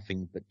with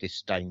nothing but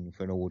disdain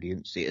for an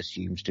audience it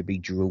assumes to be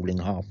drooling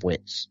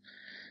half-wits.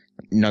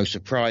 No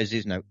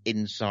surprises, no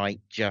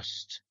insight,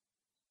 just...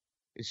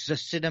 It's a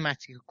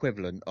cinematic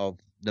equivalent of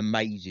the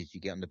mazes you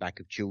get on the back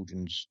of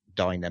children's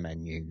diner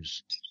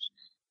menus.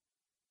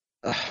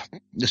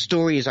 The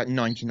story is like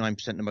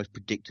 99% the most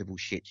predictable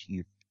shit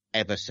you've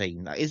ever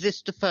seen. Like, is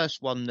this the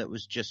first one that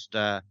was just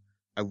a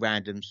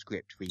random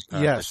script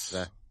repurposed Yes.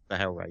 for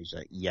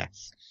Hellraiser?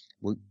 Yes.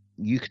 Well,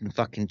 you can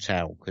fucking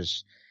tell,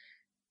 because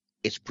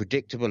it's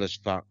predictable as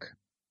fuck.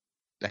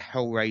 The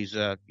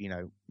Hellraiser,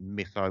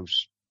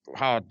 mythos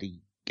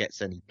hardly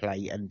gets any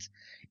play, and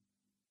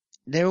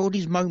there are all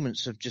these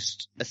moments of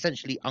just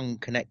essentially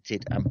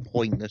unconnected and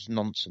pointless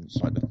nonsense,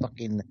 like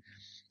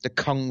the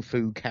kung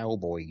fu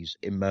cowboys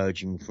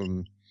emerging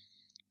from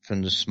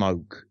the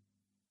smoke.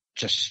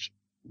 Just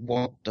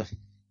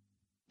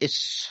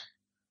it's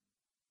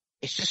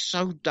just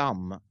so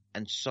dumb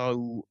and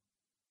so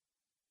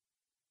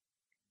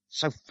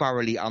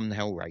thoroughly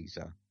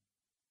un-Hellraiser.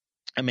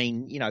 I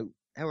mean,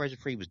 Hellraiser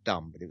 3 was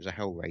dumb, but it was a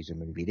Hellraiser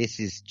movie. This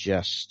is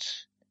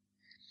just...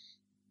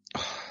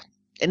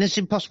 And it's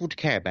impossible to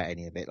care about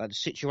any of it. Like, the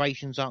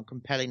situations aren't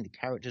compelling, the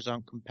characters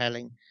aren't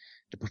compelling,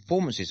 the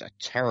performances are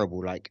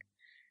terrible. Like,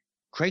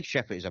 Craig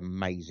Sheffer is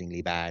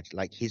amazingly bad.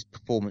 Like, his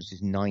performance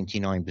is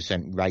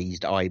 99%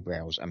 raised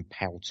eyebrows and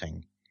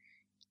pouting.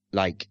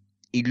 Like,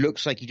 he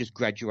looks like he just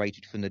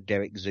graduated from the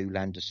Derek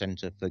Zoolander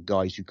Center for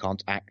guys who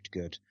can't act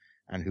good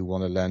and who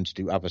want to learn to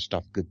do other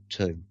stuff good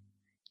too.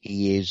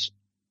 He is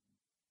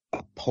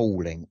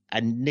appalling.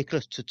 And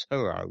Nicholas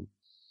Turturro,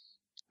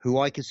 who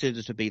I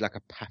consider to be like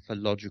a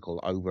pathological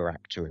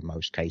overactor in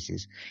most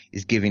cases,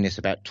 is giving this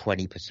about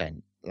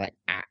 20%, like,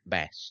 at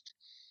best.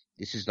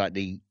 This is like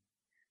the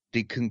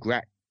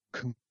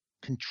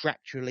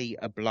contractually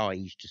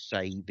obliged to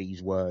say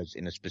these words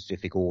in a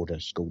specific order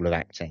school of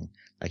acting.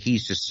 Like,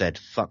 he's just said,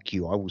 fuck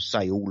you, I will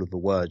say all of the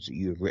words that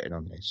you have written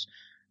on this,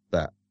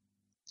 but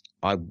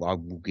I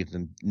will give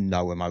them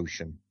no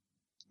emotion.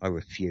 I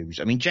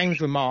refuse. I mean, James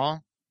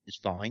Remar is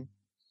fine.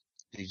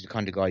 He's the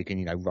kind of guy who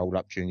can, roll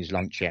up during his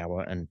lunch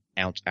hour and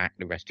out-act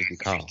the rest of your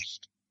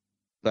cast.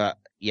 But,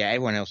 yeah,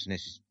 everyone else in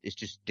this is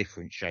just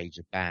different shades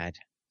of bad.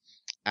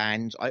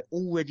 And I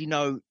already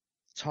know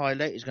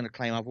Tyler is going to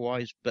claim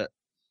otherwise, but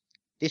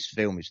this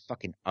film is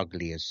fucking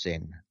ugly as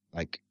sin.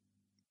 Like,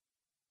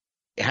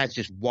 it has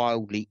this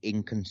wildly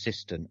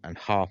inconsistent and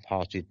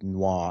half-hearted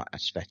noir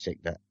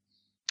aesthetic that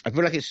I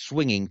feel like it's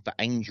swinging for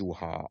Angel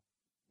Heart,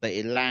 but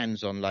it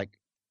lands on, like,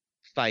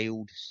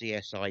 failed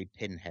CSI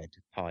Pinhead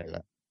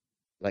pilot.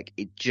 Like,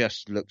 it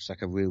just looks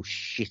like a real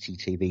shitty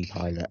TV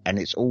pilot, and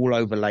it's all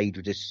overlaid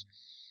with this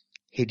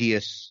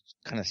hideous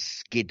kind of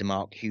skid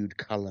mark hued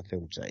color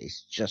filter.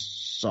 It's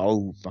just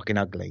so fucking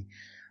ugly.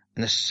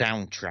 And the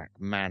soundtrack,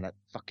 man, that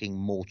fucking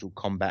Mortal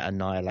Kombat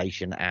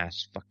Annihilation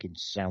ass fucking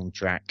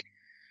soundtrack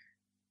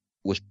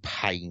was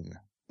pain.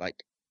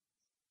 Like,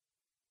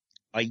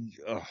 I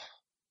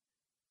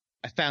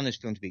found this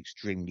film to be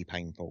extremely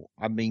painful.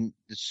 I mean,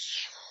 if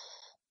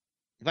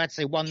I had to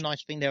say one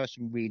nice thing, there are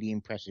some really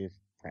impressive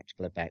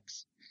practical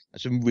effects.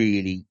 Some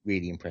really,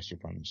 really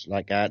impressive ones.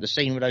 Like, the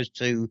scene with those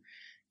two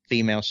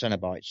female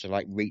Cenobites are,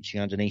 like,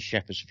 reaching underneath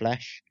Sheffer's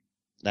flesh.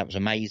 That was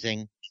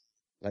amazing.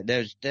 Like,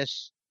 there's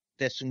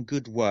some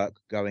good work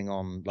going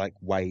on, like,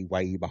 way,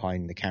 way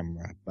behind the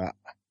camera. But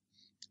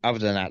other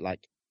than that,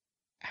 like,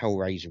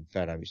 Hellraiser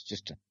Inferno is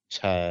just a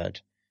turd.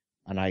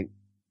 And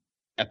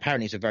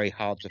apparently it's a very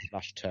hard to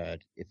flush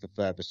turd if the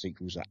further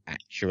sequels are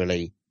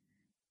actually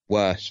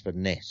worse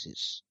than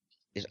this.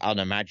 It's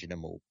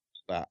unimaginable,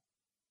 but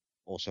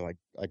also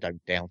I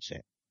don't doubt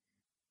it.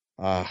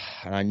 And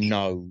I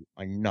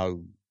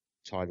know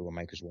Tyler will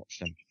make us watch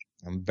them.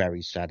 I'm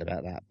very sad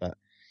about that, but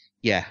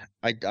yeah,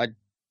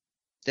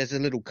 there's a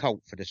little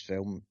cult for this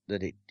film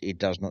that it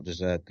does not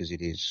deserve, because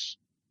it is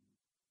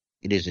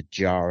a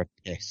jar of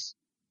piss.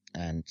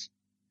 And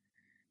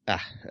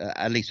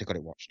at least I got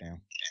it watched now.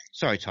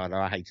 Sorry, Tyler,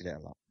 I hated it a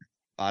lot.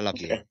 I love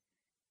you.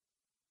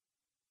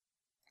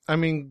 I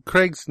mean,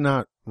 Craig's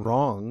not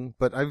wrong,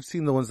 but I've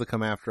seen the ones that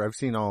come after. I've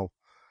seen all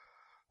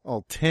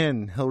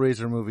 10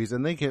 Hellraiser movies,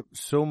 and they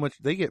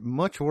get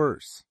much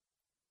worse.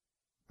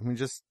 I mean,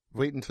 just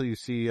wait until you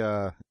see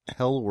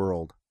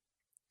Hellworld.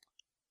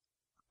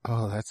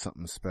 Oh, that's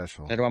something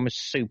special. That one was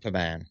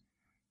Superman.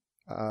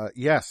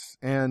 Yes,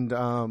 and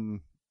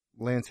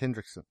Lance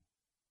Hendrickson.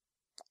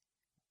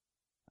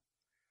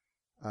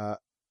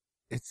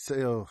 It's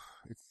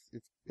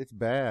It's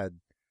bad.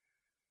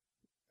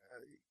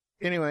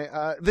 Anyway,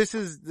 this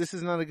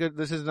is not a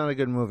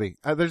good movie.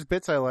 There's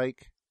bits I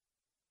like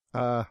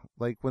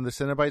when the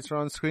Cenobites are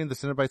on screen. The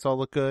Cenobites all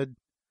look good,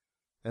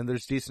 and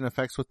there's decent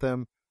effects with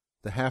them.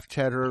 The half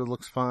Chatterer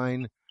looks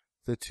fine.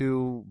 The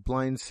two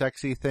blind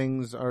sexy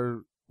things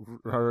are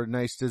a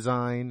nice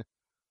design.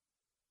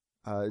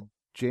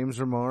 James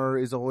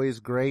Remar is always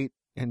great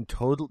and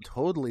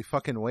totally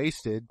fucking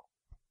wasted.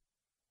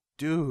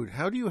 Dude,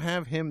 how do you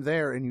have him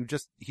there and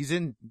he's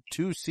in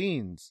 2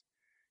 scenes?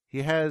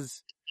 He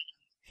has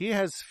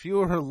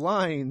fewer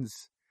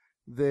lines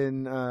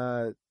than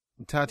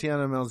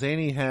Tatiana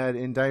Malzani had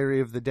in Diary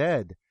of the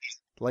Dead.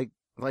 Like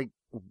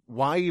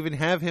why even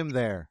have him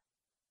there?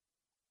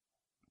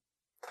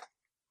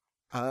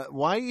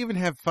 Why even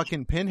have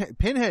fucking Pinhead?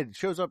 Pinhead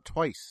shows up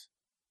twice.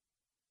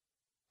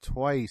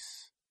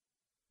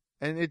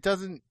 And it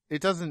doesn't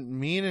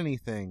mean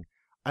anything.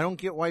 I don't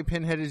get why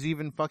Pinhead is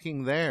even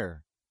fucking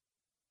there.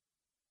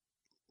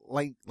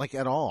 Like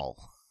at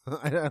all.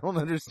 I don't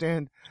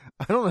understand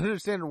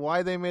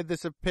why they made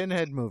this a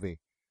Pinhead movie.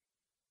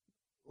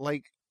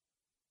 Like,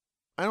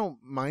 I don't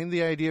mind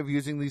the idea of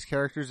using these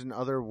characters in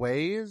other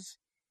ways,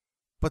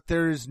 but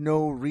there is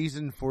no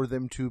reason for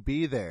them to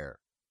be there.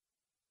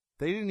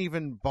 They didn't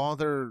even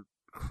bother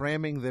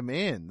cramming them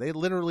in. They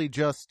literally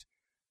just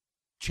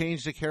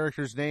changed the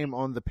character's name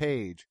on the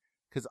page.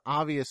 Because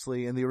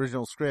obviously in the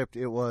original script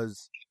it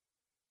was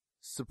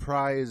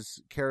surprise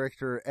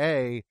character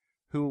A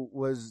who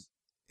was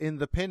in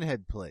the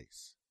Pinhead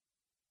place.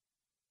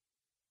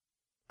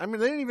 I mean,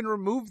 they didn't even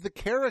remove the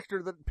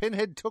character that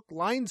Pinhead took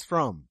lines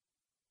from.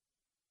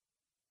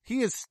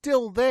 He is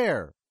still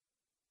there.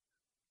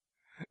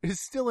 Is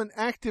still an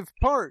active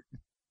part.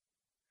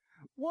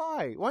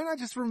 Why? Why not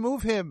just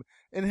remove him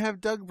and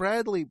have Doug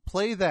Bradley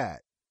play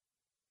that?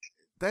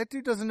 That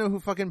dude doesn't know who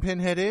fucking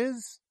Pinhead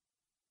is.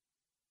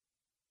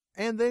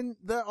 And then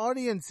the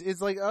audience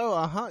is like,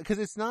 oh, because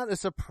it's not a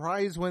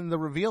surprise when the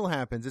reveal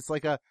happens. It's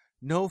like a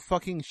no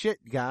fucking shit,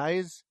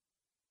 guys.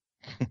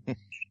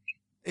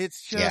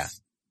 It's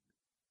just,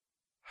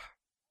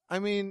 Yeah. I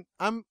mean,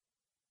 I'm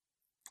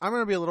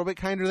going to be a little bit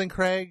kinder than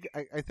Craig.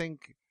 I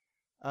think,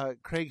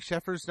 Craig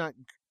Sheffer's not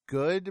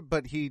good,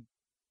 but he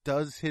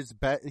does his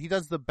best. He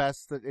does the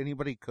best that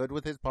anybody could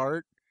with his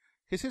part.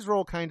 Because his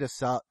role kind of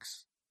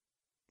sucks.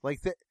 Like,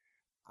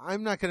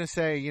 I'm not going to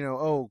say,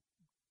 oh,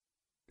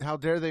 how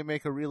dare they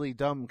make a really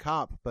dumb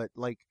cop, but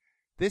like,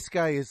 this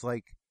guy is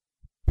like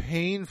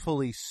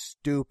painfully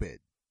stupid.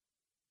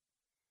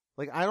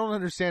 Like, I don't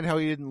understand how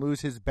he didn't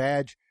lose his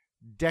badge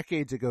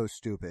decades ago,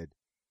 stupid.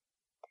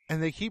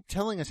 And they keep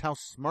telling us how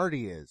smart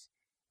he is.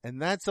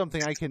 And that's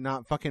something I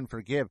cannot fucking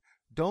forgive.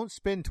 Don't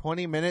spend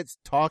 20 minutes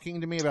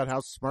talking to me about how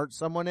smart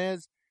someone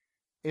is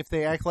if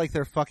they act like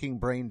they're fucking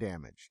brain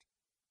damaged.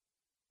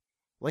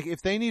 Like,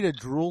 if they need a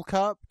drool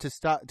cup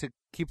to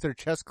keep their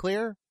chest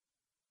clear,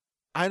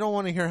 I don't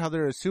want to hear how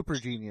they're a super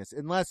genius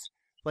unless,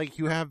 like,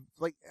 you have,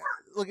 like,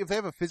 look, if they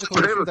have a physical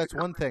issue, that's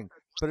one thing.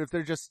 But if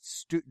they're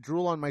just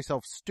drool on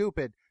myself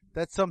stupid,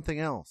 that's something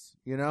else,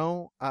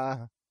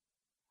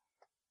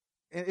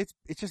 It's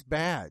just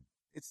bad.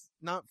 It's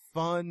not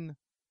fun.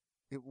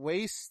 It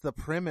wastes the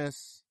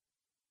premise.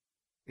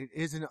 It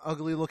is an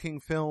ugly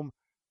looking film.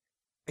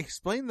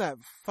 Explain that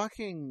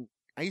fucking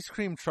ice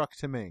cream truck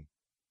to me.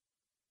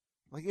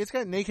 Like, it's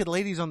got naked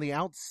ladies on the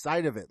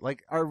outside of it.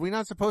 Like, are we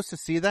not supposed to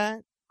see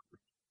that?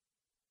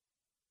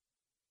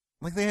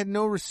 Like, they had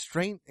no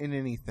restraint in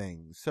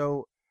anything.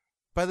 So,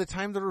 by the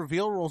time the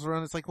reveal rolls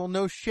around, it's like, well,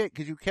 no shit,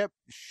 because you kept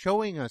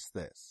showing us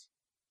this.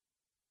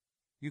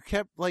 You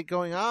kept, like,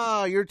 going,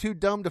 you're too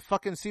dumb to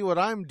fucking see what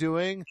I'm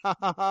doing. Ha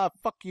ha ha,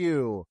 fuck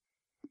you.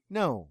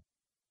 No,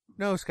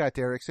 Scott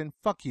Derrickson,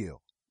 fuck you.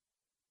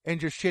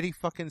 And your shitty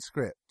fucking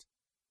script.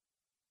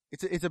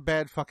 It's a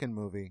bad fucking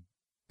movie.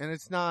 And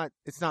it's not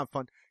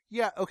fun.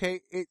 Yeah,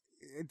 okay,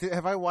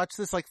 have I watched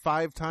this like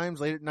 5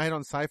 times late at night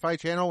on Sci-Fi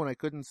Channel when I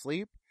couldn't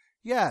sleep?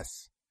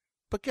 Yes.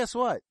 But guess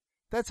what?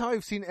 That's how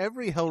I've seen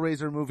every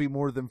Hellraiser movie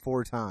more than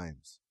 4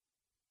 times.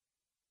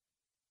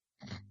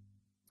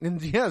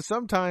 And yeah,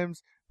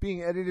 sometimes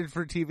being edited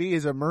for TV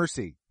is a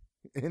mercy.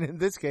 And in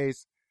this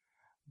case,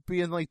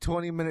 being like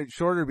 20 minutes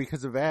shorter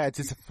because of ads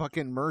is a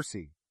fucking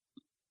mercy.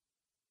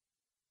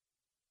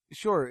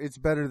 Sure, it's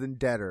better than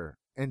Deader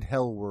and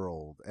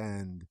Hellworld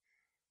and,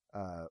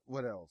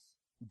 what else?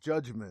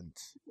 Judgment,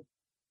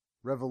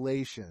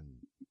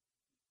 Revelation,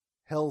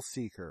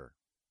 Hellseeker.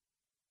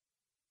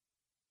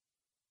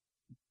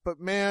 But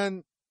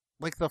man,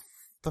 like the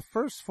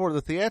first 4,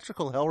 the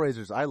theatrical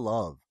Hellraisers, I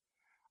love.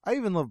 I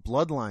even love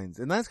Bloodlines,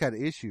 and that's got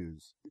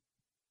issues.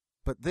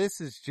 But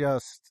this is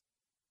just,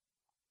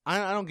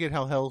 I don't get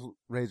how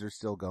Hellraiser's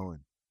still going.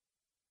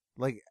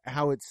 Like,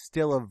 how it's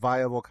still a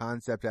viable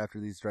concept after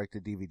these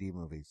direct-to-DVD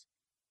movies.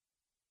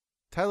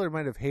 Tyler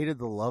might have hated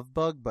The Love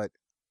Bug, but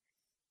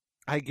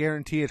I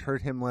guarantee it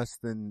hurt him less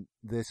than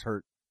this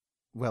hurt,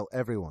 well,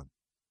 everyone.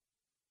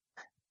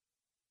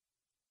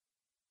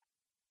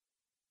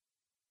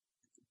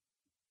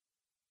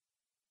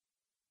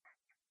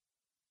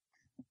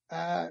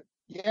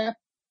 Yeah,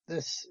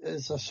 this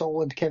is a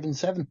solid Kevin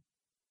 7.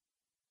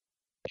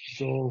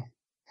 So,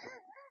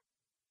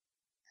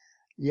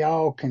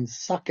 y'all can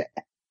suck it.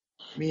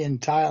 Me and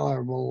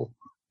Tyler will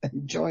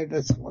enjoy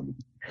this one.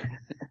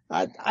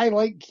 I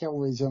like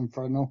Hellraiser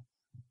Inferno.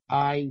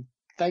 I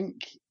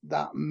think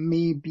that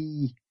may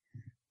be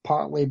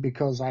partly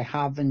because I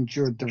have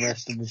endured the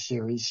rest of the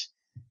series.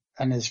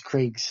 And as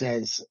Craig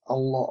says, a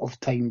lot of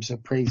times the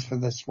praise for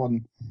this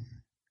one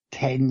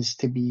tends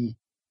to be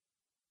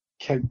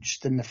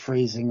couched in the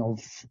phrasing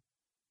of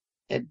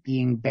it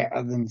being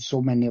better than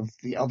so many of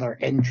the other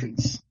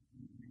entries.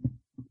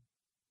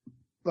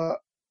 But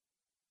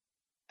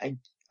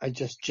I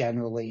just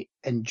generally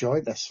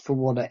enjoy this for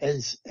what it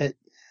is.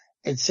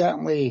 It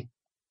certainly,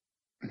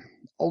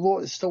 although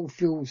it still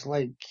feels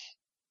like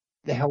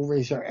the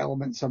Hellraiser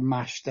elements are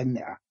mashed in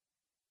there,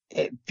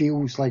 it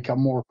feels like a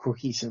more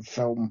cohesive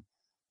film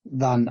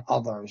than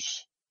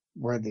others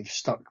where they've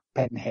stuck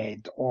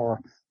Pinhead or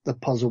the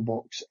puzzle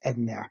box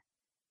in there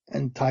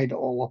and tied it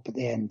all up at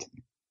the end.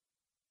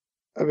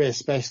 I mean,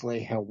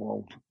 especially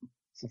Hellworld.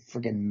 It's a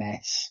friggin'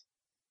 mess.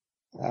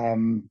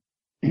 And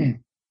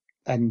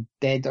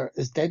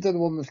is Deader the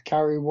one with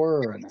Carrie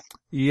Werner in it?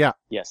 Yeah.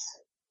 Yes.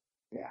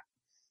 Yeah.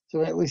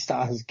 So at least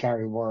that has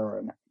Carrie Werner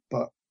in it,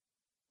 but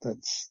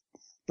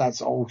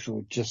that's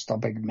also just a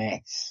big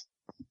mess.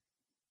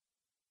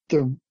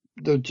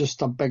 They're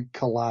just a big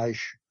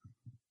collage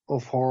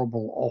of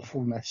horrible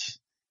awfulness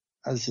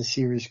as the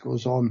series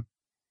goes on.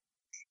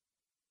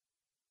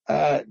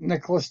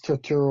 Nicholas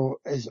Turturro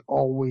is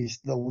always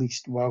the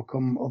least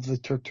welcome of the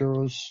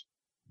Turturros,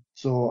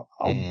 so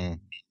I'm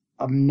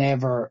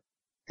never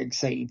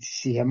excited to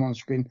see him on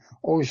screen.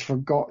 Always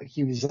forgot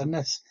he was in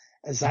this.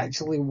 It's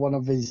actually one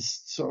of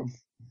his sort of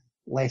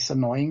less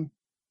annoying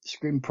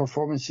screen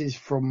performances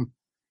from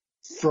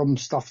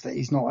stuff that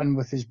he's not in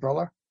with his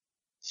brother.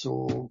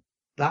 So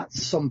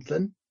that's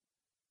something.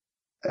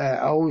 I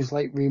always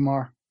liked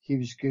Remar. He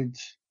was good.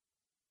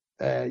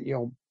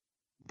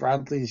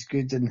 Bradley's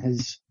good in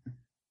his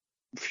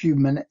few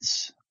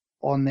minutes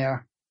on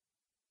there.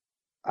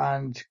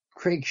 And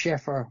Craig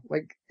Sheffer,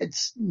 like,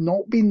 it's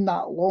not been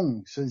that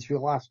long since we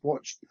last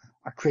watched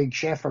a Craig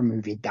Sheffer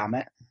movie, damn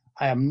it.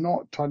 I am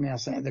not turning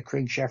us into the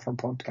Craig Sheffer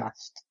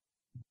podcast.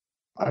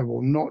 I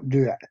will not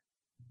do it.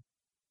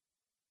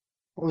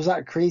 What was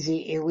that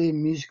crazy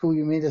alien musical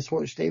you made us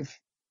watch, Dave?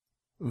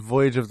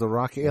 Voyage of the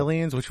Rock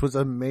Aliens, which was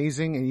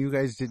amazing, and you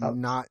guys did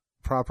not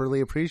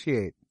properly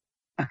appreciate.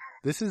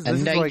 This is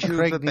why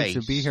Craig needs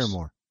to be here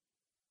more.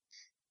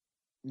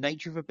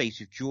 Nature of a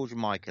Beast, if George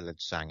Michael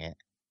had sang it,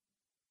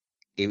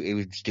 it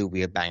would still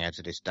be a banger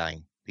to this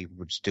day. People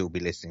would still be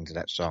listening to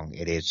that song.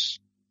 It is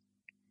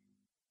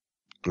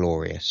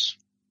glorious.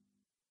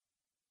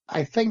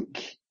 I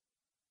think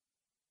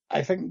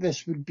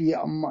this would be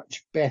a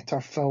much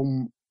better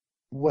film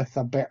with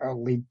a better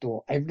lead,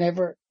 though. I've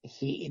never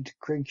hated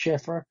Craig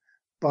Sheffer,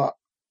 but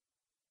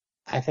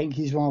I think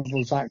he's one of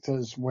those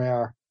actors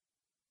where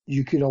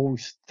you could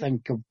always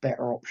think of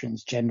better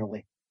options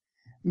generally.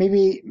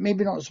 Maybe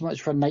not so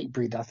much for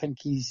Nightbreed. I think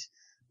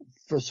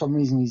for some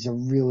reason, he's a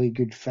really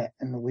good fit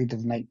in the lead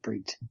of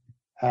Nightbreed.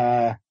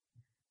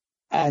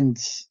 And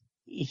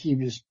he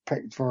was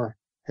picked for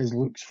his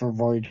looks for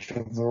Voyage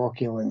of the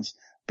Rock Aliens.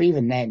 But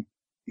even then,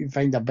 you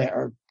find a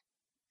better,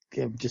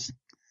 just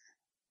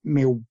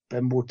male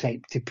bimbo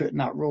type to put in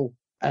that role.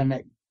 And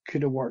it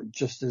could have worked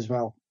just as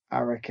well, I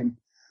reckon.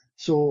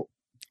 So.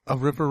 A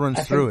river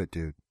runs through it,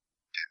 dude.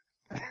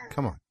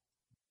 Come on.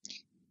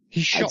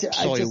 He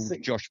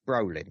shop-soiled Josh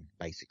Brolin,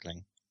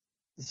 basically.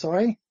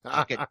 Sorry?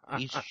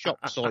 He's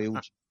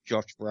shop-soiled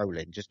Josh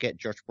Brolin. Just get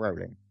Josh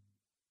Brolin.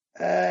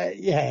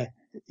 Yeah,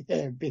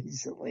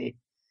 basically.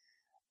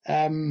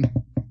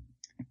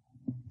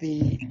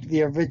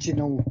 The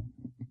original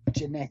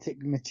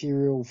genetic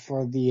material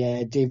for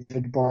the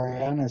David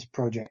Boreanaz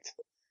project.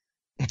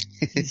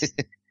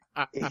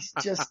 He's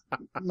just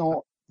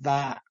not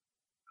that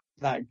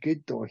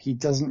good, though. He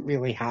doesn't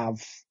really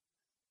have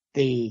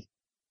the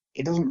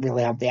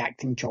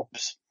acting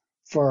chops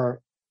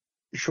for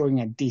showing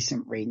a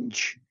decent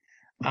range,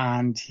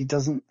 and he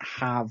doesn't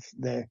have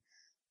the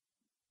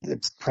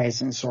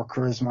presence or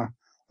charisma.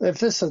 If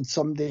this had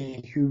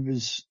somebody who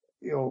was,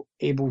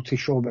 able to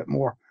show a bit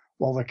more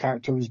while the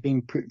character was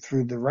being put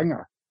through the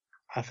ringer,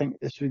 I think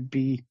this would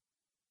be,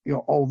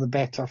 all the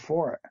better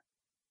for it.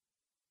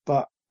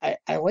 But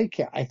I like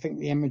it. I think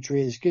the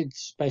imagery is good,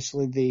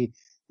 especially the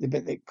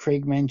bit that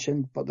Craig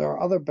mentioned, but there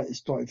are other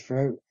bits dotted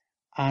throughout,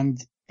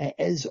 and it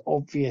is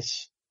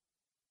obvious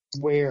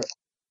where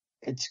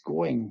it's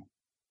going.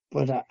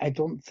 But I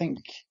don't think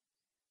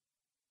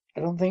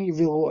if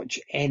you watch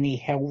any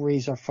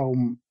Hellraiser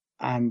film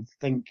and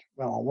think,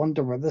 well, I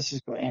wonder where this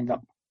is going to end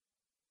up.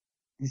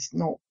 It's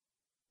not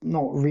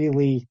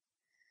really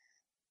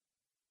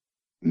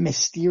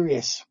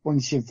mysterious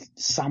once you've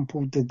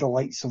sampled the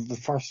delights of the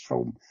first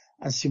film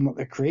and seen what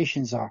the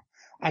creations are.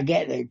 I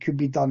get that it could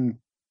be done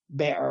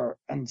better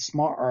and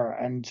smarter,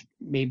 and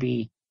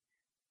maybe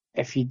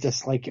if you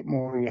dislike it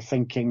more, you're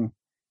thinking,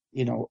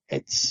 it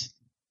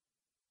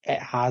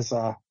has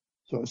a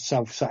sort of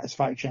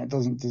self-satisfaction it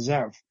doesn't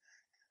deserve.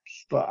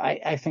 But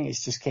I think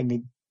it's just kind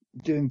of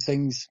doing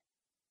things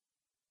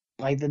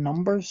by the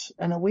numbers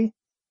in a way,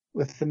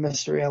 with the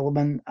mystery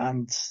element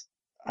and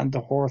the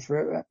horror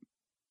throughout it.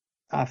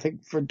 I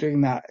think for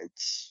doing that,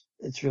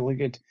 it's really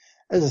good.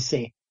 As I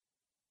say,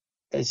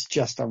 it's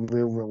just a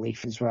real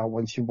relief as well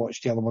once you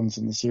watch the other ones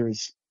in the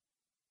series.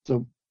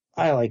 So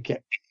I like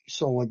it.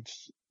 Solid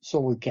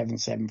Kevin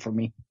 7 for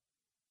me.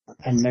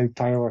 And now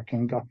Tyler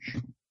can gush.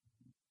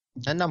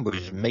 That number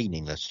is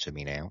meaningless to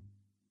me now.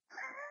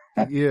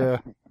 Yeah.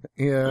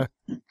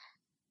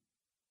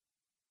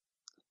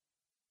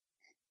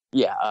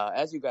 Yeah,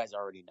 as you guys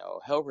already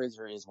know,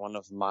 Hellraiser is one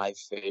of my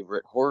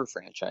favorite horror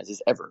franchises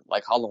ever.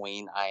 Like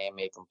Halloween, I am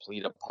a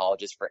complete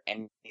apologist for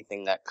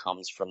anything that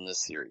comes from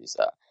this series.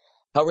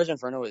 Hellraiser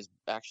Inferno is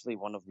actually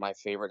one of my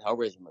favorite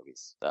Hellraiser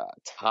movies.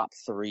 Top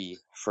 3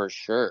 for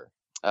sure.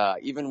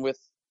 Even with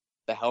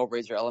the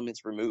Hellraiser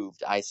elements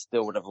removed, I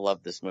still would have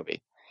loved this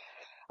movie.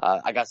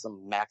 I got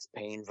some Max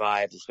Payne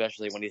vibes,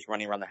 especially when he's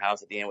running around the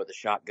house at the end with a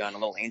shotgun, a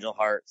little angel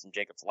heart, some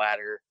Jacob's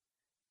Ladder.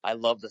 I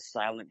love the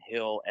Silent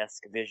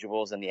Hill-esque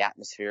visuals and the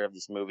atmosphere of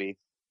this movie.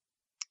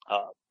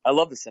 I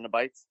love the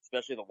Cenobites,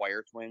 especially the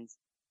Wire Twins.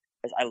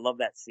 I love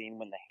that scene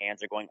when the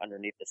hands are going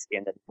underneath the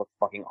skin. That looks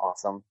fucking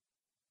awesome.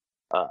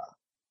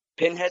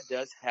 Pinhead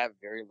does have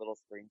very little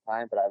screen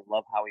time, but I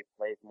love how he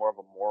plays more of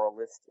a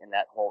moralist in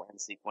that whole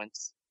end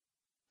sequence.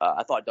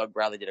 I thought Doug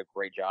Bradley did a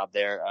great job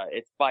there.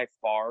 It's by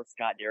far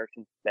Scott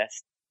Derrickson's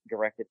best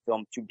directed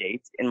film to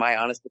date, in my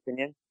honest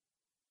opinion.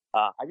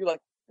 I do like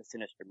the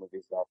Sinister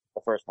movies, though.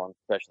 The first one,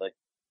 especially.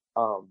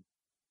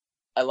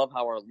 I love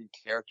how our lead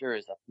character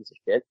is a piece of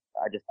shit.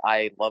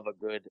 I love a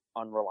good,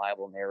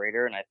 unreliable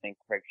narrator, and I think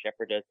Craig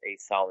Sheffer does a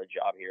solid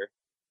job here.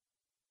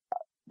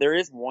 There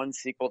is one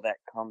sequel that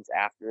comes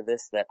after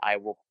this that I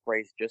will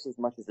praise just as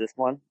much as this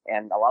one,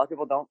 and a lot of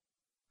people don't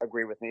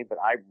agree with me, but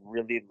I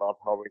really love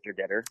Hellraiser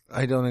Deader.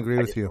 I don't agree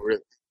with you.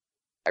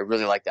 I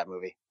really like that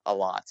movie a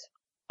lot.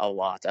 I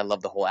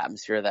love the whole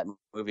atmosphere of that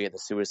movie, the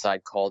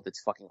suicide cult.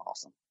 It's fucking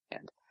awesome.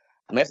 And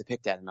I may have to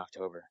pick that in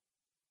October.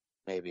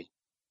 Maybe.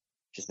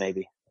 Just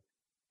maybe.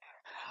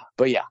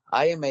 But yeah,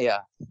 I'm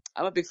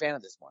a big fan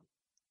of this one.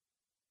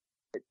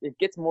 It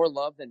gets more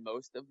love than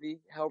most of the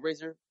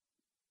Hellraiser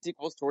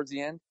sequels towards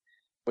the end,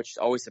 which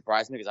always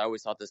surprised me because I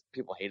always thought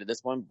people hated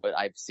this one, but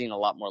I've seen a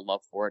lot more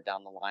love for it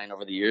down the line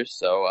over the years.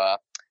 So,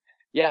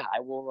 yeah,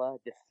 I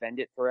will defend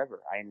it forever.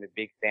 I am a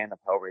big fan of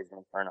Hellraiser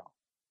Inferno.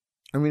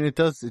 I mean, it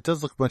does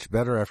look much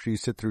better after you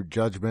sit through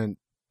Judgment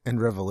and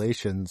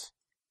Revelations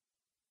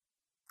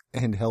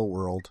and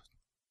Hellworld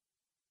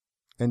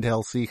and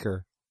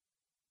Hellseeker.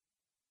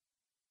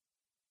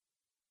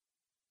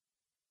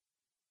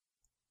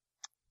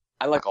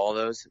 I like all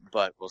those,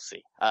 but we'll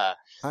see. I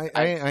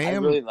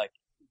really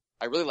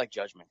like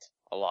Judgment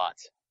a lot.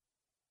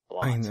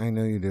 I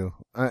know you do.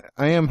 I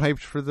am hyped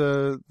for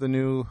the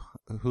new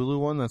Hulu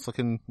one. That's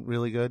looking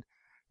really good.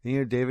 You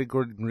know, David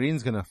Gordon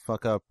Green's gonna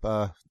fuck up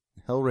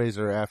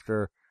Hellraiser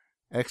after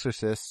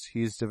Exorcist.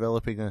 He's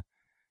developing a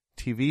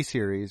TV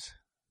series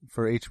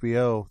for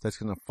HBO that's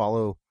gonna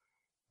follow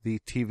the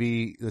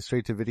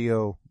straight to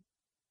video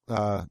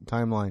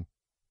timeline.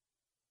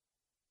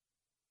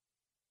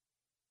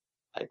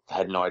 I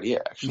had no idea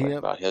actually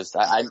about his.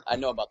 I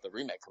know about the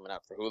remake coming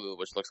out for Hulu,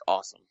 which looks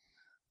awesome,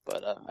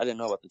 but I didn't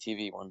know about the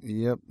TV one.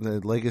 Yep, the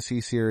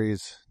Legacy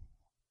series.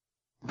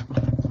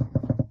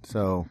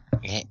 So,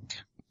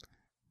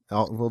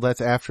 well,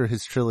 that's after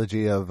his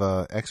trilogy of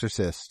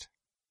Exorcist.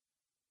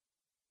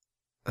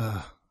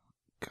 God,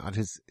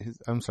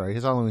 I'm sorry,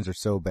 his Halloweens are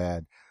so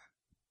bad.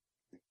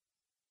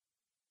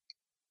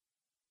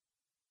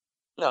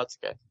 No, it's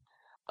okay.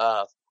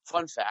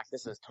 Fun fact,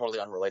 this is totally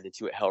unrelated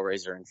to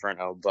Hellraiser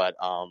Inferno, but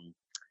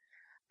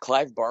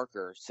Clive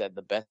Barker said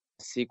the best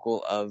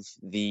sequel of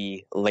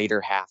the later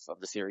half of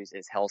the series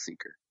is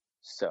Hellseeker.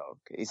 So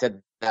he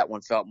said that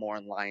one felt more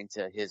in line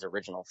to his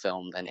original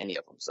film than any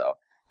of them. So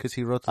because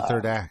he wrote the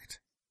third act.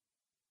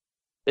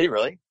 Did he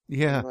really?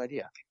 Yeah. I had no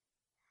idea.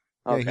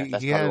 Okay,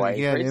 yeah,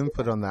 he had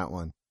input on that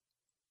one.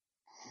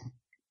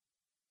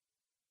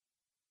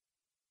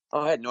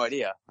 Oh, I had no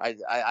idea.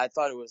 I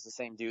thought it was the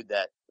same dude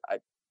that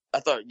I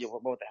thought,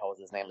 what the hell was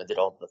his name that did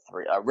all the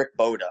three? Rick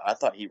Boda. I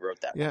thought he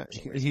wrote that. Yeah,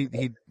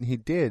 he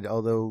did.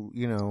 Although,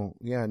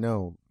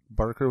 no.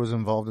 Barker was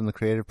involved in the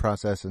creative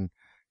process, and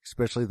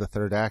especially the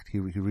third act, he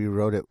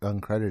rewrote it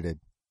uncredited.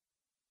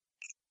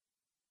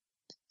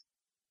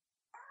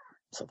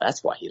 So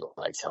that's why he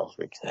likes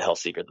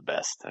Hellseeker the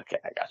best. Okay,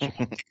 I got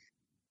you.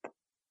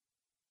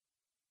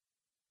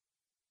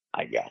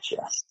 I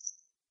gotcha.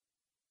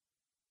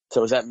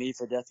 So is that me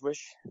for Death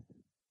Wish?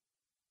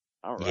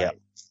 All right. Yep.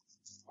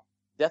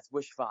 Death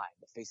Wish 5,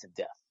 The Face of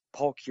Death.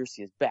 Paul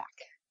Kersey is back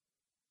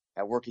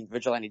at working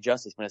vigilante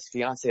justice when his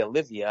fiancée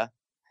Olivia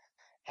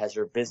has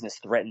her business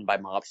threatened by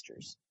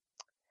mobsters.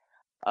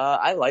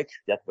 I like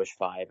Death Wish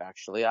 5,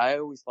 actually. I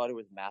always thought it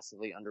was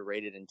massively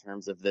underrated in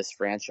terms of this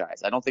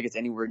franchise. I don't think it's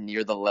anywhere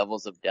near the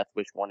levels of Death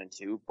Wish 1 and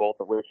 2, both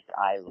of which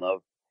I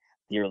love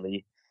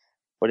dearly.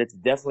 but it's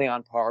definitely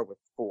on par with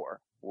 4,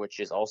 which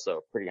is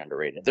also pretty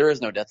underrated. There is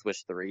no Death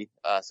Wish 3,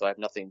 so I have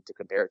nothing to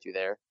compare it to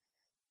there.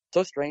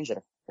 So strange that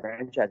a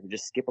franchise would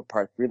just skip a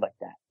part 3 like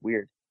that.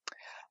 Weird.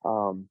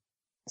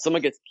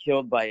 Someone gets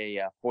killed by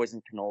a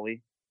poison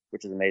cannoli,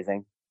 which is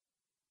amazing.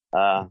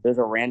 There's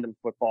a random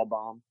football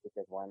bomb,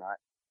 because why not?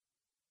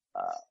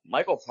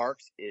 Michael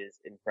Parks is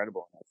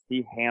incredible in this.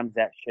 He hams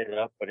that shit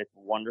up, but it's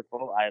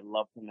wonderful. I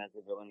love him as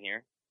a villain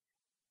here.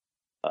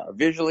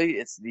 Visually,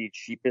 it's the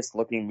cheapest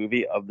looking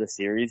movie of the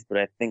series, but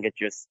I think it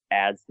just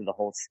adds to the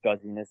whole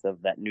scuzziness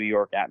of that New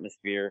York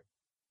atmosphere.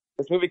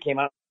 This movie came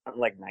out in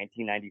like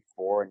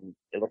 1994, and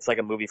it looks like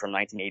a movie from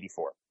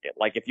 1984.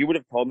 Like, if you would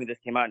have told me this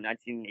came out in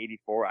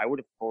 1984, I would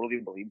have totally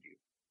believed you.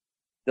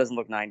 It doesn't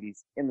look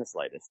 90s in the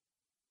slightest.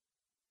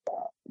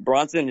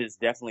 Bronson is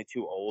definitely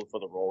too old for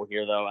the role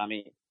here, though. I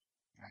mean,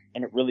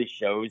 and it really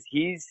shows.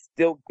 He's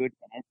still good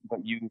in it,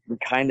 but you can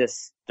kind of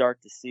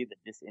start to see the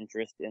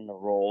disinterest in the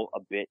role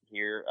a bit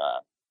here.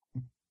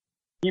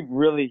 He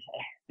really,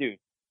 dude,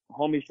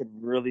 homie should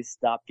really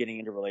stop getting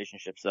into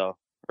relationships, though,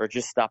 or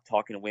just stop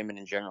talking to women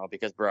in general,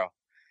 because, bro,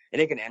 it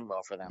ain't gonna end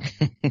well for them.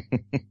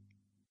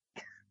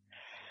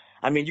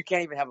 I mean, you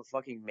can't even have a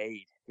fucking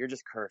maid. You're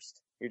just cursed.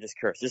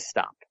 Just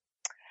stop.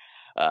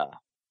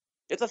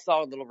 It's a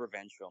solid little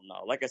revenge film,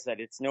 though. Like I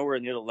said, it's nowhere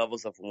near the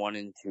levels of 1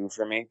 and 2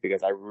 for me,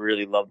 because I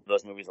really loved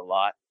those movies a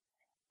lot.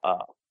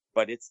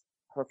 But it's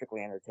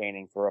perfectly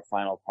entertaining for a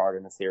final part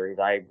in the series.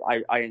 I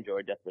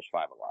enjoyed Death Wish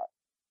 5 a lot.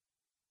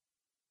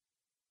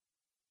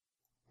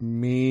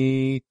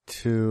 Me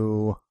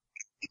too.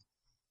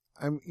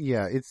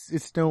 Yeah,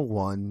 it's no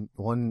 1.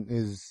 1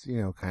 is,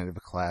 kind of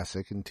a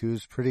classic, and 2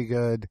 is pretty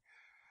good.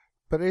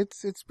 But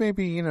it's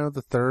maybe,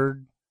 the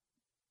third,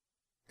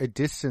 a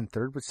distant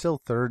third, but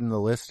still third in the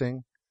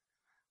listing.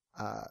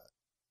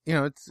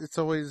 It's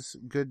always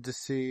good to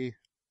see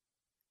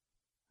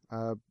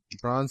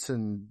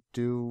Bronson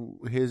do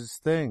his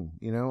thing.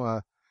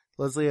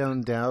 Leslie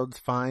Allen Dowd's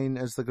fine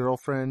as the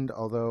girlfriend,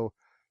 although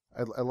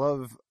I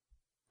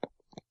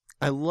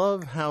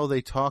love how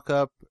they talk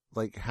up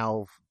like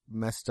how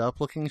messed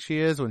up looking she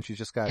is when she's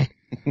just got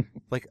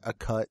like a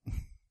cut.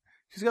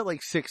 She's got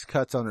like 6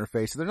 cuts on her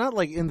face. They're not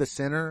like in the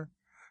center.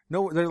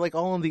 No, they're like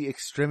all on the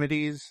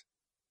extremities.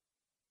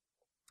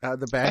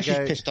 The bad guy.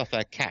 She's pissed off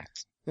her cat.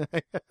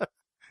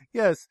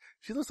 Yes,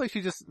 she looks like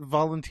she just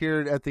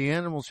volunteered at the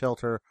animal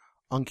shelter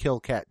on Kill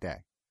Cat Day.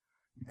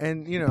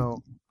 And,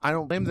 I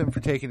don't blame them for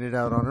taking it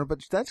out on her,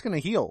 but that's going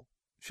to heal.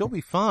 She'll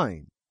be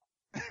fine.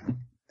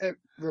 It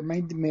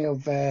reminded me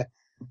of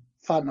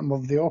Phantom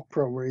of the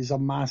Opera, where he's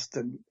unmasked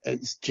and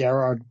it's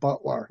Gerard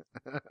Butler.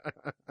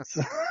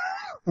 So...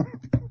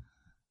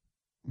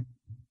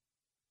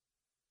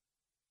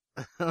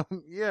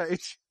 yeah,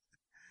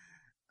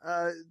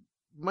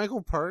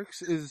 Michael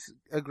Parks is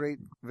a great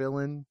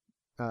villain.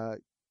 I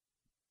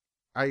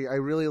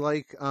really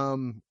like,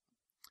 Saul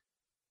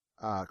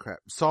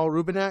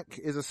Rubinek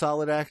is a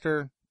solid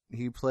actor.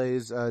 He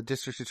plays,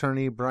 District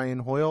Attorney Brian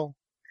Hoyle.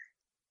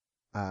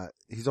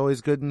 He's always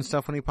good and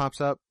stuff when he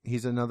pops up.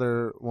 He's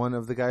another one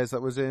of the guys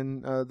that was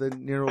in, the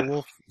Nero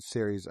Wolfe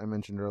series I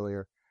mentioned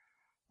earlier.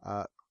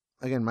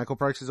 Again, Michael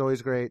Parks is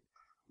always great.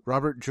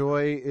 Robert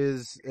Joy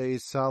is a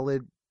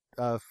solid,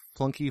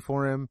 flunky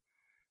for him.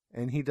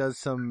 And he does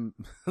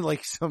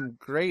there's some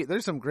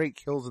great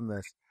kills in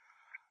this.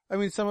 I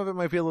mean, some of it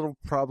might be a little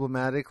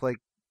problematic, like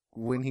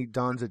when he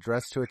dons a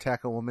dress to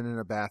attack a woman in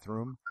a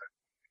bathroom.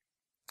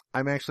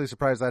 I'm actually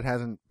surprised that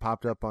hasn't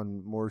popped up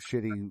on more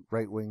shitty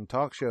right-wing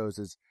talk shows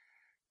as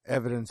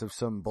evidence of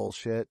some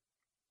bullshit.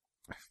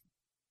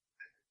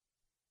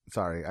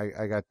 Sorry,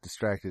 I got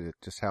distracted at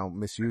just how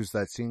misused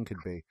that scene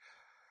could be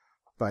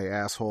by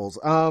assholes.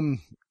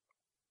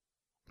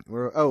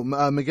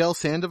 Miguel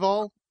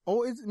Sandoval.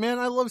 Oh, man,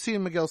 I love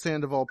seeing Miguel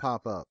Sandoval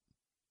pop up.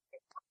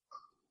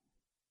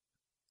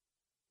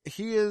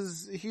 He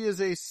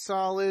is a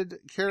solid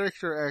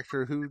character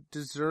actor who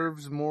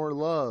deserves more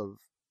love.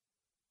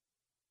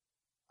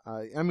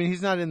 I mean,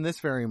 he's not in this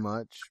very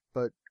much,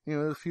 but,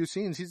 a few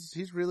scenes,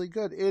 he's really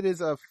good. It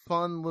is a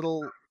fun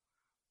little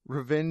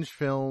revenge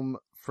film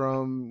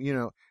from,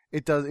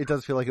 it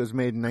does feel like it was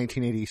made in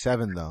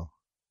 1987, though.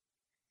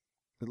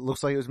 It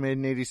looks like it was made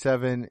in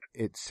 87.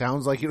 It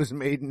sounds like it was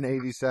made in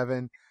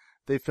 87.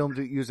 They filmed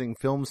it using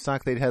film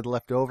stock they'd had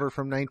left over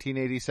from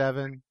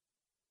 1987.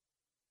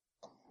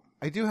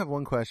 I do have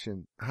one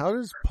question. How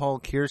does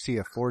Paul Kersey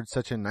afford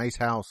such a nice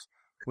house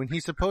when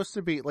he's supposed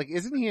to be,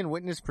 isn't he in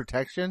witness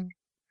protection?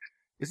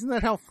 Isn't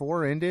that how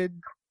 4 ended?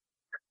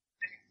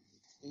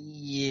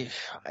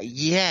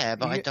 Yeah,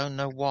 but I don't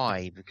know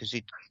why, because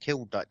he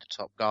killed the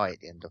top guy at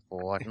the end of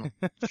 4. I'm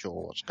not sure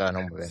what's going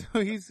on with him.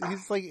 So he's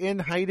in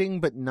hiding,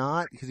 but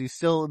not, because he's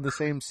still in the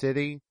same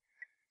city.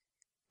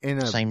 In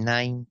a same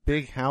name,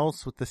 big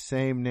house with the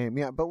same name.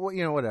 Yeah, but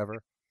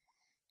whatever.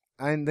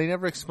 And they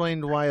never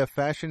explained why a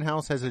fashion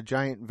house has a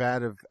giant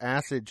vat of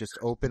acid just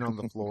open on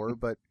the floor.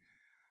 But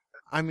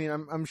I mean,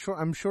 I'm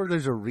sure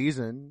there's a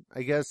reason.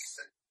 I guess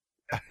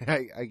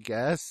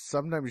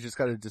sometimes you just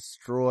got to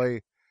destroy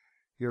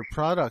your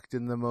product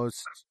in the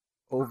most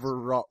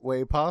overwrought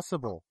way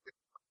possible.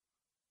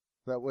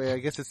 That way, I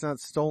guess it's not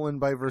stolen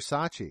by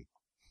Versace.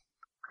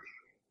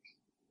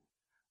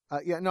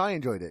 Yeah, no, I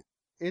enjoyed it.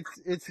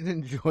 It's an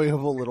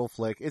enjoyable little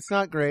flick. It's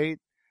not great.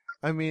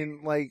 I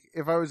mean, like,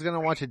 if I was gonna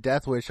watch a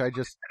Death Wish, I'd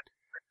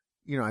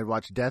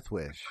watch Death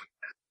Wish.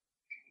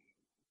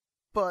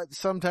 But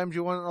sometimes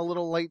you want a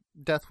little light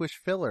Death Wish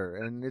filler,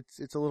 and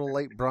it's a little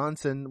light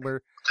Bronson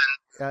where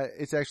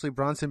it's actually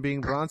Bronson being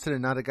Bronson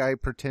and not a guy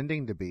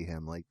pretending to be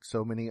him, like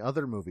so many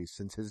other movies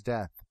since his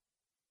death.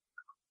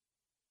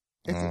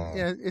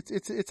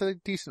 It's a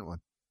decent one.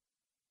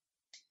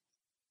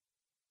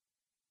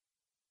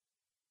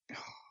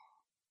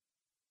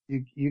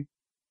 You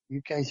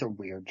guys are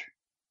weird.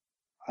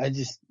 I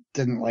just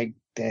didn't like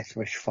Death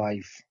Wish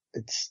 5.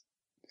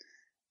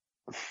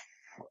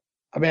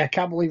 I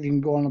can't believe you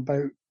can go on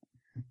about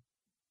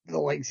the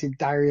likes of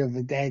Diary of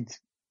the Dead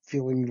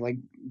feeling like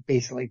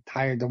basically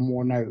tired and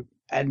worn out,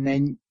 and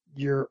then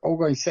you're all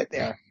going to sit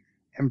there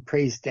and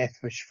praise Death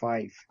Wish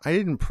 5. I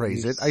didn't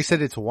praise it. I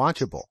said it's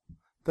watchable.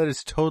 That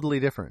is totally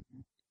different.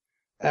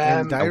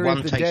 And Diary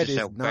of the Dead is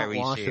not very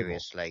watchable.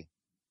 Seriously.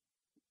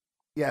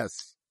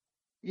 Yes.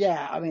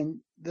 Yeah, I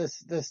mean,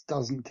 this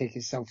doesn't take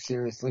itself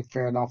seriously,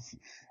 fair enough.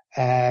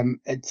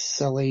 It's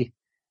silly.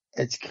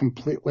 It's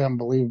completely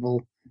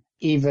unbelievable,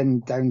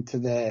 even down to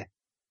the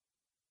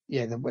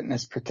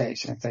witness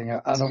protection thing.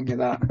 I don't get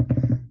that.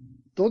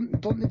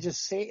 Don't they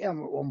just say to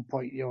him at one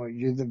point, you're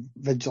the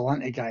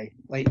vigilante guy?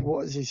 Like,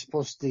 what is he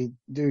supposed to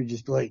do?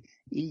 Just be like,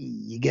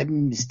 you get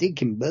me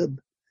mistaken, bub.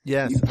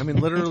 Yes, I mean,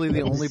 literally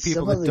the only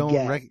people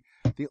that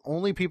the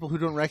only people who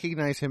don't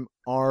recognize him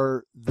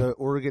are the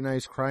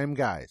organized crime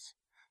guys.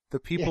 The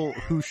people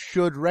who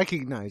should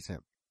recognize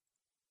him.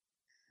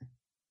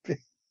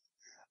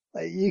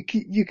 Like, you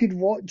could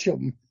watch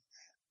him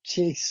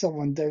chase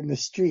someone down the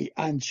street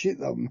and shoot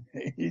them.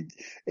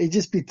 He'd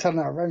just be turning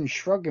around,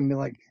 shrugging, be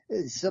like,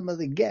 it's some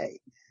other guy.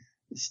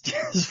 It's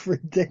just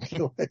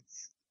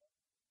ridiculous.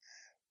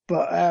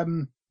 But,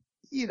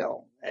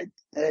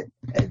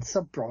 it's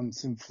a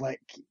Bronson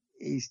flick.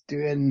 He's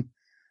doing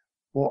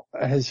what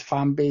his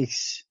fan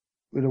base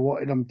would have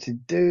wanted him to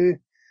do.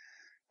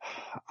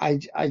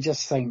 I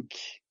just think,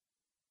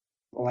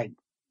 like,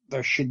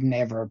 there should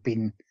never have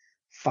been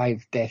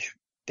 5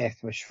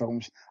 Death Wish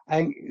films. I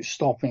think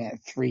stopping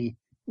at 3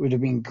 would have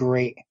been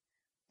great,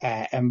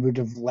 and would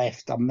have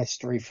left a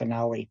mystery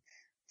finale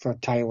for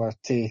Tyler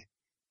to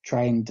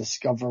try and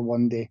discover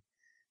one day.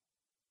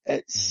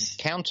 It's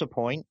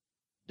counterpoint.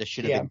 There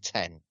should have been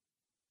 10,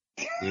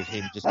 with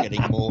him just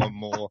getting more and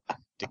more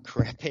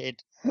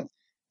decrepit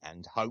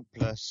and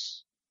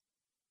hopeless.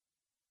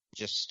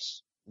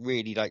 Just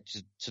really like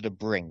to the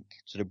brink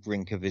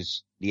of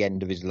the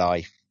end of his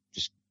life.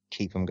 Just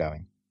keep him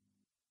going.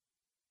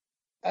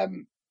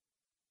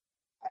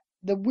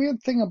 The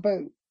weird thing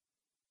about,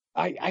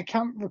 I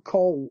can't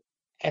recall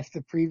if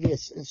the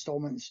previous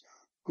installments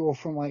go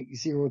from like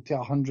 0 to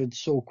 100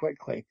 so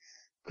quickly.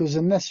 Because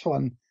in this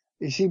one,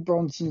 you see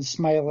Bronson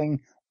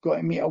smiling, got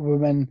to meet a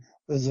woman,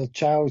 there's a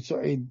child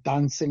sort of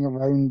dancing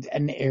around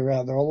in the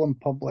area, they're all in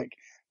public.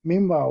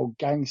 Meanwhile,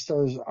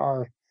 gangsters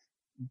are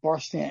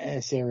bursting into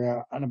this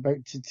area and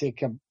about to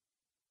take a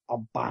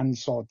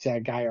bandsaw to a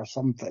guy or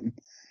something.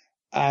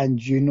 And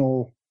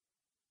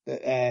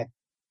that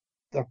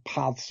their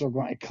paths are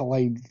going to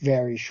collide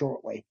very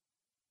shortly.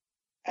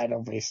 And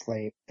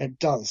obviously it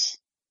does.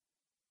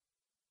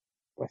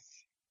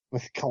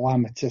 With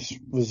calamitous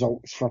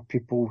results for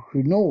people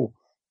who know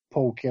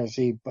Paul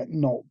Kersey, but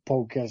not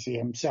Paul Kersey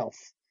himself.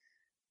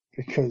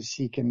 Because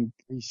he can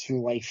breeze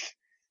through life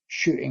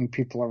shooting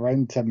people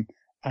around him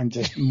and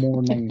just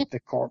mourning the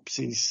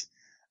corpses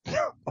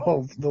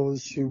of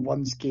those who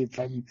once gave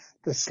him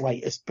the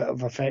slightest bit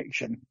of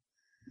affection.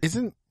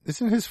 Isn't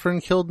his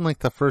friend killed in like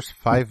the first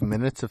 5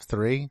 minutes of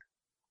 3?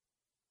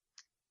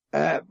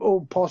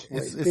 Possibly.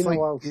 It's been a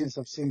while since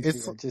I've seen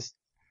it.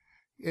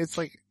 It's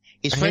like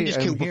his friend is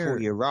killed before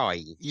he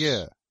arrives.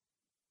 Yeah.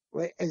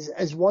 Like,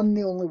 is one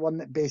the only one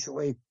that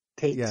basically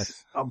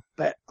takes a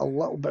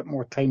little bit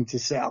more time to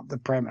set up the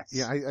premise?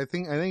 Yeah, I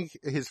think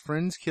his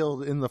friend's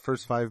killed in the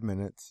first 5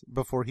 minutes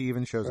before he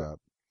even shows up.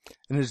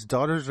 And his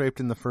daughter's raped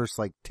in the first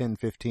like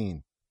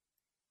 10-15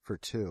 for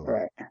 2.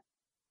 Right.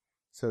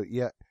 So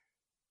yeah,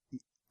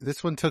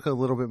 this one took a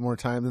little bit more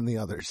time than the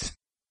others.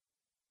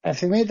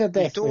 If they made a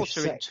Death Wish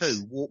daughter 6,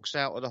 in 2 walks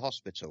out of the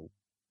hospital,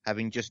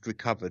 having just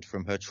recovered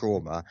from her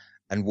trauma,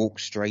 and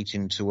walks straight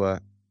into a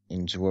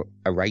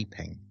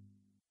raping.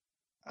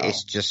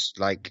 It's just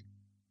like,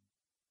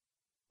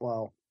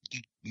 well,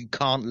 you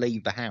can't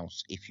leave the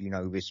house if you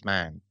know this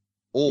man,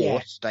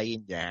 or stay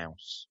in your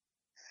house.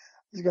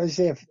 I was going to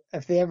say,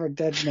 if they ever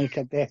did make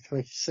a Death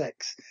Wish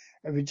 6,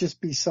 it would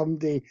just be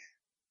somebody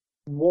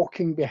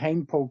walking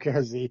behind Paul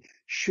Kersey,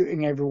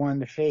 shooting everyone in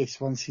the face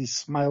once he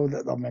smiled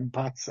at them in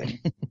passing.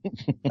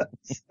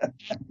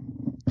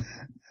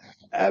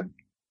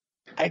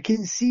 I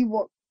can see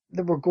what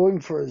they were going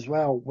for as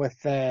well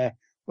with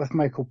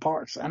Michael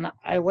Parks, and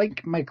I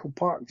like Michael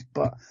Parks,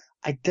 but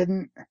I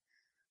didn't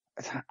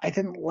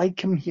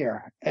like him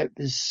here.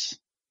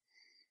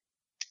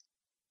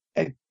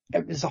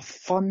 it was a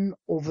fun,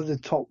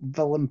 over-the-top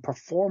villain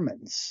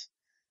performance,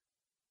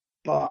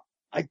 but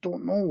I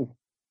don't know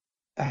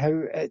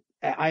how it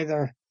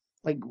either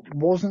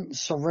wasn't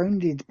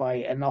surrounded by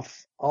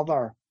enough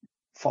other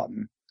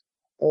fun,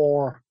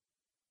 or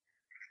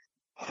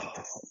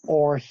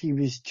he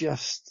was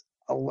just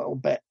a little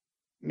bit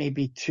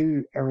maybe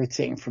too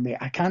irritating for me.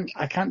 I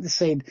can't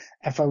decide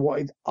if I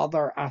wanted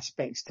other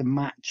aspects to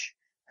match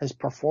his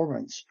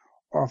performance,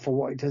 or if I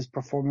wanted his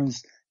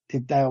performance to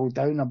dial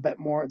down a bit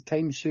more at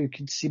times so he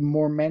could seem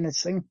more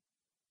menacing.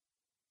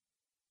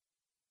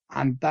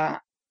 And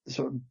that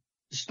sort of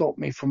stopped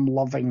me from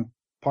loving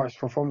Park's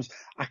performance.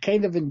 I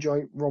kind of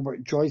enjoy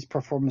Robert Joy's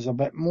performance a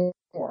bit more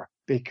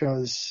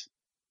because,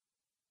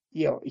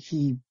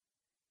 he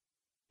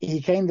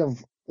kind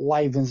of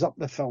livens up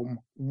the film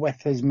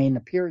with his main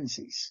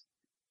appearances.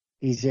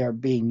 He's there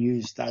being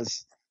used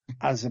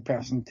as a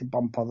person to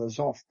bump others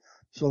off.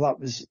 So that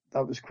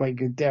was quite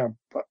good there.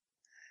 But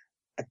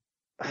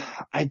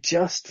I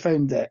just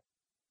found it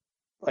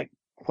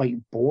quite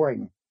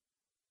boring.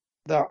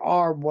 There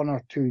are one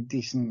or two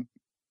decent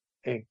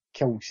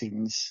kill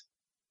scenes,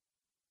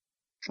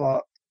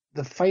 but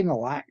the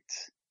final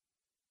act,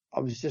 I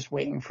was just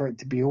waiting for it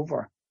to be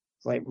over.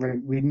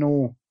 We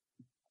know,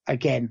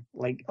 again,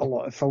 like a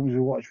lot of films we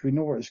watch, we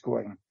know where it's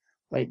going.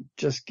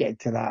 Just get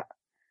to that,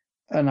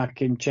 and I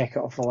can check it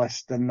off the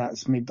list, and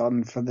that's me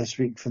done for this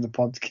week for the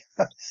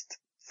podcast.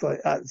 So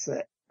that's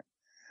it.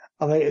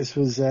 I think this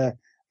was, if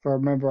I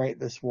remember right,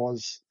 this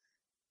was,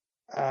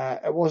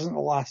 it wasn't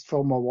the last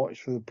film I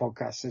watched for the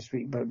podcast this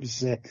week, but it was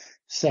the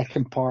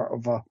second part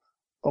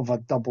of a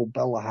double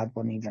bill I had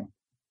one evening.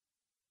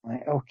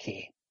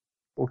 Okay,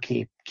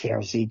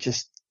 Kersey,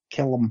 just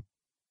kill him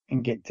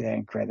and get to the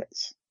end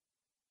credits.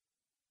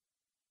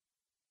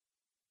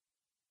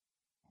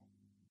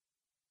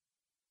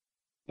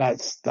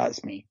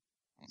 That's me.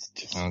 It's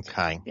just,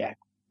 Okay. Yeah,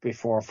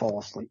 before I fall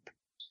asleep.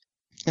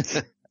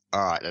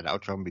 All right, then I'll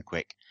try and be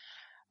quick.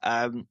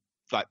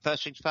 Right,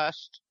 first things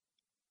first,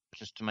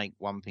 just to make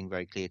one thing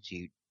very clear to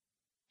you,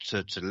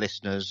 to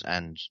listeners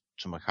and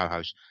to my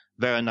co-host,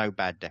 there are no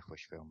bad Death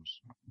Wish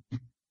films.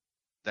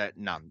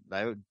 None.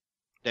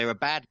 There are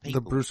bad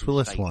people. The Bruce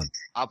Willis one.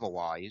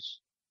 Otherwise,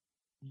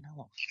 you know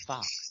what?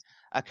 Fuck.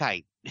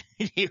 Okay,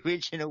 the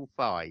original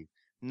 5,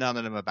 none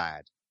of them are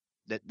bad.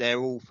 They're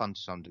all fun to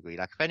some degree.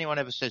 Like, if anyone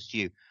ever says to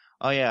you,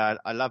 oh yeah,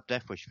 I love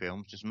Death Wish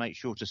films, just make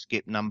sure to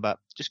skip number,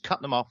 just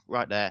cut them off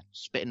right there,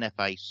 spit in their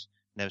face,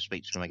 never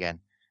speak to them again.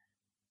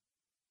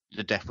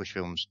 The Death Wish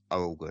films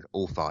are all good,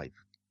 all 5.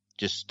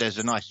 Just, there's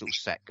a nice little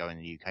set going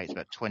in the UK. It's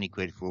about 20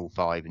 quid for all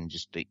 5 in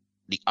just the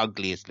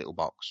ugliest little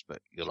box, but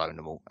you'll own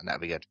them all, and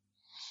that'll be good.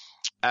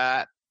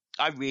 I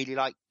really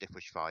like Death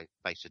Wish 5,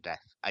 Face of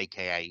Death,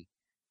 aka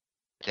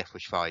Death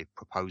Wish 5,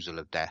 Proposal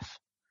of Death.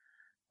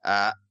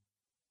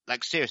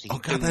 Seriously. Oh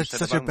god, that's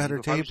such a better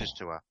table.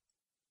 To her.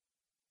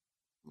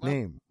 Well,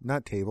 name,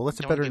 not table.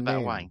 That's a better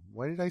name.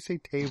 Why did I say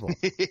table?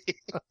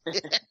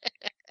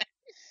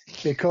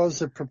 Because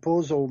the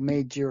proposal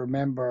made you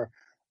remember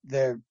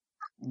the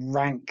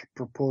rank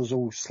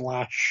proposal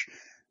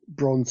 /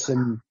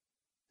 Bronson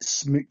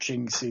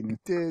smooching scene.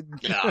 Did.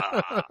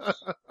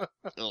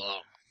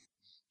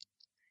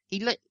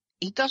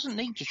 He doesn't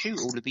need to shoot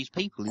all of these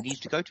people. He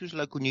needs to go to his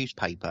local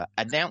newspaper,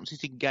 announce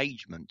his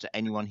engagement to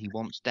anyone he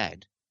wants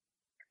dead.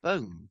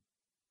 Boom.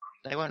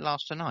 They won't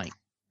last tonight.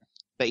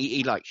 But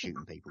he likes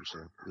shooting people,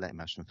 so let him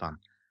have some fun.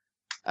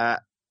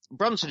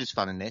 Bronson is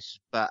fun in this,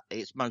 but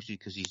it's mostly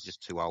because he's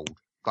just too old.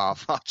 Far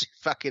too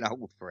fucking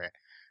old for it.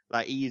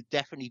 He is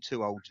definitely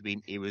too old to be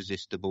an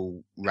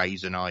irresistible,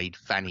 raisin-eyed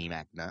fanny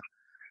magnet.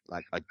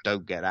 I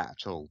don't get that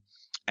at all.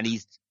 And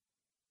he's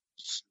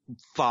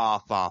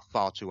far, far,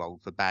 far too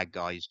old for bad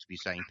guys to be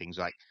saying things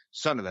like,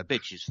 son of a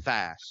bitch is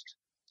fast,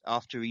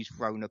 after he's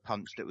thrown a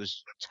punch that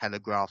was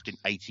telegraphed in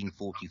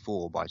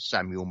 1844 by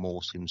Samuel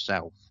Morse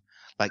himself.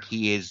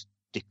 He is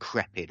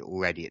decrepit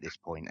already at this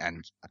point,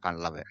 and I kind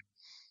of love it.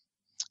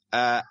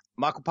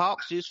 Michael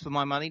Parks is, for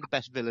my money, the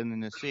best villain in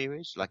the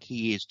series.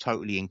 He is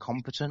totally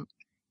incompetent.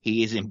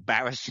 He is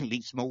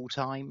embarrassingly small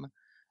time,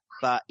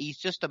 but he's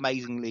just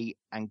amazingly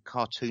and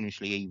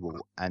cartoonishly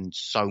evil and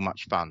so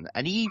much fun.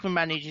 And he even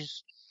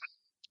manages,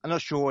 I'm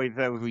not sure if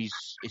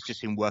it's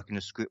just him working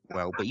the script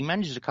well, but he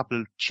manages a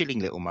couple of chilling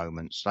little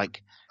moments.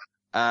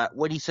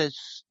 When he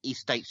states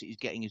that he's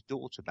getting his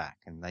daughter back,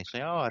 and they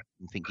say, oh, I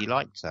didn't think you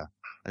liked her.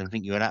 I didn't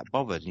think you were that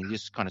bothered. And he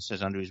just kind of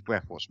says under his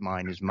breath, what's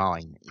mine is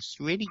mine. It's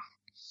a really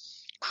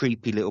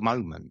creepy little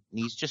moment.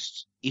 And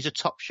he's a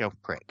top shelf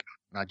prick.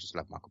 And I just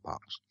love Michael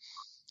Parks.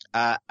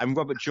 And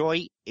Robert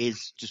Joy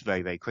is just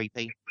very, very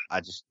creepy.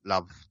 I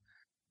love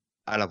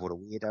what a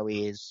weirdo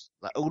he is.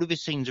 All of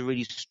his scenes are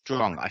really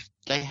strong.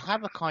 They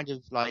have a kind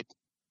of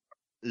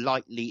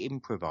lightly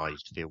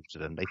improvised feel to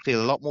them. They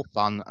feel a lot more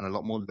fun and a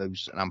lot more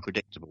loose and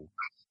unpredictable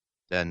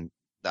than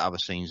the other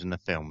scenes in the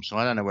film. So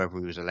I don't know whether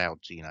he was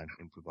allowed to,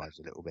 improvise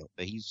a little bit,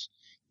 but he's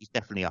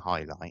definitely a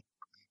highlight.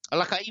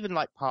 I even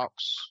like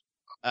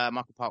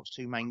Michael Parks'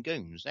 2 main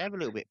goons. They have a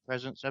little bit of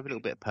presence, they have a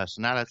little bit of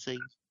personality.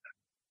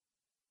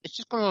 it's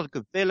just got a lot of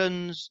good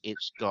villains.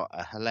 It's got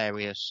a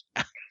hilarious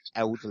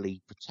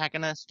elderly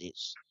protagonist.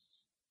 It's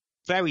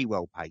very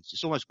well paced.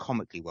 It's almost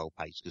comically well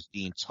paced because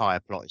the entire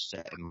plot is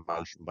set in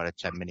motion by the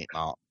 10-minute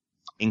mark,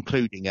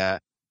 including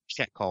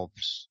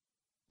Chekhov's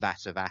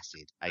vat of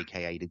acid,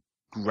 aka the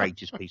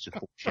greatest piece of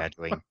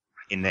foreshadowing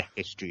in the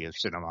history of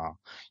cinema.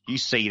 You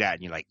see that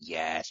and you're like,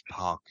 yes,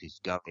 Park is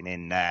going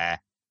in there.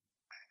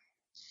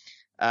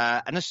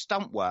 And the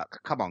stunt work,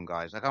 come on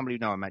guys, I can't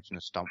believe no one mentioned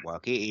the stunt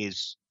work. It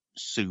is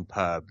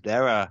superb.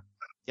 There are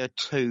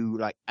 2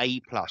 like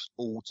A+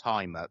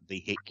 all-timer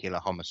vehicular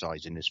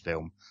homicides in this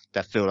film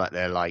that feel like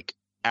they're like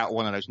out of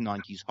one of those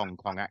 90s Hong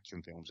Kong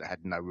action films that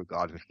had no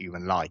regard for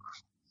human life.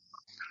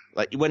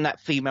 Like when that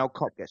female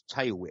cop gets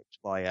tail whipped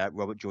by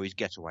Robert Joy's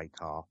getaway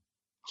car,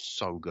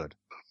 so good.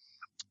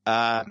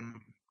 I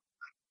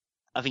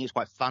think it's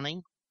quite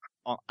funny,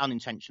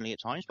 unintentionally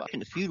at times, but I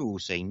think the funeral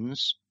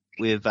scenes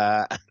with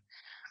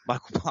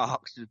Michael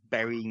Parks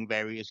burying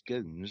various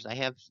goons, they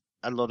have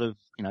a lot of,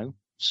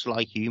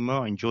 sly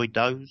humour. I enjoyed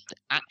those. The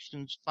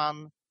action's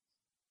fun.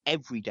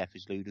 Every death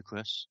is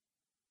ludicrous.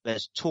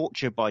 There's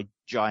torture by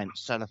giant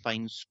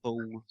cellophane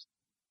spool.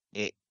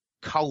 It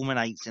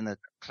culminates in a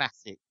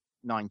classic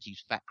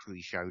 90s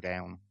factory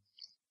showdown.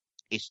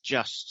 It's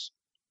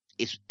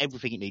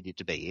everything it needed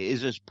to be. It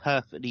is as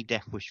perfectly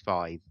Death Wish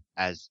 5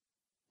 as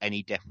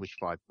any Death Wish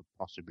 5 could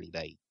possibly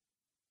be.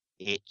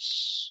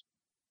 It's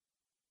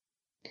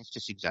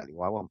just exactly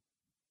what I want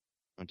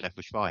from Death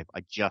Wish 5.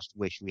 I just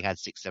wish we had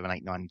 6, 7,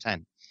 8, 9, and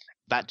 10.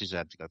 That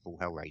deserved to go full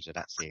Hellraiser,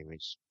 that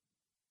series.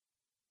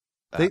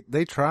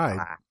 They tried.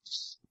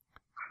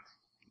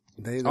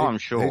 I'm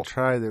sure. They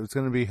tried. It was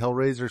going to be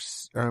Hellraiser,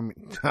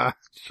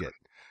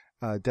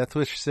 Death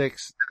Wish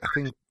 6. I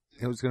think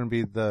it was going to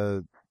be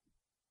the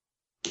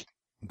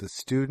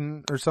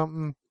student or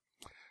something.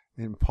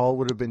 And Paul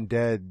would have been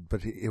dead,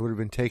 but it would have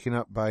been taken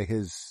up by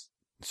his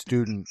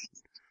student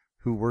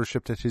who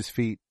worshipped at his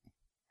feet.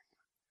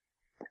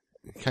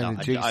 Kind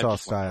of Jigsaw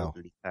style.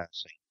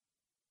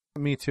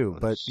 Me too,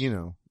 but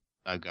No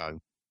go.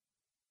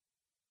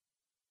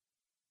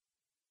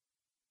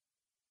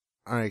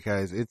 Alright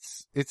guys,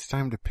 it's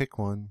time to pick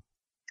one.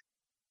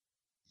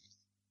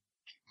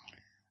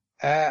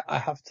 I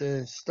have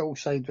to still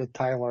side with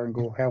Tyler and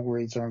go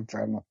Hellraiser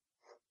Inferno.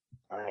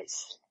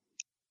 Nice.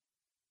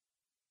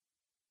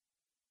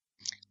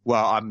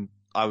 Well,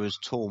 I was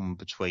torn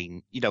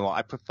between,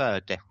 I prefer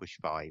Death Wish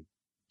 5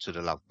 to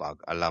the Love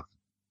Bug. I love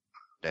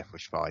Death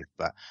Wish 5,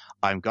 but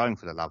I'm going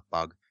for the Love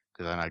Bug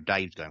because I know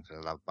Dave's going for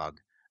the Love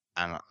Bug,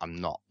 and I'm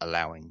not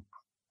allowing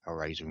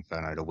Hellraiser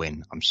Inferno to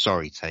win. I'm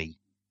sorry, T.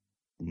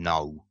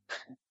 No.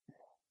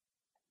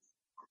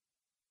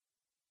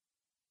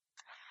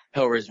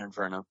 Hellraiser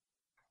Inferno.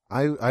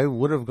 I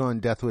would have gone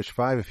Death Wish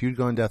 5 if you'd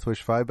gone Death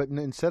Wish 5, but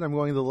instead I'm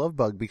going the Love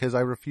Bug because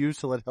I refuse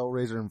to let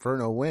Hellraiser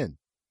Inferno win.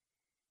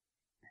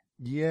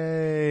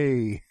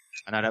 Yay!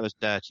 I know that was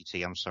dirty,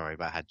 T. I'm sorry,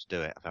 but I had to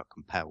do it. I felt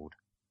compelled.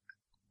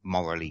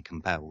 Morally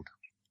compelled.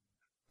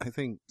 I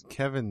think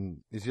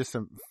Kevin is just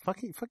fuck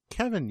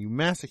Kevin, you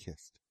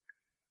masochist.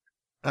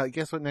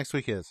 Guess what next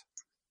week is?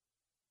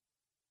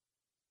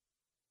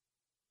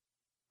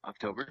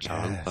 October.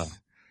 Yes.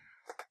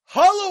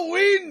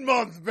 Halloween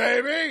month,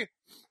 baby!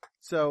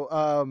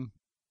 So,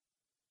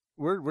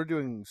 we're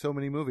doing so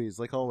many movies,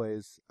 like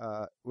always.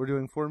 We're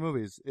doing 4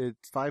 movies.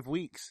 It's 5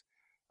 weeks.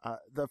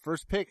 The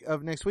first pick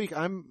of next week,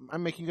 I'm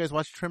making you guys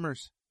watch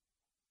Tremors.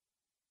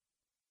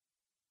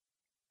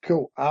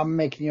 Cool. I'm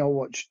making you all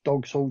watch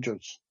Dog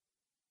Soldiers.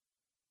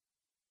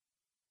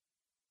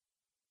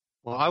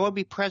 Well, I won't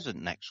be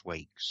present next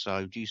week,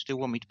 so do you still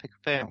want me to pick a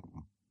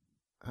film?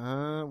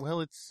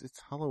 Well, it's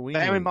Halloween.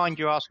 Bear in mind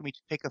you're asking me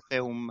to pick a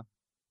film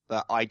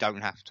that I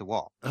don't have to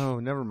watch. Oh,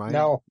 never mind.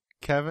 No.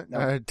 Kevin?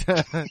 No.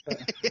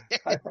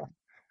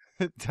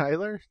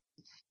 Tyler?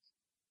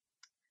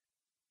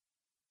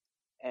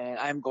 And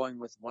I'm going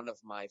with one of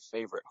my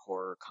favorite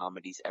horror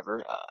comedies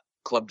ever,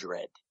 Club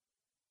Dread.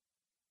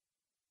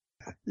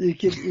 You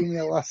can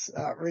email us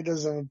at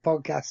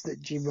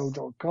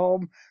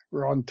raidersofthepodcast@gmail.com.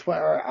 We're on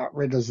Twitter at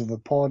Raiders of the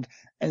Pod.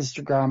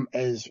 Instagram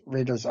is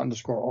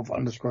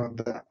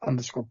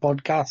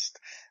Raiders_of_the_podcast.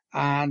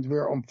 And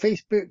we're on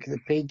Facebook. The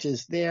page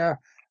is there.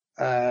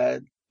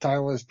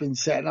 Tyler's been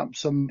setting up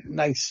some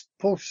nice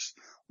posts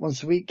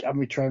once a week, and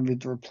we try and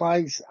read the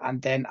replies.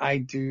 And then I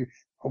do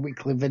a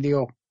weekly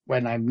video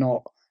when I'm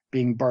not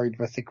being buried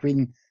with the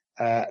Queen.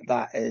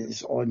 That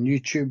is on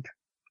YouTube.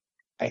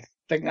 I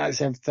think that's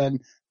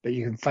everything. But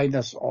you can find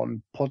us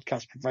on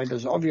podcast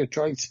providers of your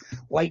choice.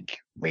 Like,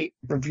 rate,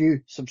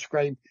 review,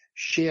 subscribe,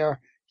 share,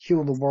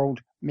 heal the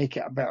world, make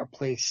it a better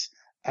place.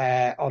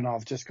 Oh no,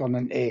 I've just gone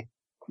into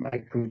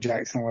Michael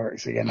Jackson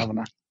lyrics again, haven't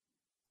I?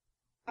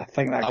 I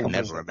think that I'll covers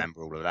never it.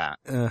 remember all of that.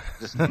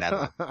 Just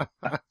never.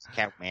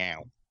 Count me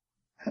out.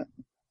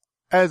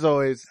 As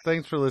always,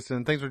 thanks for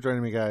listening. Thanks for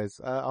joining me, guys.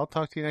 I'll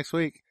talk to you next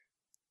week.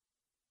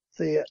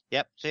 See ya.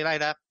 Yep, see you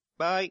later.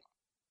 Bye.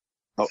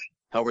 Oh,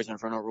 Hellraiser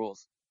Inferno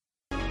rules.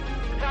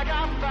 I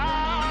got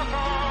fire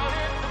for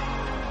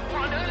it.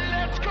 Wonder,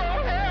 let's go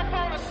here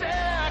for a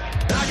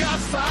sec. I got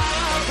fire.